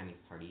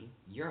Grammys party,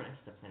 Uranus,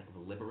 the planet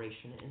of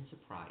liberation and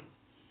surprise,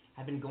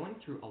 had been going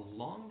through a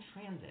long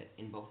transit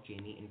in both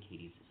Jamie and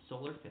Katie's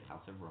solar 5th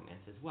house of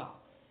romance as well,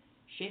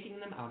 shaking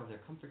them out of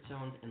their comfort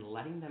zones and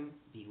letting them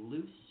be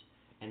loose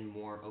and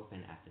more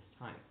open at this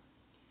time.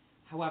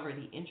 However,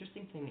 the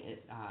interesting thing is,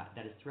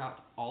 that is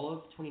throughout all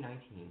of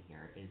 2019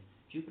 here is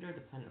Jupiter,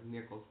 the planet of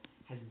miracles,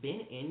 has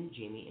been in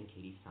Jamie and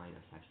Katie's sign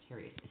of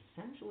Sagittarius,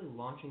 essentially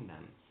launching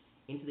them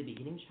into the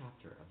beginning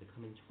chapter of the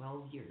coming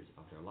 12 years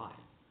of their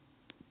lives.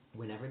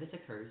 Whenever this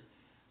occurs,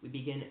 we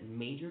begin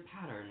major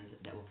patterns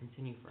that will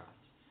continue for us,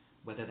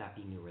 whether that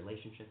be new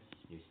relationships,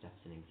 new steps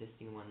in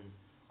existing ones,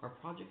 or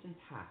projects and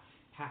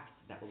paths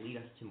that will lead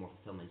us to more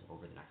fulfillment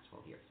over the next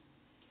 12 years.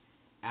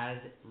 As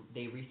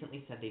they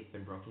recently said they've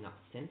been broken up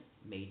since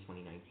May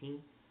 2019,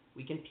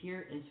 we can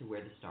peer into where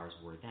the stars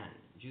were then.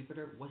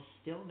 Jupiter was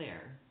still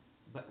there,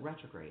 but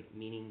retrograde,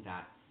 meaning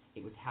that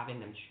it was having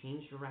them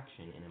change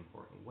direction in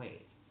important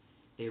ways.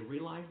 They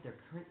realized their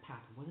current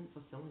path wasn't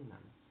fulfilling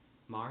them.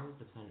 Mars,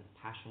 the planet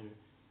of passion,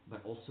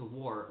 but also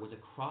war, was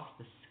across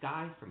the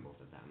sky from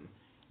both of them,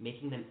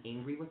 making them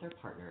angry with their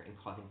partner and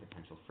causing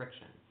potential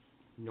friction.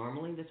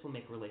 Normally, this will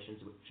make relations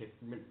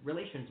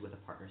with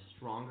a partner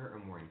stronger or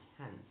more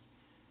intense,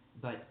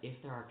 but if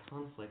there are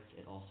conflicts,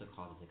 it also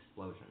causes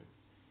explosions.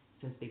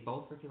 Since they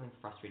both were feeling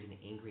frustrated and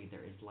angry,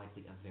 there is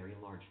likely a very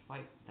large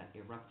fight that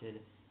erupted,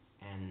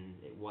 and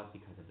it was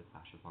because of the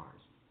clash of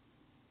Mars.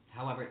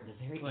 However, the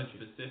very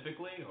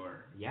specifically,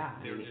 or yeah,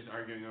 they were just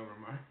arguing over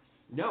Mars.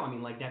 No, I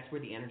mean, like, that's where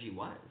the energy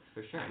was,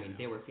 for sure. I mean,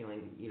 they were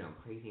feeling,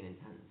 crazy and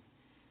intense.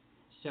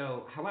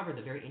 So, however,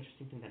 the very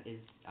interesting thing that is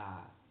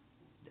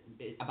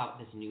about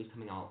this news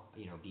coming out,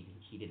 being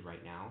heated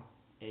right now,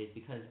 is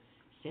because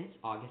since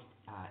August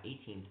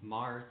 18th,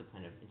 Mars, the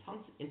planet of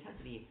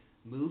intensity,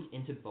 moved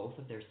into both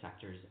of their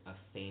sectors of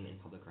fame and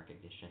public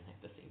recognition at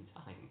the same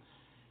time.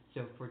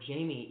 So for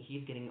Jamie,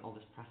 he's getting all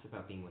this press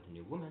about being with a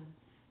new woman.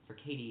 For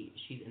Katie,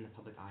 she's in the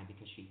public eye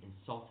because she's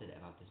insulted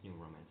about this new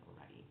romance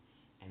already.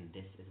 And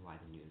this is why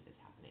the news is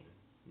happening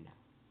now.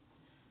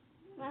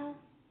 Well,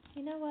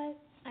 you know what?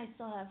 I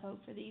still have hope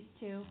for these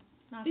two.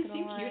 Not They gonna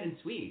seem lie. cute and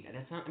sweet.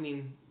 That's not,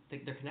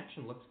 their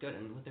connection looks good.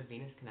 And with their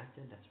Venus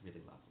connected, that's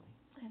really lovely.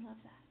 I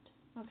love that.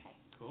 Okay.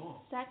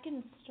 Cool.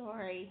 Second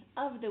story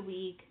of the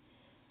week.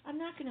 I'm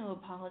not going to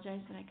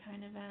apologize, but I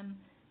kind of am.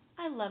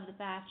 I love The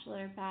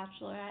Bachelor,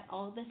 Bachelorette,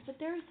 all of this, but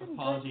there are some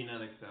Apology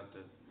not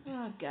accepted.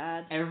 Oh,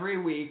 God. Every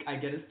week I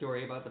get a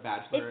story about The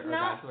Bachelor It's or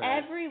not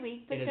Bachelorette. every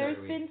week, but It is there's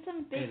every been week. some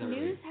It is big every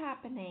news week.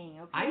 happening,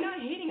 okay? I'm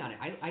not hating on it.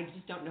 I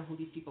just don't know who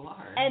these people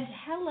are. And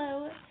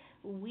hello,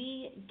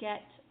 we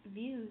get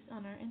views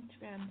on our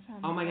Instagram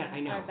from Oh my God, I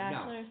know. our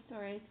Bachelor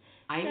stories.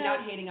 I'm So-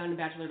 not hating on The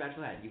Bachelor or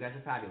Bachelorette. You guys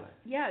are fabulous.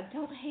 Yeah,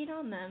 don't hate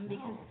on them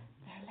because No.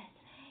 they're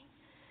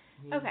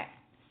listening. Yeah. Okay,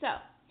 so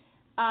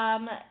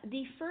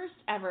the first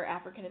ever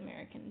African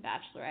American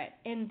Bachelorette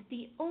and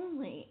the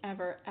only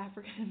ever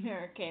African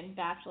American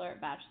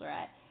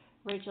Bachelorette,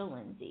 Rachel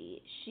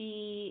Lindsay.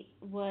 She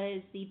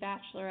was the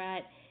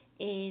Bachelorette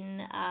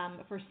in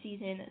for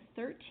season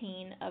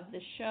 13 of the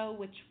show,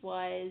 which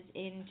was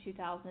in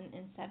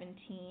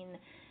 2017,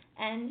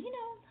 and not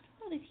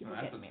a lot of these people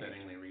That's get married.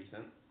 upsettingly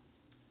recent.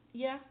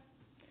 Yeah.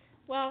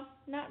 Well,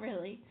 not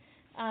really.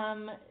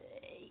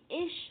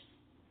 Ish.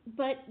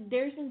 But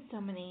there's been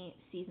so many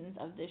seasons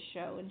of this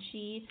show, and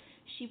she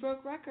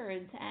broke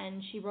records,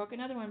 and she broke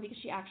another one because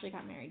she actually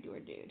got married to her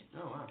dude.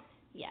 Oh, wow.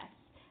 Yes.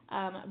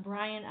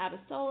 Brian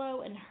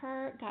Abasolo and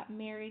her got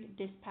married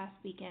this past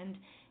weekend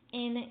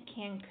in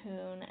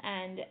Cancun,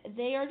 and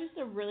they are just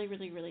a really,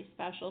 really, really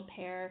special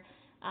pair.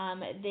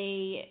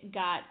 They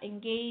got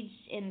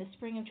engaged in the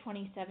spring of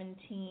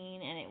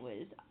 2017, and it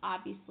was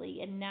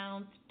obviously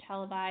announced,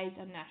 televised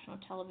on national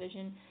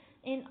television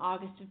in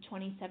August of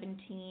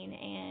 2017,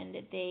 and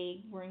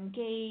they were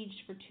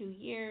engaged for 2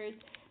 years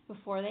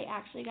before they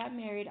actually got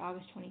married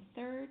August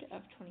 23rd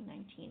of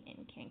 2019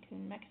 in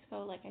Cancun,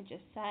 Mexico, like I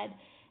just said.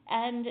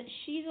 And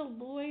she's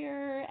a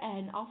lawyer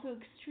and also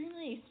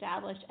extremely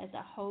established as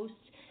a host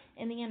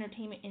in the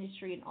entertainment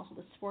industry and also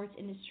the sports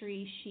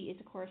industry. She is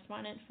a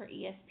correspondent for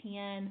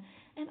ESPN,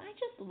 and I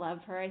just love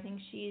her. I think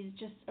she's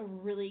just a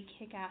really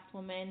kick-ass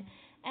woman,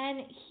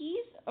 and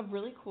he's a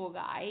really cool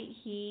guy.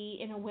 He,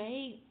 in a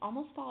way,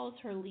 almost follows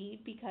her lead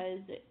because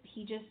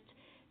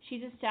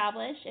she's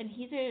established, and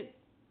he's a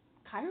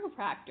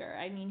chiropractor.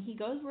 I mean, he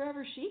goes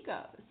wherever she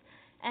goes,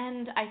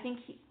 and I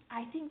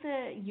think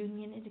the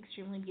union is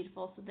extremely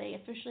beautiful. So they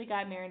officially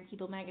got married.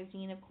 People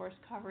magazine, of course,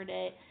 covered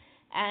it.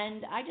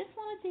 And I just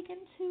want to dig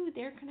into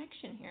their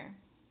connection here.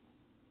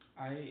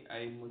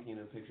 I'm looking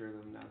at a picture of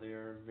them now. They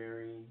are a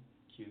very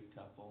cute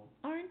couple.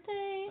 Aren't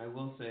they? I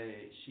will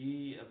say,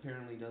 she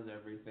apparently does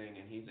everything,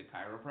 and he's a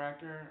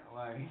chiropractor.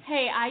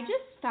 Hey, I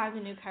just found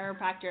a new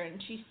chiropractor, and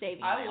she's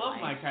saving my life. I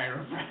love my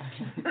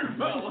chiropractor,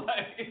 but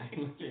I'm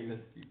looking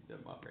them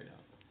up right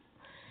now.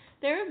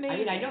 They're amazing. I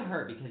mean, I know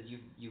her because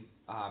you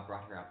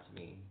brought her up to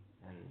me.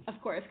 And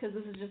of course, because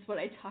this is just what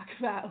I talk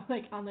about,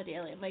 on the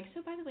daily. I'm like,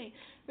 so by the way,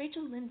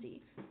 Rachel Lindsay,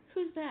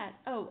 who's that?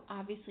 Oh,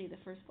 obviously the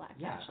first Black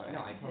Bachelor.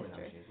 Yeah, I totally know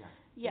who she is,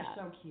 yeah.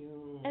 They're so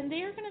cute. And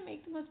they are going to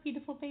make the most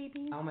beautiful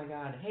babies. Oh my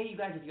god. Hey, you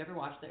guys, if you ever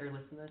watched it or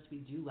listened to this, we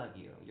do love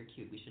you. You're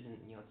cute. We shouldn't,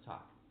 let's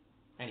talk.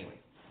 Anyway,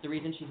 the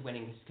reason she's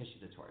winning is because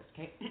she's a Taurus,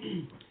 okay?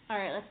 All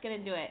right, let's get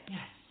into it.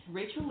 Yes.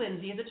 Rachel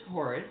Lindsay is a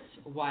Taurus,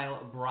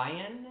 while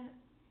Brian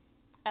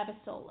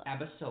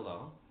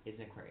Abasolo is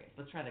an Aquarius.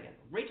 Let's try that again.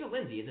 Rachel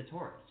Lindsay is a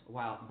Taurus,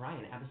 while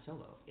Brian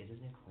Abasolo is an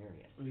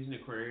Aquarius. Oh, he's an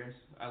Aquarius?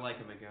 I like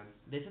him again.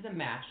 This is a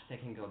match that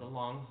can go the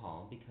long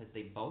haul because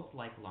they both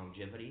like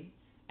longevity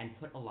and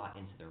put a lot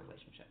into their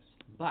relationships.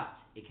 But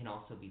it can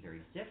also be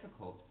very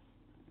difficult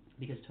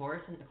because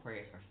Taurus and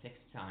Aquarius are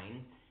fixed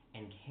signs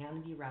and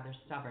can be rather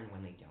stubborn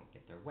when they don't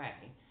get their way.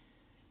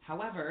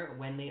 However,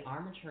 when they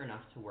are mature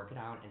enough to work it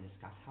out and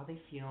discuss how they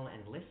feel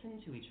and listen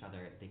to each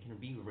other, they can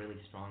be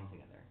really strong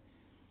together.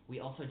 We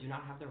also do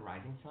not have the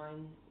rising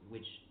sign,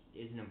 which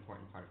is an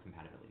important part of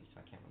compatibility, so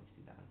I can't really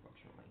see that,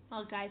 unfortunately.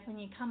 Well, guys, when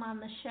you come on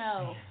the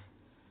show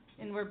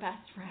and we're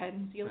best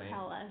friends, you'll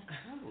tell us.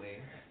 Totally.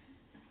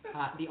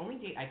 The only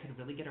date I could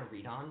really get a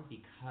read on,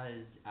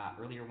 because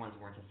earlier ones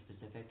weren't as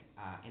specific,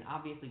 and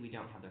obviously we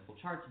don't have their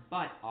full charts,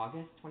 but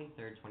August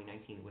 23rd,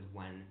 2019 was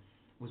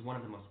one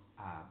of the most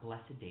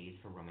blessed days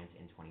for romance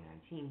in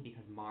 2019,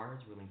 because Mars,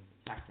 ruling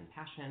sex and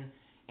passion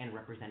and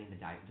representing the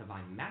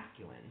divine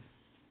masculine,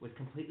 was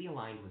completely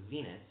aligned with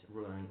Venus,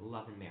 ruling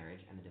love and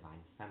marriage and the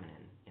divine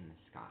feminine in the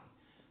sky.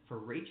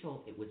 For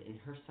Rachel, it was in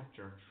her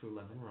sector of true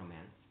love and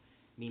romance,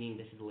 meaning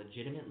this is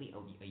legitimately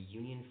a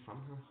union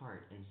from her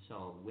heart and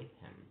soul with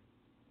him.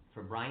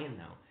 For Brian,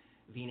 though,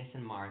 Venus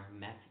and Mars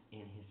met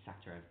in his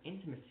sector of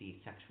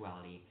intimacy,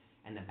 sexuality,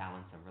 and the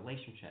balance of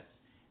relationships.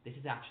 This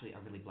is actually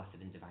a really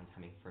blessed and divine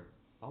timing for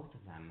both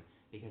of them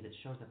because it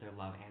shows that their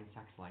love and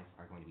sex life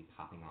are going to be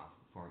popping off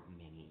for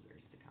many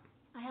years to come.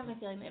 I have a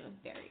feeling they have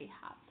a very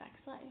hot sex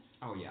life.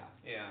 Oh, yeah.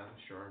 Yeah,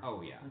 sure.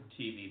 Oh, yeah.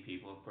 TV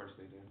people, of course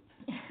they do.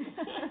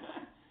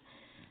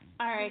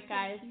 All right,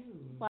 guys.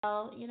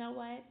 Well, you know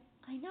what?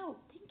 I know.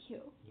 Thank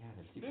you. Yeah,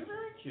 they're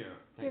very cute.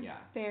 They're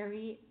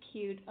very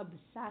cute.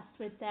 Obsessed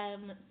with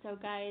them. So,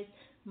 guys,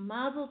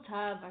 Mazel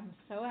Tov. I'm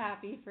so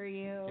happy for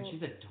you. And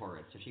she's a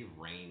Taurus, so she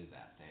reigns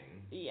that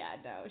thing. Yeah,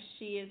 no,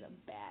 she is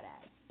a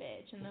badass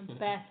bitch in the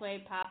best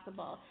way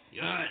possible.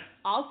 Yes.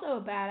 Also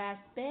a badass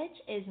bitch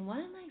is one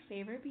of my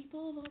favorite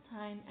people of all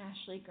time,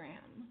 Ashley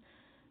Graham,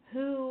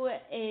 who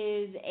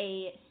is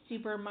a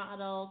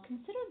supermodel,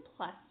 considered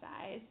plus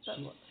size. But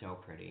she's so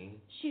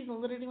pretty. She's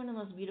literally one of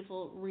the most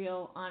beautiful,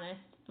 real, honest,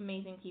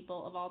 amazing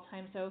people of all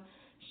time. So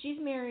she's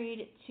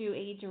married to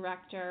a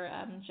director,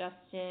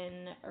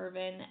 Justin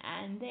Irvin,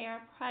 and they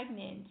are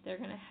pregnant. They're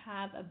going to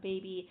have a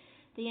baby.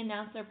 They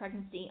announced their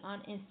pregnancy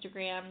on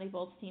Instagram. They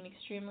both seem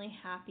extremely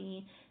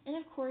happy. And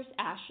of course,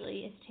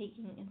 Ashley is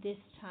taking this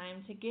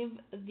time to give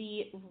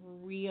the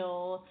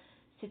real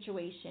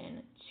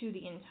situation to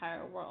the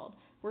entire world.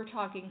 We're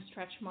talking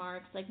stretch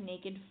marks,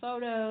 naked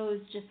photos,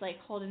 just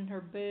holding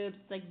her boobs.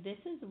 This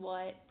is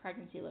what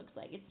pregnancy looks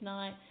like. It's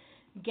not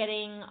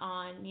getting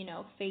on,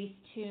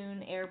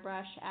 Facetune,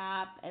 Airbrush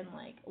app and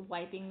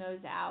wiping those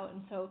out.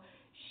 And so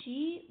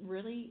she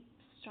really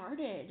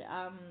started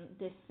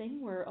this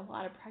thing where a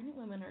lot of pregnant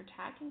women are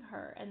tagging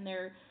her and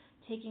they're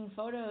taking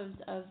photos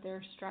of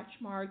their stretch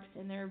marks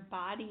and their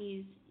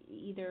bodies,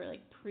 either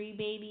like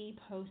pre-baby,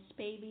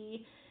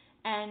 post-baby,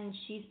 and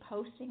she's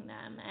posting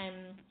them,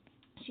 and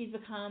she's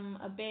become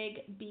a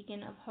big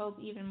beacon of hope,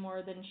 even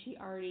more than she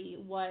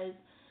already was,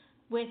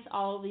 with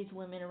all of these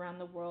women around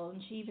the world.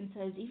 And she even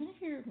says, even if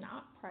you're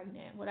not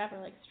pregnant, whatever,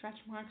 like, stretch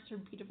marks are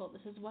beautiful.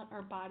 This is what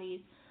our bodies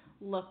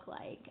look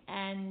like.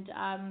 And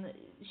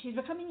she's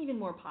becoming even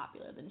more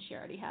popular than she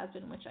already has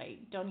been, which I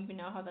don't even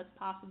know how that's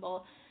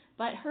possible.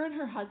 But her and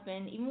her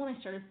husband, even when I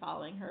started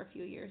following her a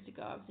few years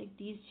ago, I was like,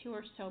 these two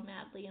are so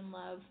madly in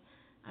love.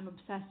 I'm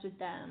obsessed with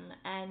them,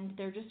 and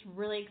they're just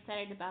really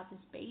excited about this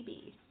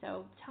baby.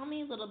 So tell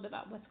me a little bit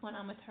about what's going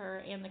on with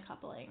her and the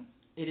coupling.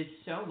 It is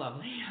so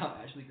lovely how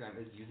Ashley Graham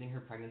is using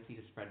her pregnancy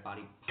to spread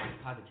body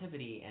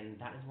positivity, and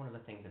that is one of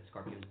the things that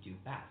Scorpios do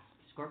best.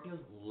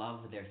 Scorpios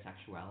love their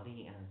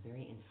sexuality and are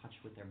very in touch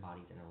with their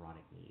bodies and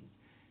erotic needs.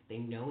 They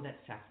know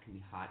that sex can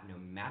be hot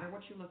no matter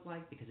what you look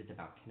like because it's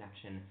about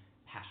connection,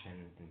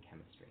 passion, and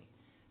chemistry.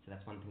 So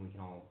that's one thing we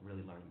can all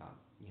really learn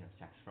about,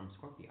 sex from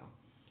Scorpio.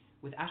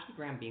 With Ashley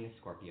Graham being a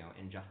Scorpio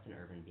and Justin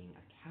Irvin being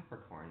a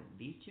Capricorn,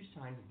 these two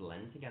signs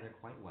blend together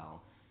quite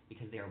well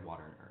because they are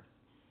water and earth.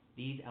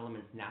 These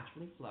elements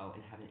naturally flow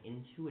and have an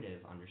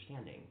intuitive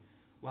understanding.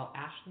 While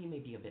Ashley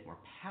may be a bit more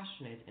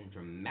passionate and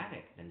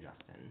dramatic than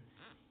Justin,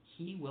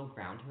 he will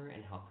ground her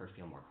and help her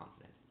feel more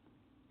confident.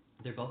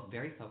 They're both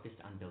very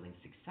focused on building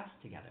success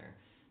together,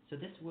 so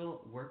this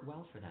will work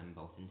well for them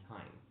both in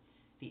time.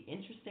 The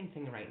interesting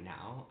thing right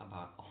now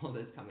about all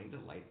this coming to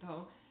light,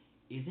 though,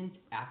 isn't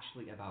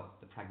actually about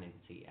the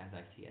pregnancy as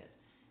I see it.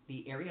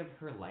 The area of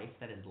her life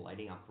that is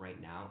lighting up right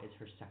now is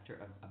her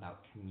sector about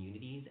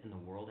communities and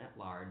the world at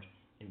large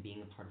and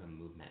being a part of a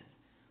movement.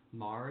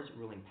 Mars,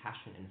 ruling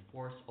passion and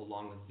force,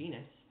 along with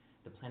Venus,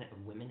 the planet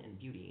of women and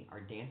beauty,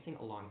 are dancing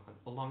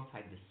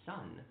alongside the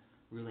Sun,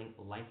 ruling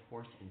life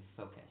force and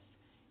focus,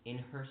 in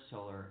her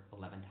solar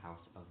 11th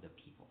house of the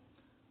people.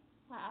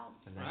 Wow.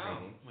 Isn't that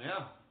crazy?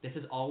 Yeah. This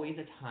is always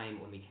a time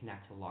when we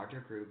connect to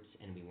larger groups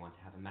and we want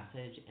to have a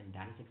message, and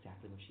that is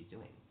exactly what she's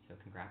doing. So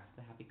congrats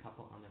to the happy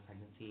couple on their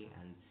pregnancy,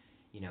 and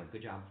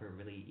good job for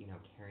really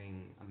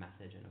carrying a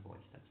message and a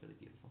voice. That's really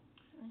beautiful.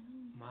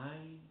 Mm-hmm. My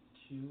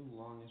two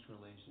longest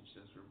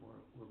relationships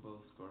were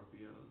both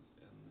Scorpios,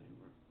 and they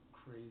were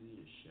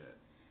crazy as shit.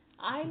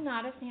 I'm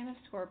not a fan of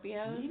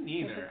Scorpios.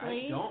 Me neither.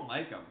 Typically. I don't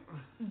like them.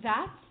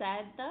 That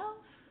said, though,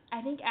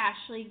 I think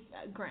Ashley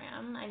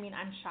Graham,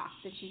 I'm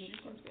shocked that she's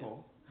a Scorpio.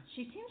 Cool.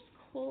 She seems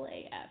cool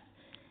AF.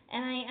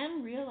 And I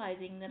am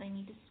realizing that I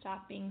need to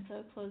stop being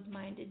so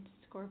closed-minded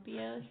to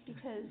Scorpios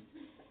because,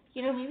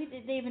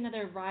 maybe they have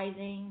another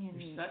rising.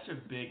 And You're such a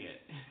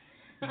bigot.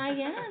 I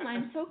am.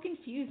 I'm so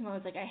confused. I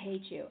was like, I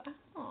hate you.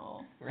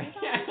 Oh. Right.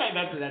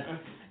 that's.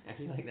 I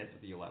feel like that's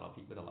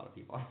with a lot of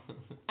people.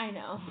 I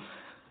know.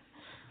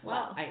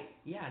 Well,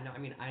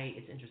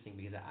 it's interesting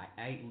because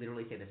I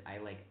literally say this. I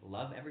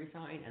love every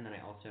sign, and then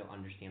I also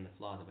understand the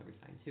flaws of every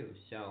sign too.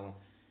 So,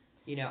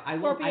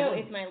 Scorpio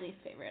is my least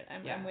favorite.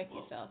 I'm with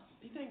you, Phil.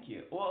 Thank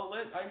you. Well,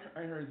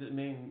 I heard that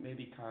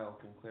maybe Kyle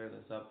can clear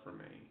this up for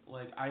me.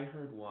 I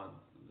heard once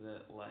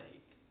that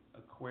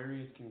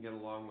Aquarius can get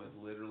along with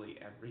literally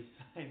every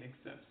sign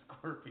except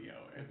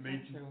Scorpio, and they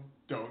just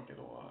don't get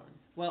along.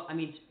 Well,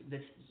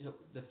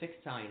 the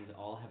fixed signs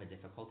all have a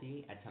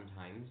difficulty at some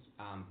times,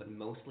 but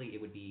mostly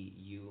it would be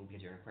you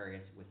because you're an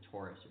Aquarius with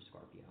Taurus or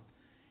Scorpio,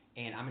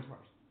 and I'm a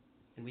Taurus,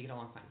 and we get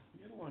along fine.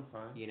 We get along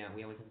fine.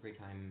 We always have a great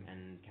time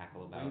and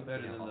cackle about. Way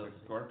better than those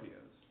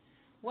Scorpios.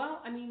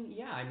 Well,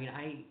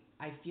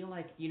 I feel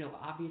like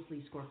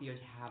obviously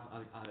Scorpios have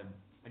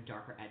a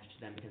darker edge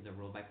to them because they're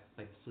ruled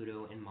by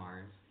Pluto and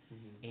Mars.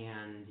 Mm-hmm.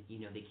 And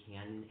they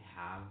can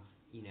have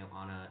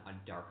on a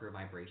darker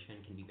vibration,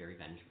 can be very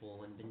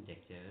vengeful and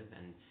vindictive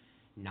and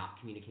not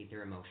communicate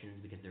their emotions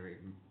because they're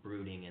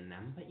brooding in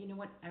them. But you know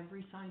what?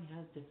 Every sign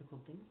has difficult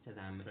things to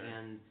them, okay.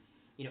 And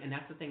and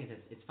that's the thing is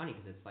it's funny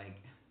because it's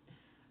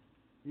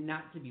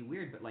not to be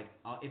weird, but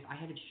if I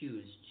had to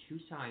choose two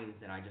signs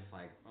that I just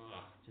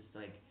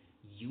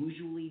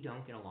usually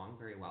don't get along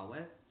very well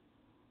with,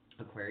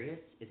 Aquarius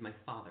is my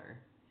father.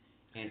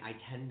 And I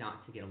tend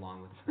not to get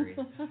along with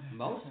Aquarius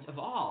most of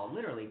all,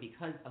 literally,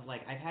 because of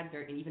I've had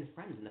and even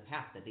friends in the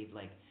past that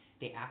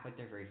they act like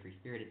they're very free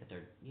spirited, but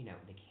they're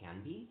they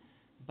can be,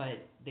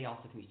 but they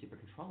also can be super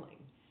controlling.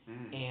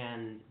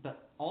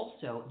 But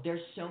also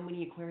there's so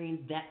many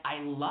Aquarians that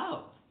I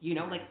love,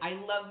 I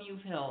love you,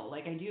 Phil,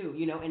 I do,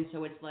 and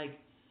so it's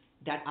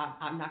that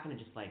I'm not gonna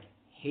just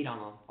hate on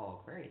all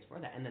Aquarius for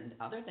that. And then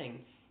the other thing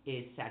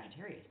is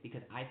Sagittarius,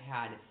 because I've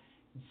had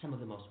some of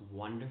the most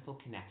wonderful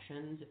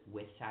connections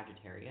with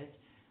Sagittarius,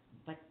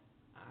 but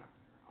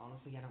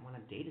honestly, I don't want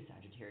to date a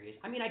Sagittarius.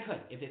 I could.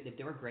 If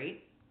they were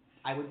great,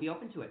 I would be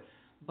open to it.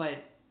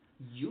 But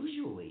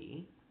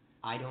usually,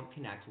 I don't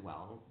connect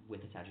well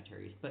with a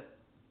Sagittarius. But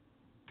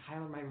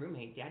Kyle, my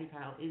roommate, Daddy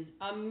Kyle, is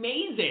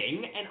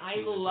amazing, and I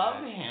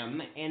love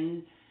him.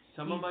 And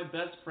some of my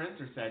best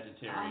friends are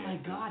Sagittarius. Oh my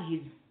God,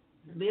 he's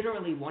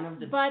literally one of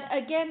the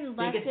biggest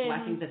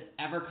blessings that's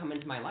ever come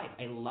into my life.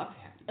 I love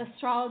him.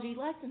 astrology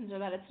lessons are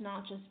that it's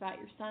not just about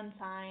your sun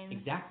sign.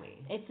 Exactly.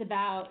 It's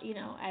about,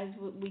 as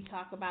we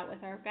talk about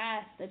with our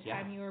guests, the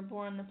time you were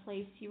born, the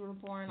place you were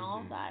born,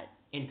 all of that.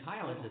 And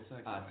Kyle is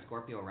a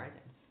Scorpio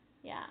rising.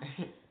 Yeah.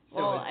 So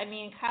well, I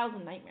mean, Kyle's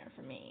a nightmare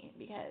for me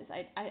because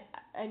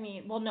I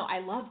mean, well, no,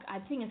 I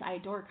thing is, I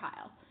adore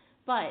Kyle,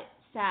 but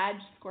Sag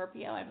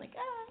Scorpio, I'm like,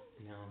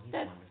 no, he's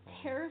that's wonderful.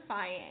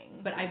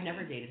 Terrifying. But I've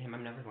never dated him.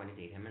 I'm never going to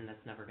date him, and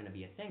that's never going to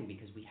be a thing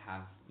because we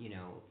have,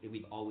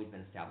 we've always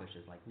been established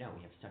as like, no,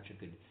 we have such a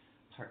good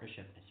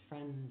partnership as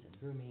friends and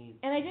roommates.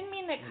 And I didn't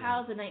mean that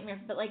Kyle's a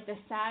nightmare, but like the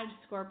Sag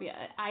Scorpio,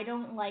 I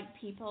don't like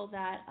people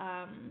that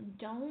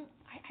don't.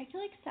 I feel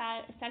like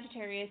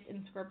Sagittarius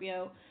and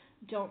Scorpio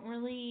don't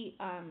really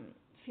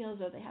feel as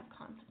though they have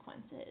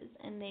consequences,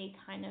 and they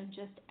kind of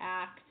just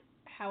act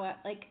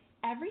like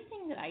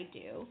everything that I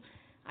do.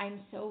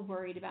 I'm so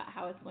worried about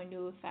how it's going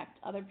to affect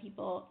other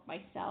people,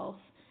 myself,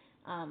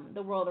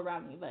 the world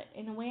around me. But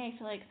in a way, I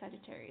feel like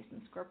Sagittarius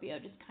and Scorpio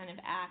just kind of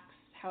acts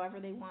however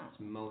they want. It's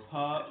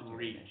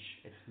mostly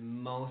It's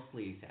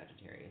mostly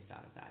Sagittarius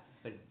out of that.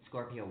 But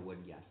Scorpio would,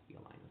 yes, be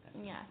aligned with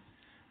that. Yeah.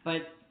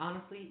 But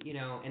honestly,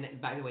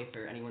 and by the way,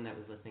 for anyone that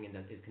was listening and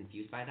is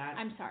confused by that,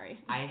 I'm sorry.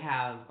 I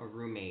have a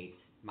roommate.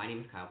 My name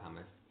is Kyle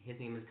Thomas. His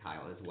name is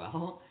Kyle as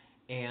well.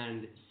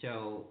 And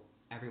so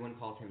everyone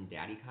calls him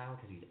Daddy Kyle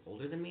because he's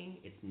older than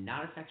me. It's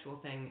not a sexual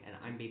thing, and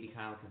I'm Baby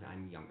Kyle because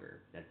I'm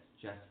younger. That's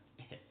just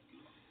it.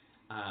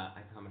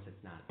 I promise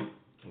it's not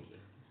kinky.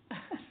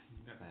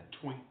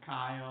 Twink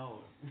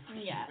Kyle.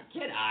 Yeah.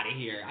 Get out of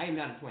here. I am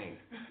not a twink.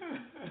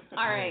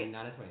 All right. I am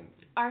not a twink.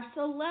 Our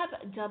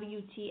celeb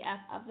WTF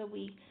of the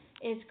week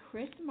is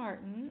Chris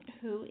Martin,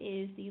 who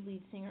is the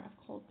lead singer of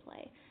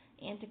Coldplay,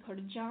 and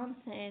Dakota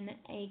Johnson,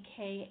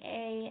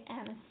 a.k.a.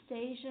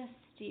 Anastasia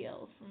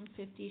Steele from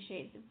 50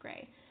 Shades of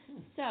Grey.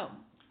 So,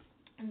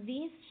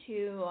 these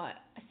two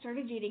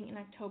started dating in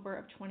October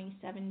of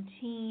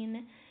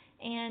 2017,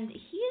 and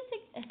he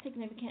is a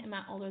significant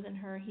amount older than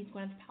her. He's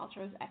Gwyneth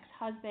Paltrow's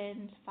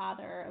ex-husband,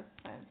 father of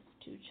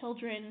Gwyneth's 2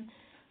 children.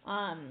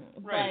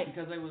 Right,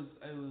 because I was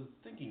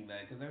thinking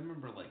that, because I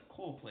remember, like,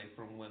 Coldplay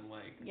from when,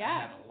 like,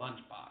 I had a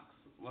lunchbox.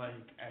 Like,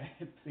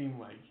 it seemed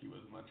like he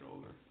was much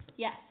older.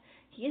 Yes,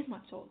 he is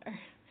much older.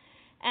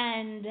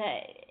 And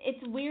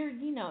it's weird,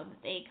 that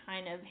they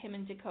kind of, him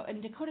and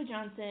Dakota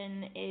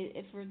Johnson,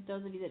 if for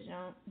those of you that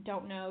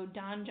don't know,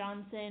 Don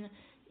Johnson,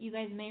 you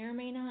guys may or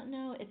may not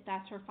know,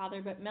 that's her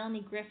father, but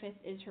Melanie Griffith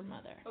is her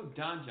mother. Oh,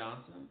 Don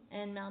Johnson?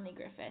 And Melanie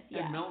Griffith,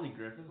 yeah. And Melanie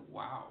Griffith?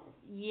 Wow.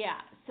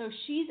 Yeah, so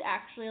she's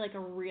actually like a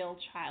real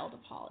child of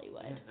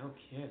Hollywood. Yeah, no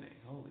kidding.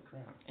 Holy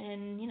crap.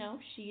 And,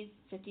 she's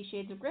 50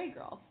 Shades of Grey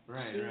girl.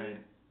 Right, right.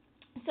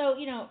 So,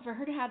 for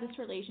her to have this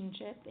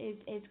relationship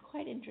is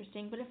quite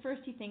interesting. But at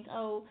first you think,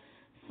 oh,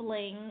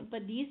 fling.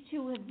 But these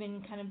two have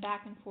been kind of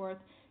back and forth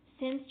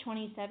since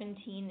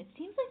 2017. It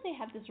seems like they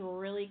have this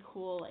really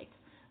cool, like,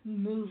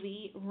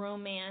 movie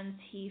romance.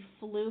 He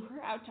flew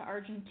her out to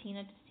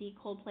Argentina to see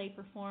Coldplay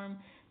perform.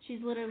 She's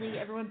literally,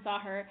 everyone saw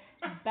her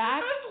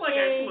backstage. It's like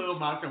I flew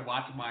him out to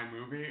watch my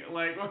movie.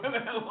 Like, what the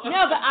hell?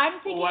 No, but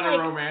I'm thinking what like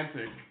a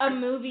romantic. A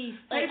movie.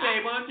 Like,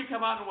 hey, babe, why don't you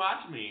come out and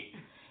watch me?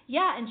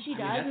 Yeah, and she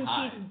does, and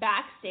hot. she's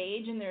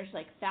backstage, and there's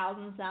like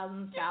thousands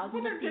of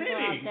people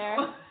dating.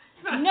 out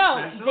there.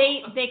 No,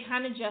 they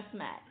kind of just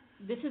met.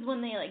 This is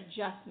when they like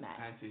just met.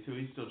 I see. So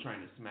he's still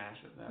trying to smash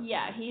it.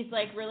 Yeah, he's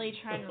like really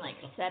trying to like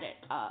set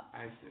it up.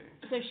 I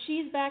see. So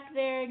she's back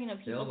there,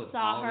 people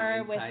saw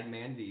her with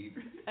man deep.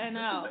 I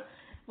know,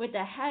 with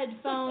the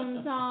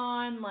headphones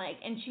on, like,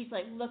 and she's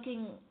like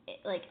looking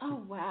like,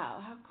 oh wow,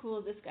 how cool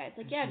is this guy? It's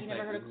like, yeah, have you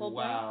never heard of Coldplay?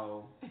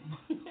 Wow,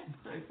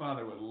 my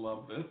father would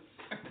love this.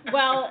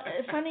 Well,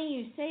 funny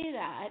you say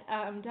that.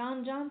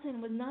 Don Johnson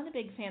was not a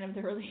big fan of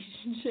the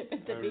relationship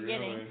at the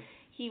beginning. Really?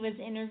 He was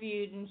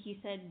interviewed and he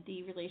said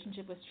the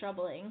relationship was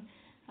troubling.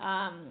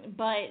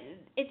 But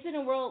it's in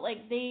a world,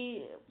 like,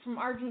 they, from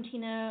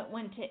Argentina,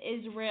 went to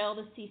Israel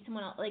to see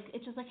someone else. Like,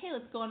 it's just like, hey,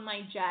 let's go on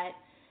my jet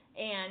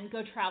and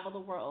go travel the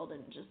world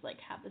and just, like,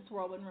 have this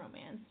whirlwind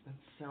romance. That's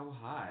so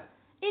hot.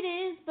 It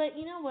is, but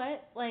you know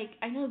what? Like,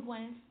 I know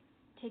Gwyneth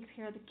takes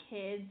care of the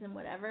kids and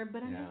whatever,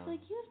 but I'm just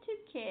like, you have 2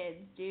 kids,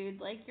 dude.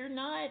 Like, you're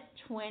not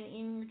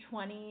in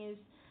your 20s.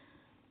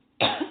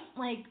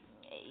 Like,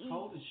 how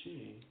old is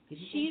she?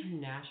 She's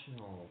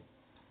international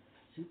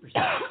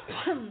superstar.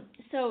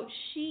 So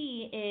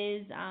she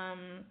is, how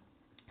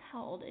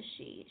old is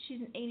she? She's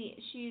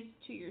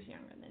 2 years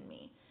younger than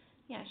me.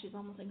 Yeah, she's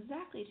almost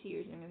exactly 2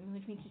 years younger than me,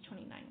 which means she's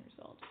 29 years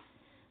old.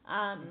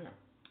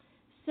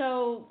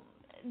 So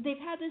they've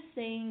had this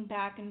thing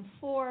back and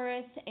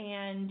forth,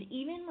 and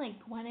even like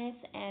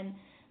Gwyneth and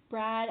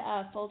Brad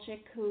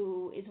Fulchik,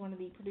 who is one of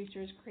the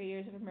producers,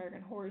 creators of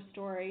American Horror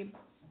Story,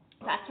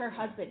 that's her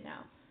husband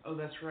now. Oh,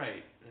 that's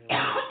right.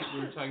 We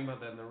were talking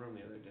about that in the room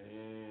the other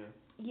day.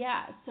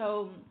 Yeah,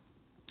 so,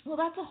 well,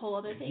 that's a whole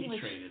other thing. He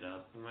traded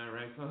up, am I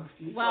right, folks?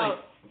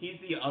 He's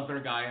the other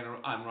guy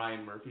on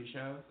Ryan Murphy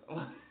shows.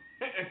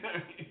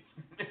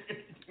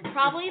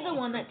 Probably the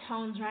one that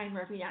tones Ryan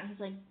Murphy down. He's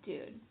like,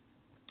 dude,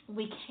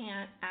 we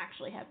can't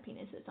actually have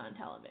penises on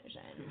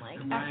television. Like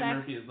Ryan FX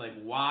Murphy is like,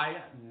 why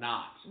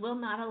not? will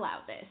not allow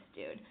this,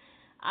 dude.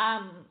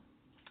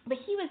 But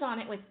he was on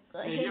it with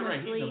You're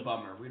right, he's a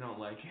bummer. We don't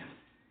like him.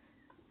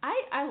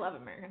 I love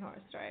American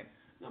Horror Story.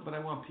 No, but I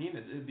want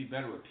penis. It'd be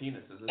better with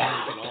penises. I think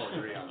we can all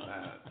agree on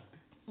that.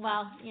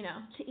 Well,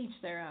 to each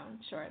their own.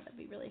 Sure, that'd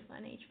be really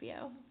fun.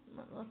 HBO.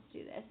 Let's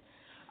do this.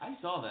 I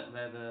saw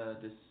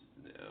this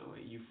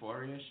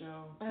Euphoria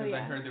show because Oh, yeah.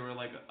 I heard there were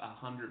like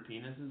 100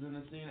 penises in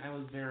the scene. I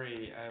was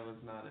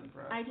not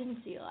impressed. I didn't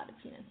see a lot of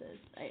penises.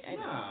 I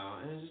no, know.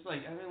 and it's just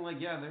like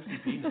yeah, there's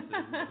some penises.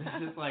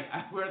 It's just like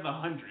where's the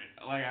 100?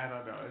 Like I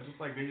don't know. It's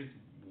just like they just.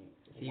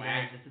 See,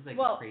 guys, this is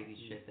like crazy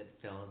shit that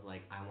Phil is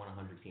like, I want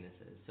 100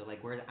 penises. So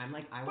like, I'm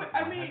like, I want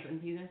 100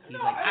 penis. He's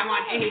like, I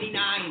want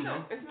 89.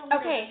 No, it's not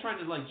like I'm just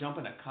trying to like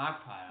jump in a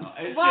cock pile.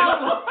 It's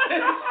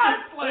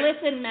just like,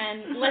 listen,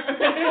 men.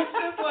 Listen. It's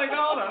just like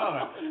hold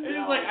on. It's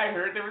just like I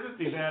heard there was a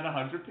scene that had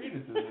 100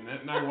 penises in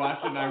it, and I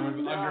watched it and I was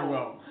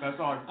underwhelmed. That's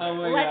all I'm saying.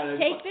 Oh my Let's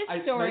God, take this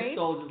story. My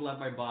soul just left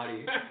my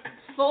body.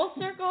 Full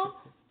circle.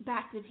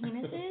 Back to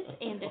penises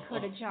and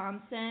Dakota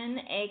Johnson,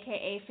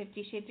 aka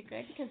 50 Shades of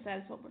Grey, because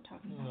that's what we're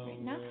talking about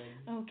right now.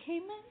 Okay,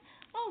 man.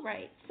 All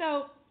right.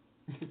 So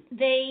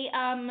they,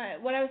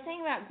 what I was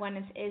saying about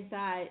Gwyneth is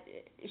that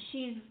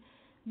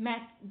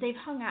they've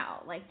hung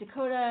out, like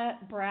Dakota,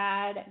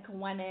 Brad,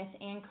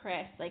 Gwyneth, and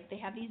Chris. Like they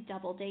have these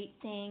double date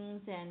things,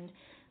 and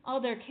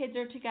all their kids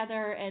are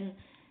together, and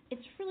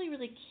it's really,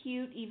 really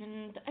cute.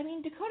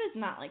 Dakota's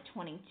not like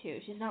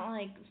 22. She's not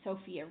like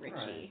Sophia Richie.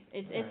 Right.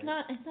 It's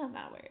not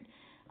that weird.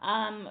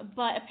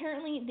 But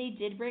apparently they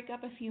did break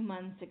up a few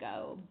months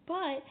ago.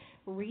 But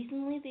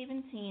recently they've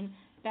been seen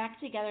back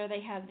together.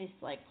 They have this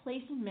like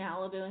place in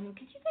Malibu, and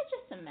could you guys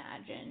just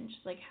imagine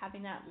just like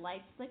having that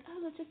life, like, oh,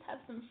 let's just have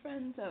some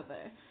friends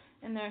over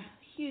in their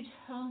huge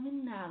home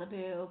in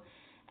Malibu,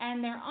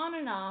 and they're on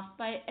and off.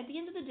 But at the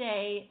end of the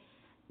day,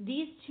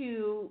 these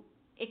two,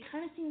 it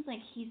kind of seems like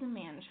he's a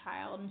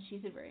man-child and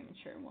she's a very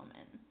mature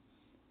woman.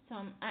 So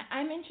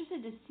I'm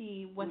interested to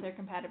see what their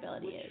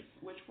compatibility is.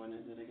 Which one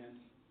is it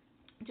again?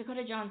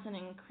 Dakota Johnson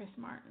and Chris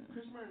Martin.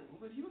 Chris Martin,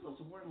 but he was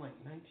also born in like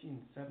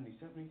 1977.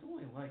 He's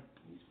only like,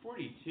 he's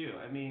 42.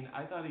 I mean,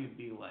 I thought he'd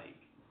be like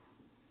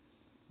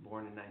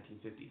born in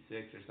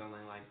 1956 or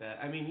something like that.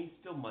 I mean, he's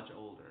still much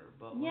older,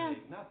 but like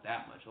not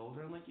that much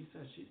older. And like you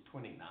said, she's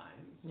 29.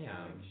 So yeah.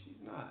 Like,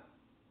 she's not.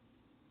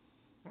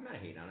 I'm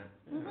not hating on it.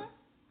 Yeah.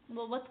 Mm-hmm.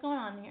 Well, what's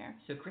going on here?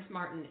 So Chris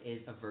Martin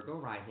is a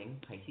Virgo rising,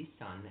 Pisces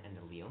sun, and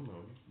a Leo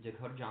moon.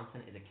 Dakota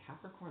Johnson is a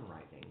Capricorn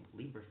rising,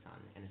 Libra sun,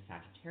 and a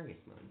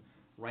Sagittarius moon.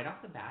 Right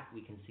off the bat,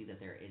 we can see that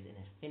there is an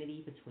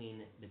affinity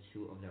between the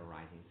two of their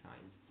rising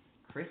signs.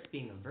 Chris,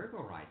 being a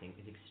Virgo rising,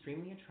 is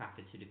extremely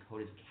attracted to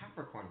Dakota's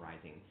Capricorn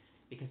rising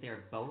because they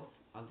are both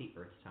of the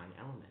earth sign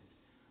element.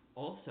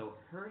 Also,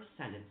 her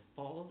ascendant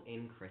falls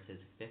in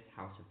Chris's 5th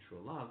house of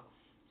true love,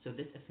 so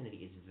this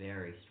affinity is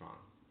very strong.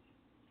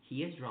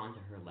 He is drawn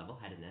to her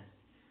level-headedness,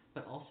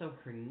 but also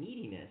her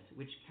neediness,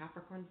 which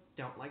Capricorns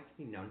don't like to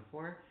be known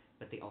for,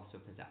 but they also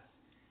possess.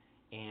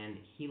 And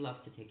he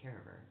loves to take care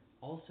of her.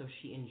 Also,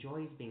 she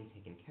enjoys being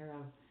taken care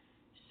of,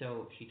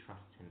 so she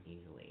trusts him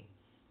easily.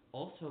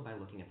 Also, by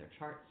looking at their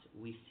charts,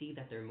 we see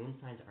that their moon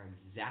signs are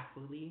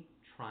exactly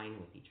trine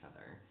with each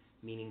other,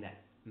 meaning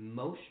that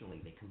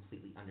emotionally they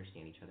completely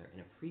understand each other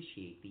and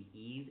appreciate the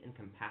ease and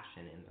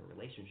compassion in their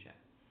relationship.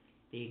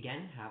 They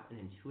again have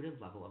an intuitive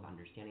level of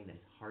understanding that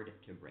is hard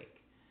to break.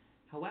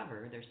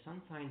 However, their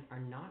sun signs are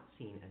not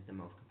seen as the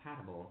most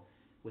compatible,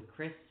 with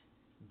Chris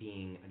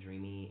being a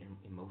dreamy and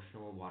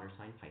emotional water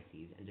sign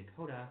Pisces, and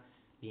Dakota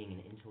being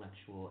an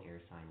intellectual air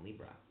sign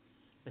Libra.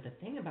 But the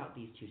thing about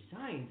these two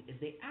signs is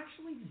they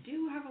actually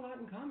do have a lot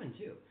in common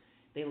too.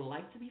 They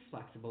like to be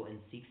flexible and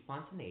seek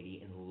spontaneity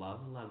and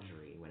love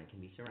luxury when it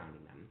can be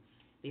surrounding them.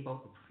 They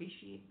both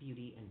appreciate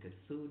beauty and good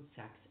food,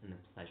 sex, and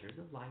the pleasures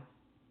of life.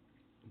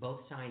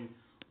 Both signs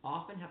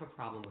often have a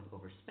problem with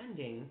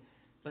overspending,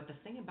 but the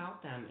thing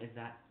about them is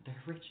that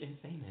they're rich and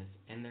famous,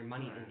 and their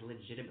money is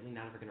legitimately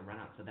not ever going to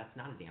run out, so that's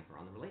not a damper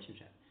on the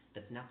relationship.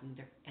 That's not something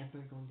they're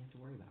ever going to have to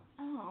worry about.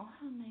 Oh,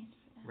 how nice.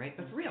 Right,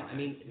 but for real, I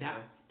mean,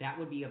 that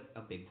would be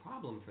a big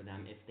problem for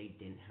them if they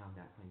didn't have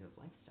that kind of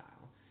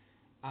lifestyle.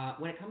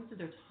 When it comes to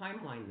their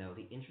timeline, though,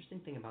 the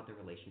interesting thing about their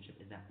relationship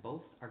is that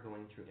both are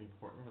going through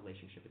important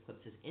relationship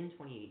eclipses in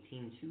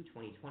 2018 to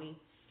 2020.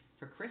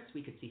 For Chris,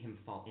 we could see him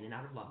fall in and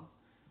out of love,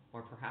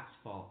 or perhaps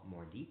fall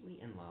more deeply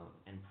in love,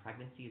 and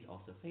pregnancy is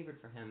also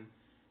favored for him.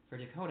 For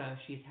Dakota,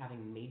 she is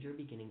having major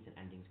beginnings and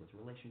endings with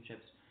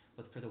relationships,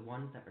 but for the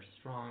ones that are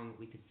strong,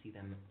 we could see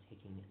them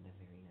taking the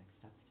very next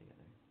steps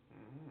together.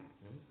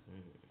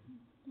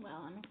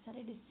 Well, I'm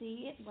excited to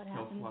see what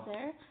happens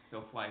there.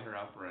 He'll fly her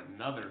out for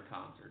another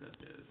concert of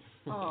his.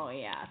 Oh,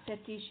 yeah.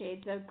 50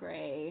 Shades of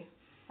Grey.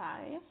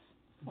 5?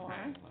 4?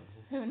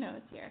 Who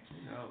knows here?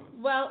 Who knows?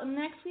 Well,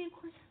 next we, of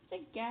course, have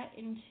to get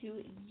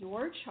into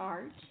your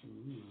chart,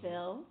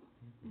 Phil.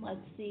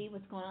 Let's see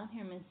what's going on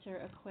here,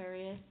 Mr.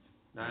 Aquarius.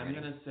 Now, I'm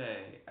going to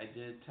say, I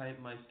did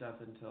type my stuff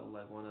into,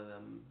 like, one of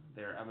them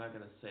there. I'm not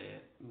going to say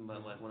it,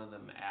 but, like, one of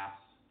them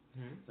apps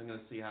So I'm going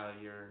to see how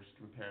yours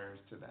compares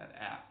to that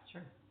app.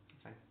 Sure,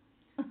 that's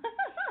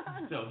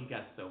fine. So he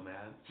got so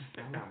mad.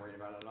 I'm not worried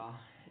about it at all.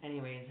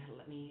 Anyways,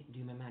 let me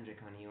do my magic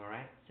on you,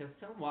 alright? So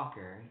Phil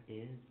Walker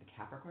is a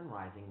Capricorn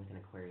rising with an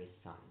Aquarius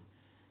sun.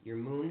 Your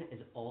moon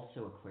is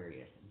also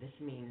Aquarius. This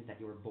means that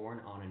you were born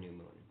on a new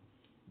moon.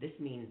 This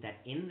means that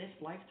in this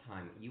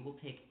lifetime, you will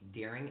take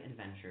daring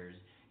adventures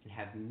and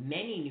have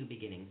many new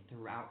beginnings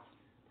throughout,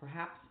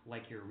 perhaps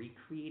like you're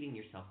recreating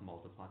yourself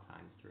multiple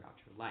times throughout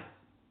your life.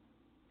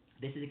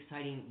 This is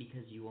exciting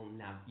because you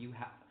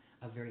have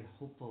a very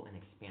hopeful and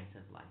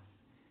expansive life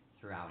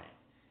throughout it.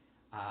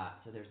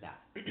 So there's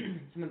that.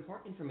 Some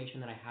important information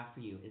that I have for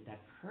you is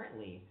that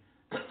currently,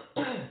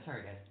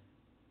 sorry guys,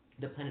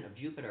 the planet of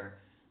Jupiter,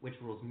 which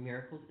rules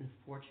miracles and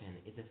fortune,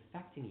 is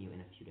affecting you in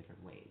a few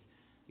different ways.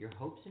 Your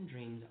hopes and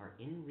dreams are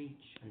in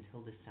reach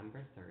until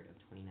December 3rd of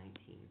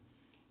 2019,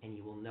 and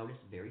you will notice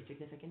very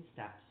significant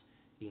steps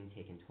being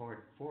taken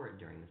forward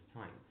during this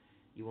time.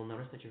 You will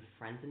notice that your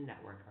friends and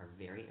network are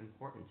very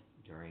important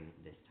during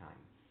this time.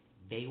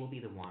 They will be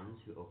the ones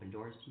who open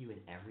doors to you in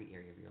every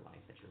area of your life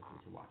that you're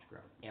looking to watch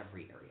grow.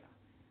 Every area.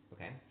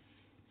 Okay?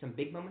 Some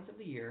big moments of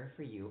the year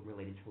for you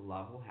related to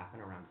love will happen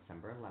around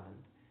December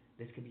 11th.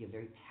 This could be a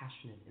very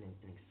passionate and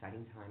an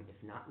exciting time. If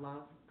not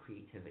love,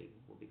 creativity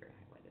will be very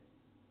highlighted.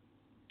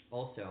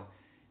 Also,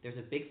 there's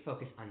a big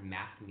focus on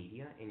mass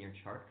media in your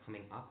chart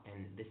coming up,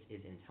 and this is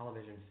in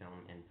television,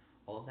 film, and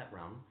all of that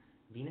realm.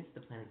 Venus,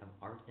 the planet of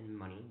art and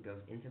money,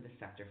 goes into the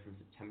sector from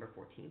September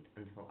 14th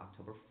until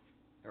October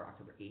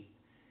 8th.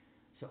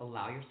 So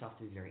allow yourself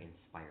to be very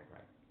inspired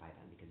by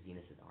them, because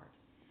Venus is art.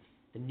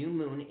 The new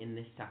moon in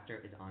this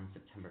sector is on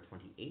September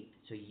 28th,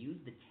 so use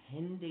the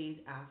 10 days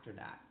after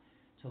that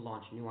to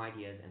launch new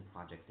ideas and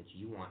projects that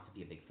you want to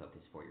be a big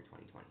focus for your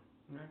 2020.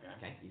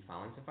 Okay, you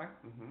following so far?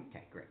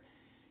 Okay, great.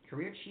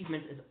 Career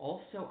achievement is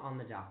also on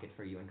the docket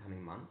for you in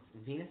coming months.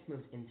 Venus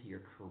moves into your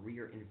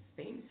career and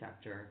fame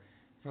sector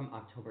from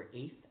October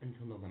 8th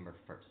until November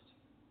 1st.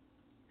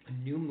 A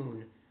new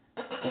moon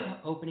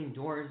opening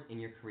doors in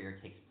your career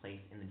takes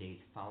place in the days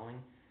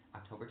following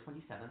October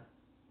 27th.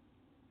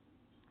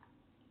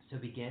 So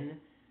begin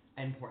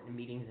important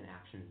meetings and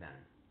actions then.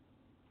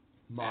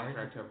 Mars.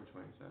 After October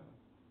 27th.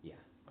 Yeah.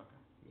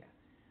 Okay. Yeah.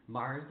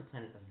 Mars, the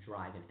planet of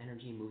drive and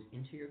energy, moves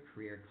into your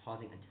career,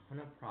 causing a ton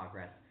of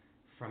progress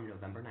from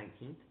November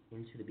 19th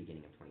into the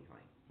beginning of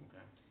 2020.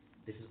 Okay.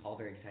 This is all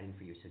very exciting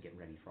for you, so get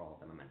ready for all of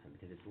the momentum,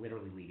 because it's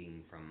literally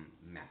leading from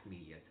mass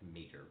media to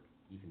major,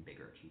 even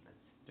bigger achievements.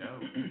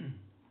 Dope.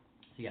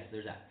 So yes,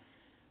 there's that.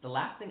 The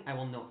last thing I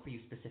will note for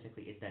you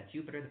specifically is that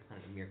Jupiter, the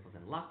planet of miracles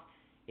and luck,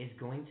 is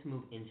going to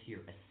move into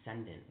your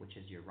ascendant, which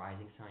is your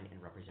rising sign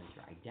and represents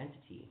your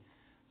identity,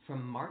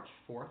 from March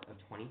 4th of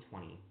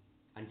 2020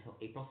 until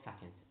April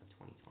 2nd of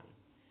 2020.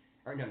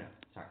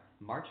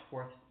 March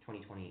 4th,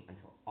 2020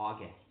 until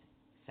August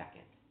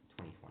 2nd,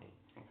 2020.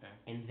 Okay.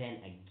 And then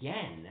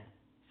again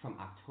from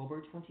October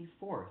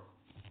 24th,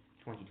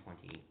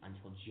 2020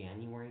 until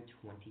January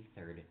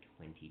 23rd,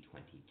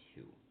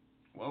 2022.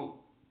 Whoa.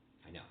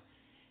 I know.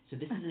 So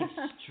this is an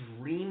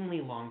extremely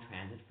long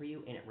transit for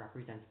you, and it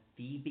represents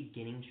the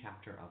beginning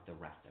chapter of the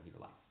rest of your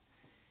life.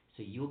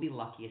 So you'll be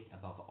luckiest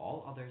above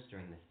all others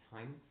during this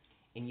time,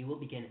 and you will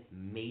begin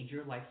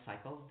major life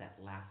cycles that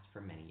last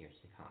for many years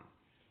to come.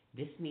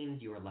 This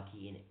means you are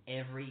lucky in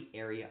every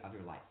area of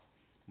your life.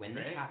 When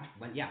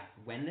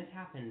this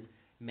happens,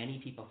 many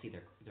people see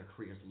their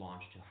careers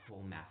launch to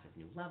whole massive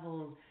new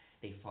levels.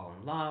 They fall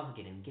in love,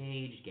 get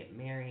engaged, get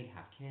married,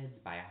 have kids,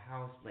 buy a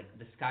house. Like,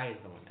 the sky is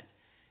the limit.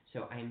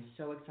 So I am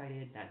so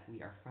excited that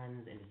we are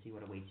friends and to see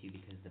what awaits you,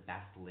 because the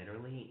best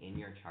literally in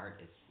your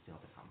chart is still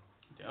to come.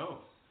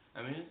 Dope.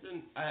 I mean, it's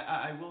been,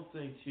 I will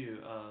say too,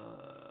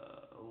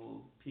 a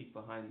little peek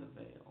behind the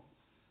veil.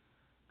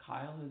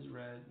 Kyle has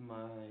read my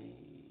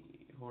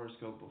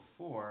horoscope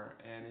before,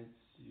 and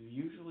it's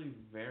usually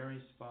very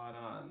spot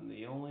on.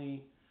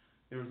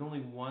 There was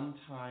only one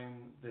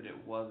time that it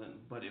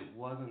wasn't, but it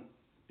wasn't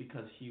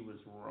because he was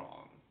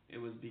wrong. It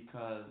was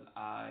because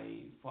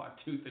I fought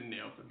tooth and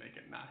nail to make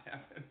it not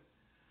happen.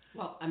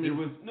 Well, I mean,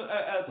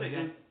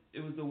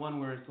 it was the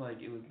one where it's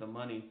like, it was the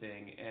money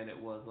thing, and it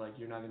was like,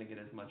 you're not going to get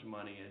as much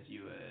money as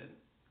you had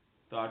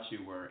thought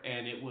you were,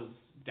 and it was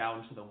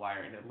down to the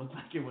wire, and it looked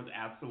like it was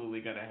absolutely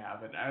going to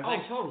happen.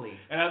 Totally.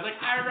 And I was like,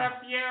 I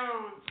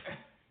refuse!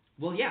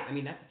 Well, yeah, I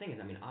mean, that's the thing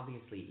is, I mean,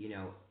 obviously, you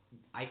know,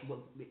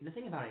 the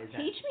thing about it is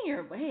that... Teach me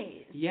your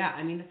ways. Yeah,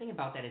 I mean, the thing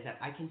about that is that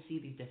I can see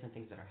these different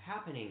things that are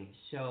happening,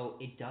 so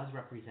it does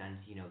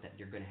represent, you know, that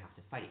you're going to have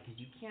to fight it. Because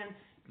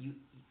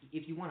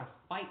if you want to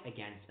fight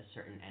against a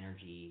certain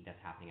energy that's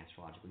happening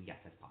astrologically, yes,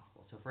 that's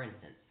possible. So, for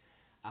instance,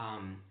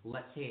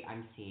 let's say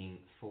I'm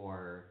seeing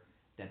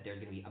that there's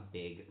going to be a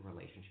big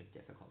relationship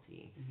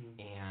difficulty,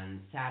 and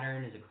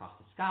Saturn is across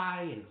the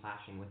sky and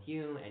clashing with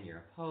you, and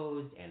you're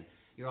opposed, and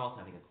you're also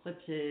having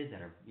eclipses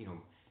that are, you know,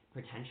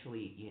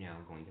 potentially, you know,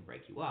 going to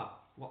break you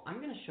up. Well, I'm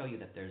going to show you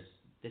that this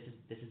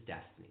is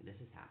destiny. This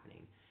is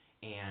happening.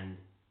 And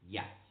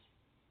yes,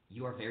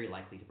 you are very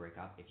likely to break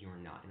up if you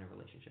are not in a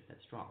relationship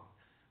that's strong.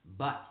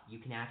 But you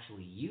can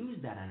actually use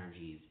that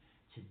energies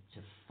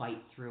to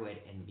fight through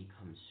it and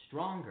become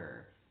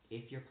stronger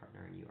if your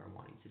partner and you are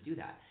wanting to do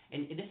that.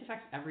 And this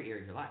affects every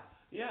area of your life.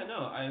 Yeah,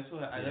 no, that's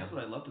what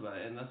I loved about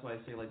it, and that's why I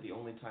say like the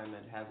only time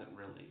it hasn't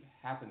really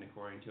happened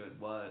according to it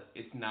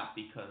it's not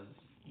because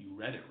you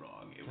read it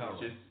wrong. It was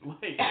just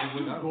like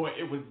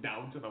it was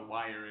down to the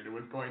wire and it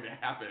was going to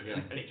happen,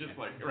 and I just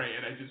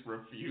and I just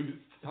refused.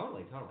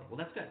 Totally. Well,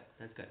 that's good.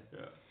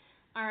 Yeah.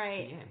 All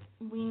right,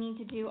 we need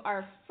to do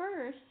our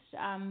first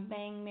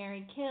Bang,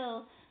 Marry,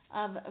 Kill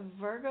of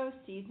Virgo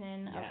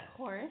season, of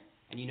course.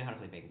 And you know how to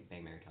play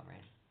Bang, Marry, Kill,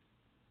 right?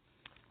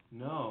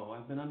 No,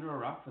 I've been under a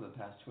rock for the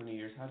past 20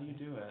 years. How do you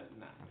do it?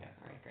 No. Okay,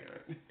 all right, great.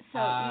 So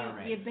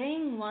you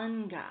bang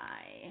one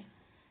guy.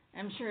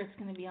 I'm sure it's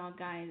going to be all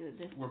guys at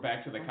this. We're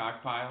back to the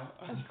cock pile.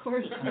 Of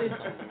course.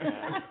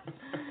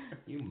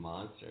 You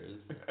monsters.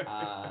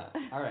 All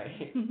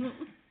right. I'm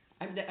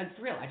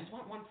for real. I just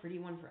want one pretty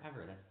one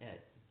forever. That's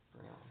it. For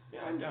real.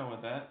 Yeah, I'm down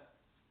with that.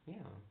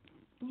 Yeah.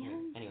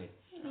 Anyways.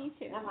 Me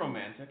too. We're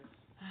romantic.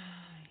 I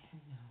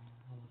know.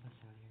 All of us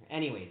out here.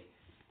 Anyways.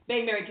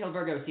 Bang, Marry, Kill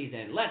Virgo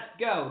season. Let's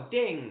go.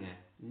 Ding.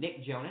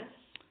 Nick Jonas,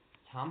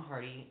 Tom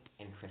Hardy,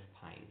 and Chris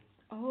Pine.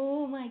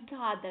 Oh my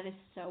God, that is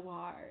so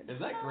hard. Is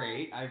that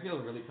great? I feel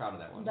really proud of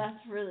that one.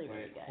 That's really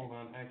good. Hold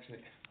on, actually.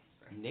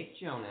 Nick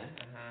Jonas.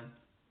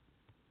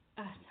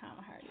 Tom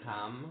Hardy.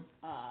 Tom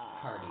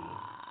Hardy.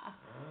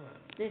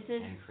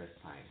 And Chris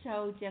Pine.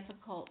 So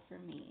difficult for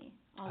me.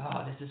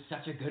 This is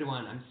such a good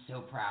one. I'm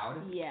so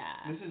proud. Yeah.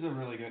 This is a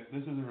really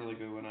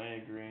good one. I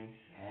agree.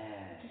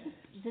 Yeah.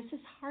 This is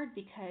hard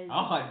because.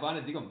 I want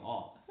to do them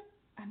all.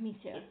 Me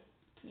too.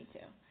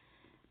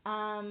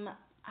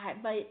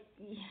 But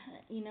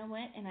you know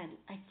what? And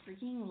I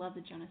freaking love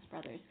the Jonas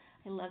Brothers.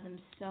 I love them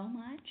so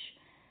much,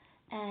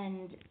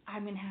 and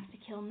I'm gonna have to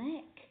kill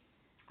Nick.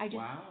 I know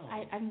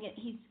I'm gonna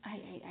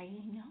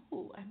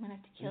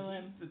have to kill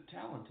him. He's the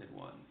talented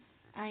one.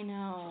 I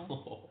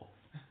know.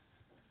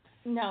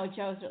 No,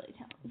 Joe's really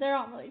talented. They're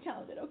all really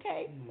talented.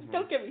 Okay,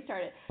 Don't get me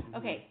started.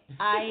 Okay,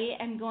 I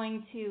am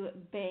going to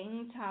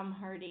bang Tom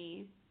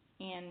Hardy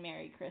and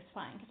marry Chris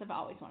Pine because I've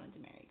always wanted to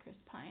marry Chris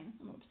Pine.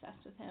 I'm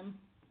obsessed with him.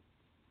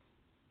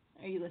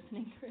 Are you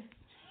listening, Chris?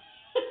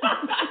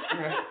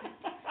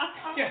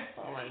 Yeah.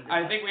 Oh my God.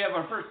 I think we have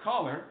our first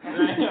caller.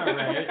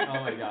 Right.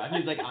 Oh my God.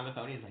 He's like on the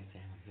phone. He's like,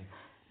 Sam,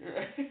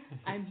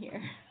 I'm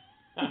here.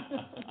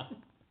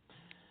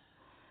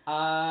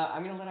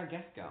 I'm gonna let our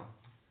guest go.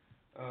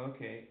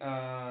 Okay.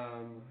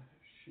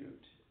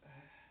 Shoot.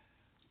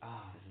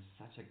 Oh, this is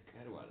such a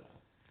good one.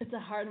 It's a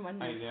hard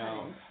one. I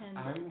know.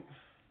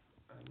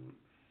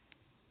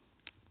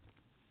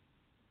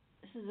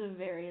 This is a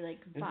very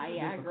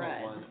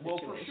Viagra one.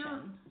 situation.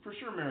 Well, for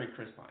sure, marry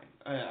Chris Pine.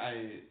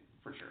 I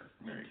for sure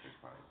marry Chris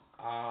Pine.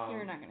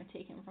 You're not gonna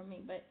take him from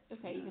me, but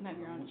okay, you can have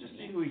your own. We'll just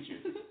see who he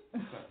chooses.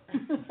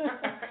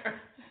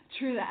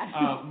 True that.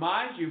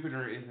 My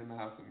Jupiter is in the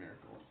House of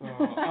Miracles, so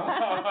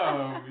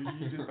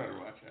you just better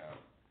watch out.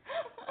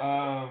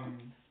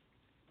 I'm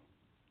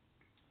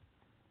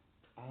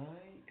gonna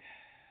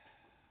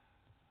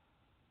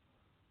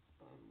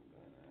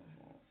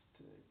have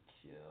to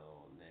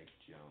kill Nick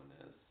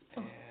Jonas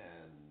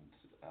and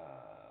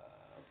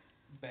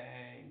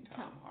bang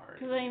Tom Hardy.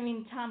 Because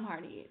Tom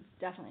Hardy is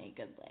definitely a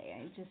good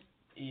lay.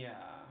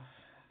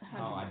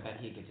 I bet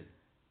he could just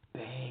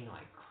bang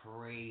like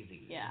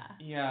crazy. Yeah.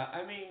 Yeah,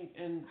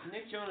 and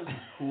Nick Jonas is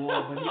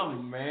cool, but he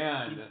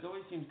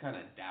always seems kind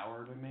of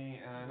dour to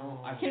me, and I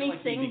don't. Can he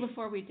sing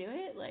before we do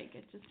it?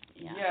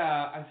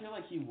 Yeah, I feel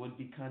like he would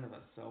be kind of a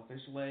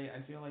selfish lay.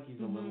 I feel like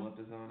he's a little up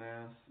his own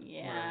ass.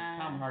 Yeah. Whereas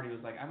Tom Hardy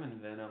was like, I'm in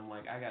Venom,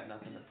 I got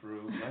nothing to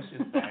prove. Let's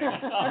just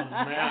bang. Oh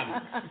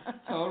man,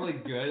 totally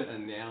good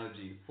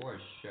analogy for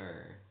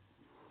sure.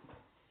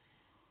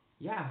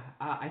 Yeah,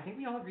 I think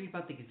we all agreed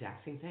about the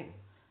exact same thing.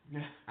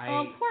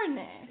 Poor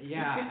Nick.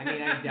 Yeah,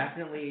 I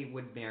definitely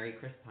would marry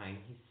Chris Pine.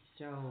 He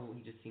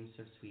just seems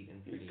so sweet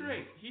and pretty. He's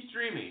great. He's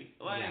dreamy.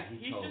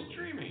 He's totally just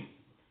dreamy.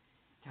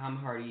 Tom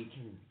Hardy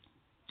can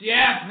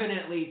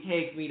definitely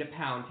take me to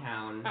Pound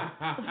Town.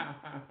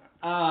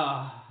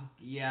 Oh,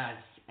 yes.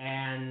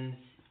 And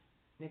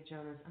Nick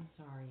Jonas, I'm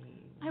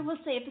sorry. I will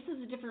say, if this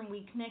was a different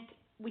week, Nick,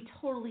 we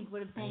totally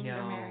would have banged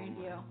or married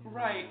you.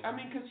 Right.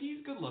 Because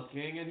he's good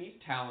looking and he's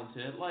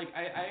talented.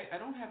 I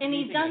don't have and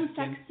anything he's done against...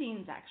 sex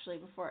scenes, actually,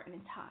 before, and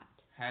it's hot.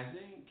 Has he?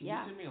 Can you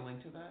send me a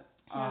link to that?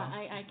 Yeah,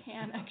 I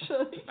can,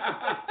 actually.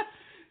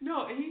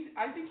 No,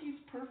 I think he's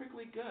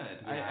perfectly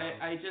good.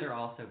 Yeah, they're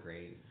all so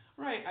great.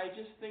 Right. I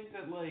just think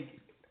that,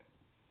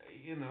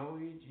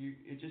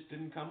 it just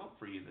didn't come up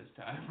for you this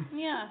time.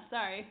 Yeah,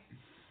 sorry.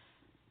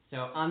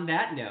 So, on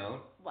that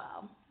note...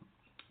 Well,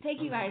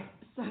 thank you guys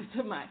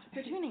so much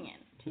for tuning in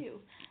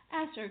to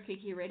Astro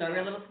Kiki Radio. Sorry,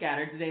 we're a little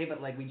scattered today,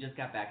 but we just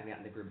got back and got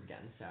in the group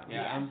again. So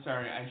yeah, I'm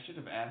sorry. I should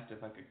have asked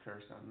if I could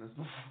curse on this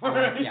before.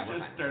 I just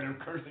started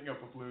cursing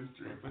up a blue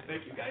streak. But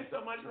thank you guys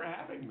so much for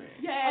having me.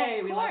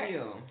 Yay, we love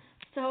you.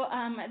 So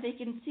they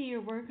can see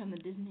your work on the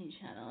Disney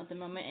Channel at the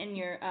moment, and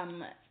your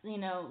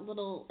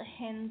little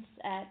hints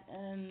at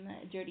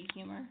dirty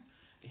humor.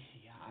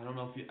 Yeah, I don't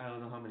know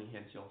how many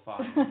hints you'll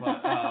find,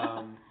 but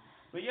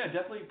But yeah,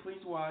 definitely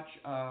please watch.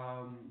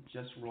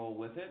 Just roll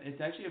with it.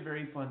 It's actually a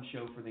very fun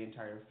show for the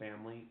entire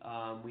family.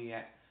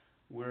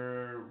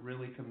 We're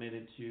really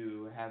committed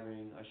to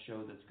having a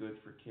show that's good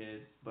for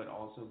kids, but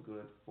also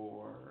good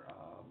for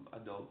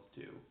adults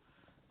too.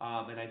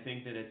 And I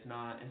think that it's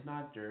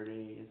not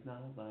dirty, it's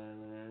not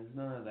violent, it's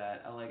none of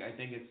that. I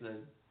think it's a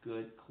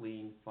good,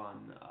 clean,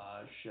 fun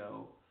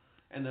show.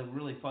 And the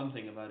really fun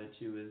thing about it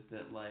too is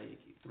that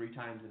 3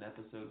 times an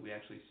episode we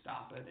actually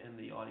stop it, and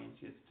the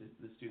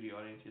studio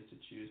audience gets to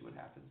choose what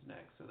happens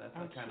next. So that's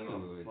kind of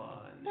a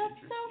fun.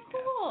 That's so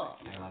cool.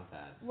 I love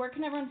that. Where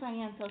can everyone find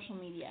you on social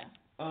media?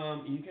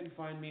 You can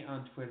find me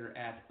on Twitter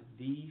at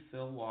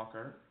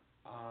 @ThePhilWalker.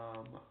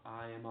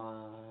 I am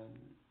on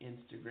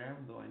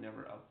Instagram, though I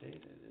never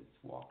update it. It's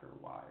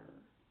WalkerWire.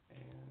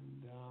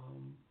 And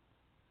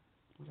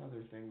what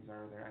other things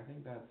are there? I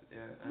think that's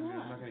it. I mean,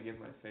 I'm not going to give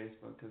my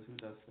Facebook, because who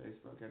does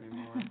Facebook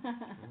anymore?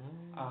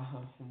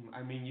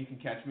 I mean, you can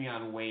catch me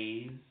on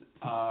Waze.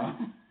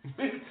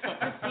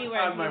 See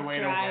where on my way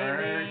to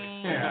work.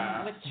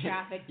 Yeah. With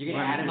traffic. You can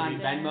add him on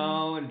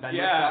Venmo and Venmo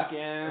yeah, talk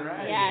him.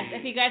 Right. Yes,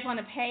 if you guys want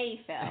to pay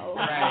Phil.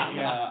 Right,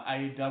 yeah.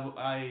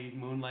 I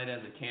moonlight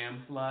as a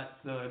cam slut,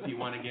 so if you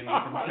want to give me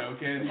some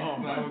tokens,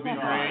 that would be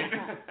great.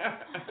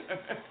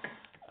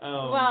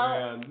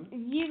 Man.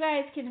 You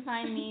guys can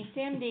find me,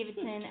 Sam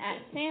Davidson,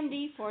 at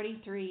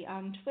SamD43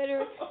 on Twitter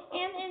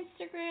and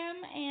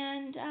Instagram.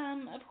 And,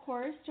 of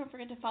course, don't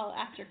forget to follow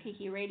Astro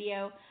Kiki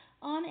Radio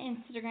on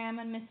Instagram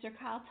and Mr.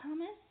 Kyle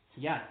Thomas.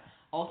 Yes.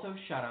 Also,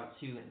 shout out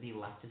to the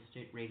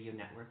Leftist Radio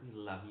Network. We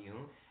love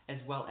you. As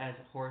well as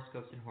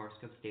Horoscopes and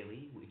Horoscopes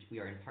Daily, which we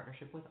are in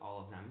partnership with all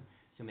of them.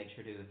 So make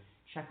sure to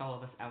check all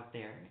of us out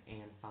there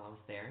and follow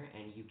us there.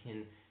 And you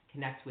can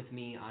connect with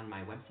me on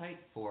my website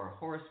for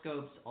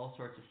horoscopes, all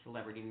sorts of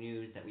celebrity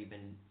news that we've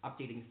been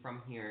updating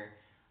from here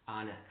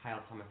on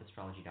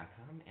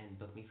KyleThomasAstrology.com, and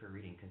book me for a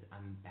reading, because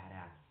I'm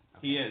badass.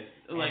 Okay? He is.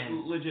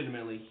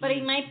 Legitimately. But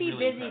he might be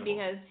really busy incredible.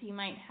 because he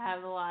might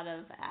have a lot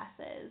of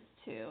asses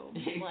to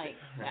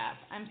crap.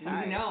 I'm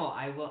sorry. No,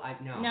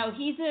 no. No,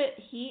 he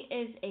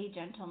is a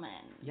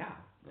gentleman. Yeah.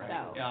 Right.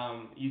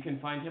 So. You can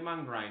find him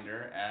on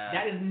Grindr.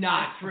 That is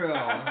not true.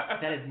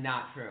 That is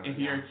not true. If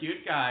you're a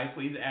cute guy,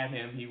 please add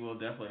him. He will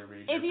definitely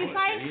read your If you post.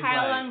 find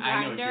Kyle on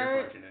I know what you're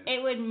Grindr, fortunate.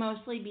 it would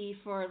mostly be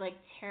for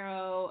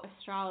tarot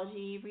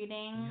astrology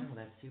reading. No,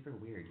 that's super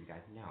weird, you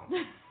guys. No.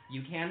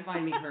 You can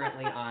find me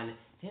currently on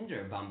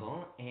Tinder,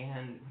 Bumble,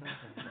 and what else?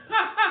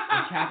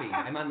 And Chappie.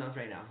 I'm on those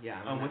right now.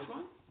 Yeah. On which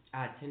one?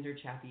 Tinder,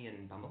 Chappie,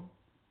 and Bumble.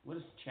 What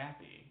is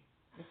Chappie?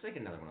 It's like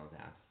another one of those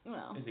apps.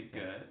 Well. Is it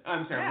good?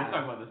 I'm sorry, Yeah. we'll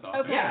talk about this off.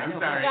 Okay. Yeah, I'm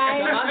sorry.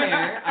 Guys. So I'm on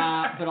there,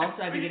 but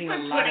also I've been getting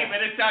a lot 20 of...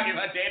 minutes talking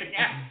about dating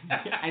apps.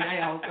 And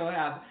I also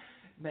have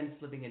been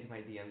slipping into my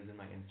DMs and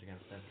my Instagram,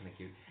 so that's kind of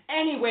cute.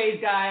 Anyways,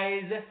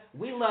 guys,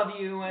 we love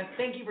you.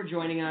 Thank you for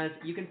joining us.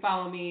 You can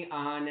follow me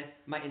on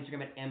my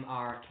Instagram at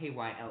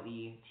MRKYLETHOMAS.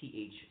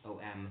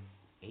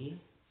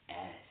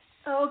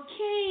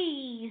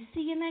 Okay.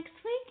 See you next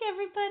week,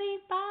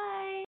 everybody.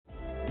 Bye.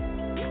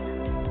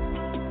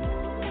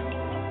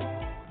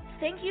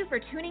 Thank you for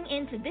tuning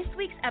in to this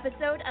week's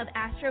episode of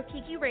Astro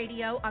Kiki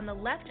Radio on the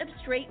Left of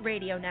Str8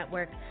 Radio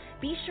Network.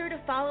 Be sure to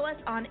follow us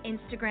on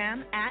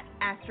Instagram at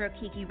Astro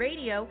Kiki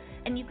Radio,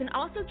 and you can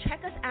also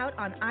check us out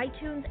on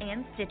iTunes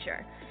and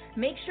Stitcher.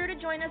 Make sure to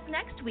join us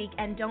next week,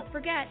 and don't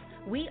forget,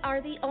 we are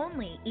the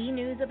only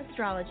e-news of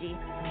astrology.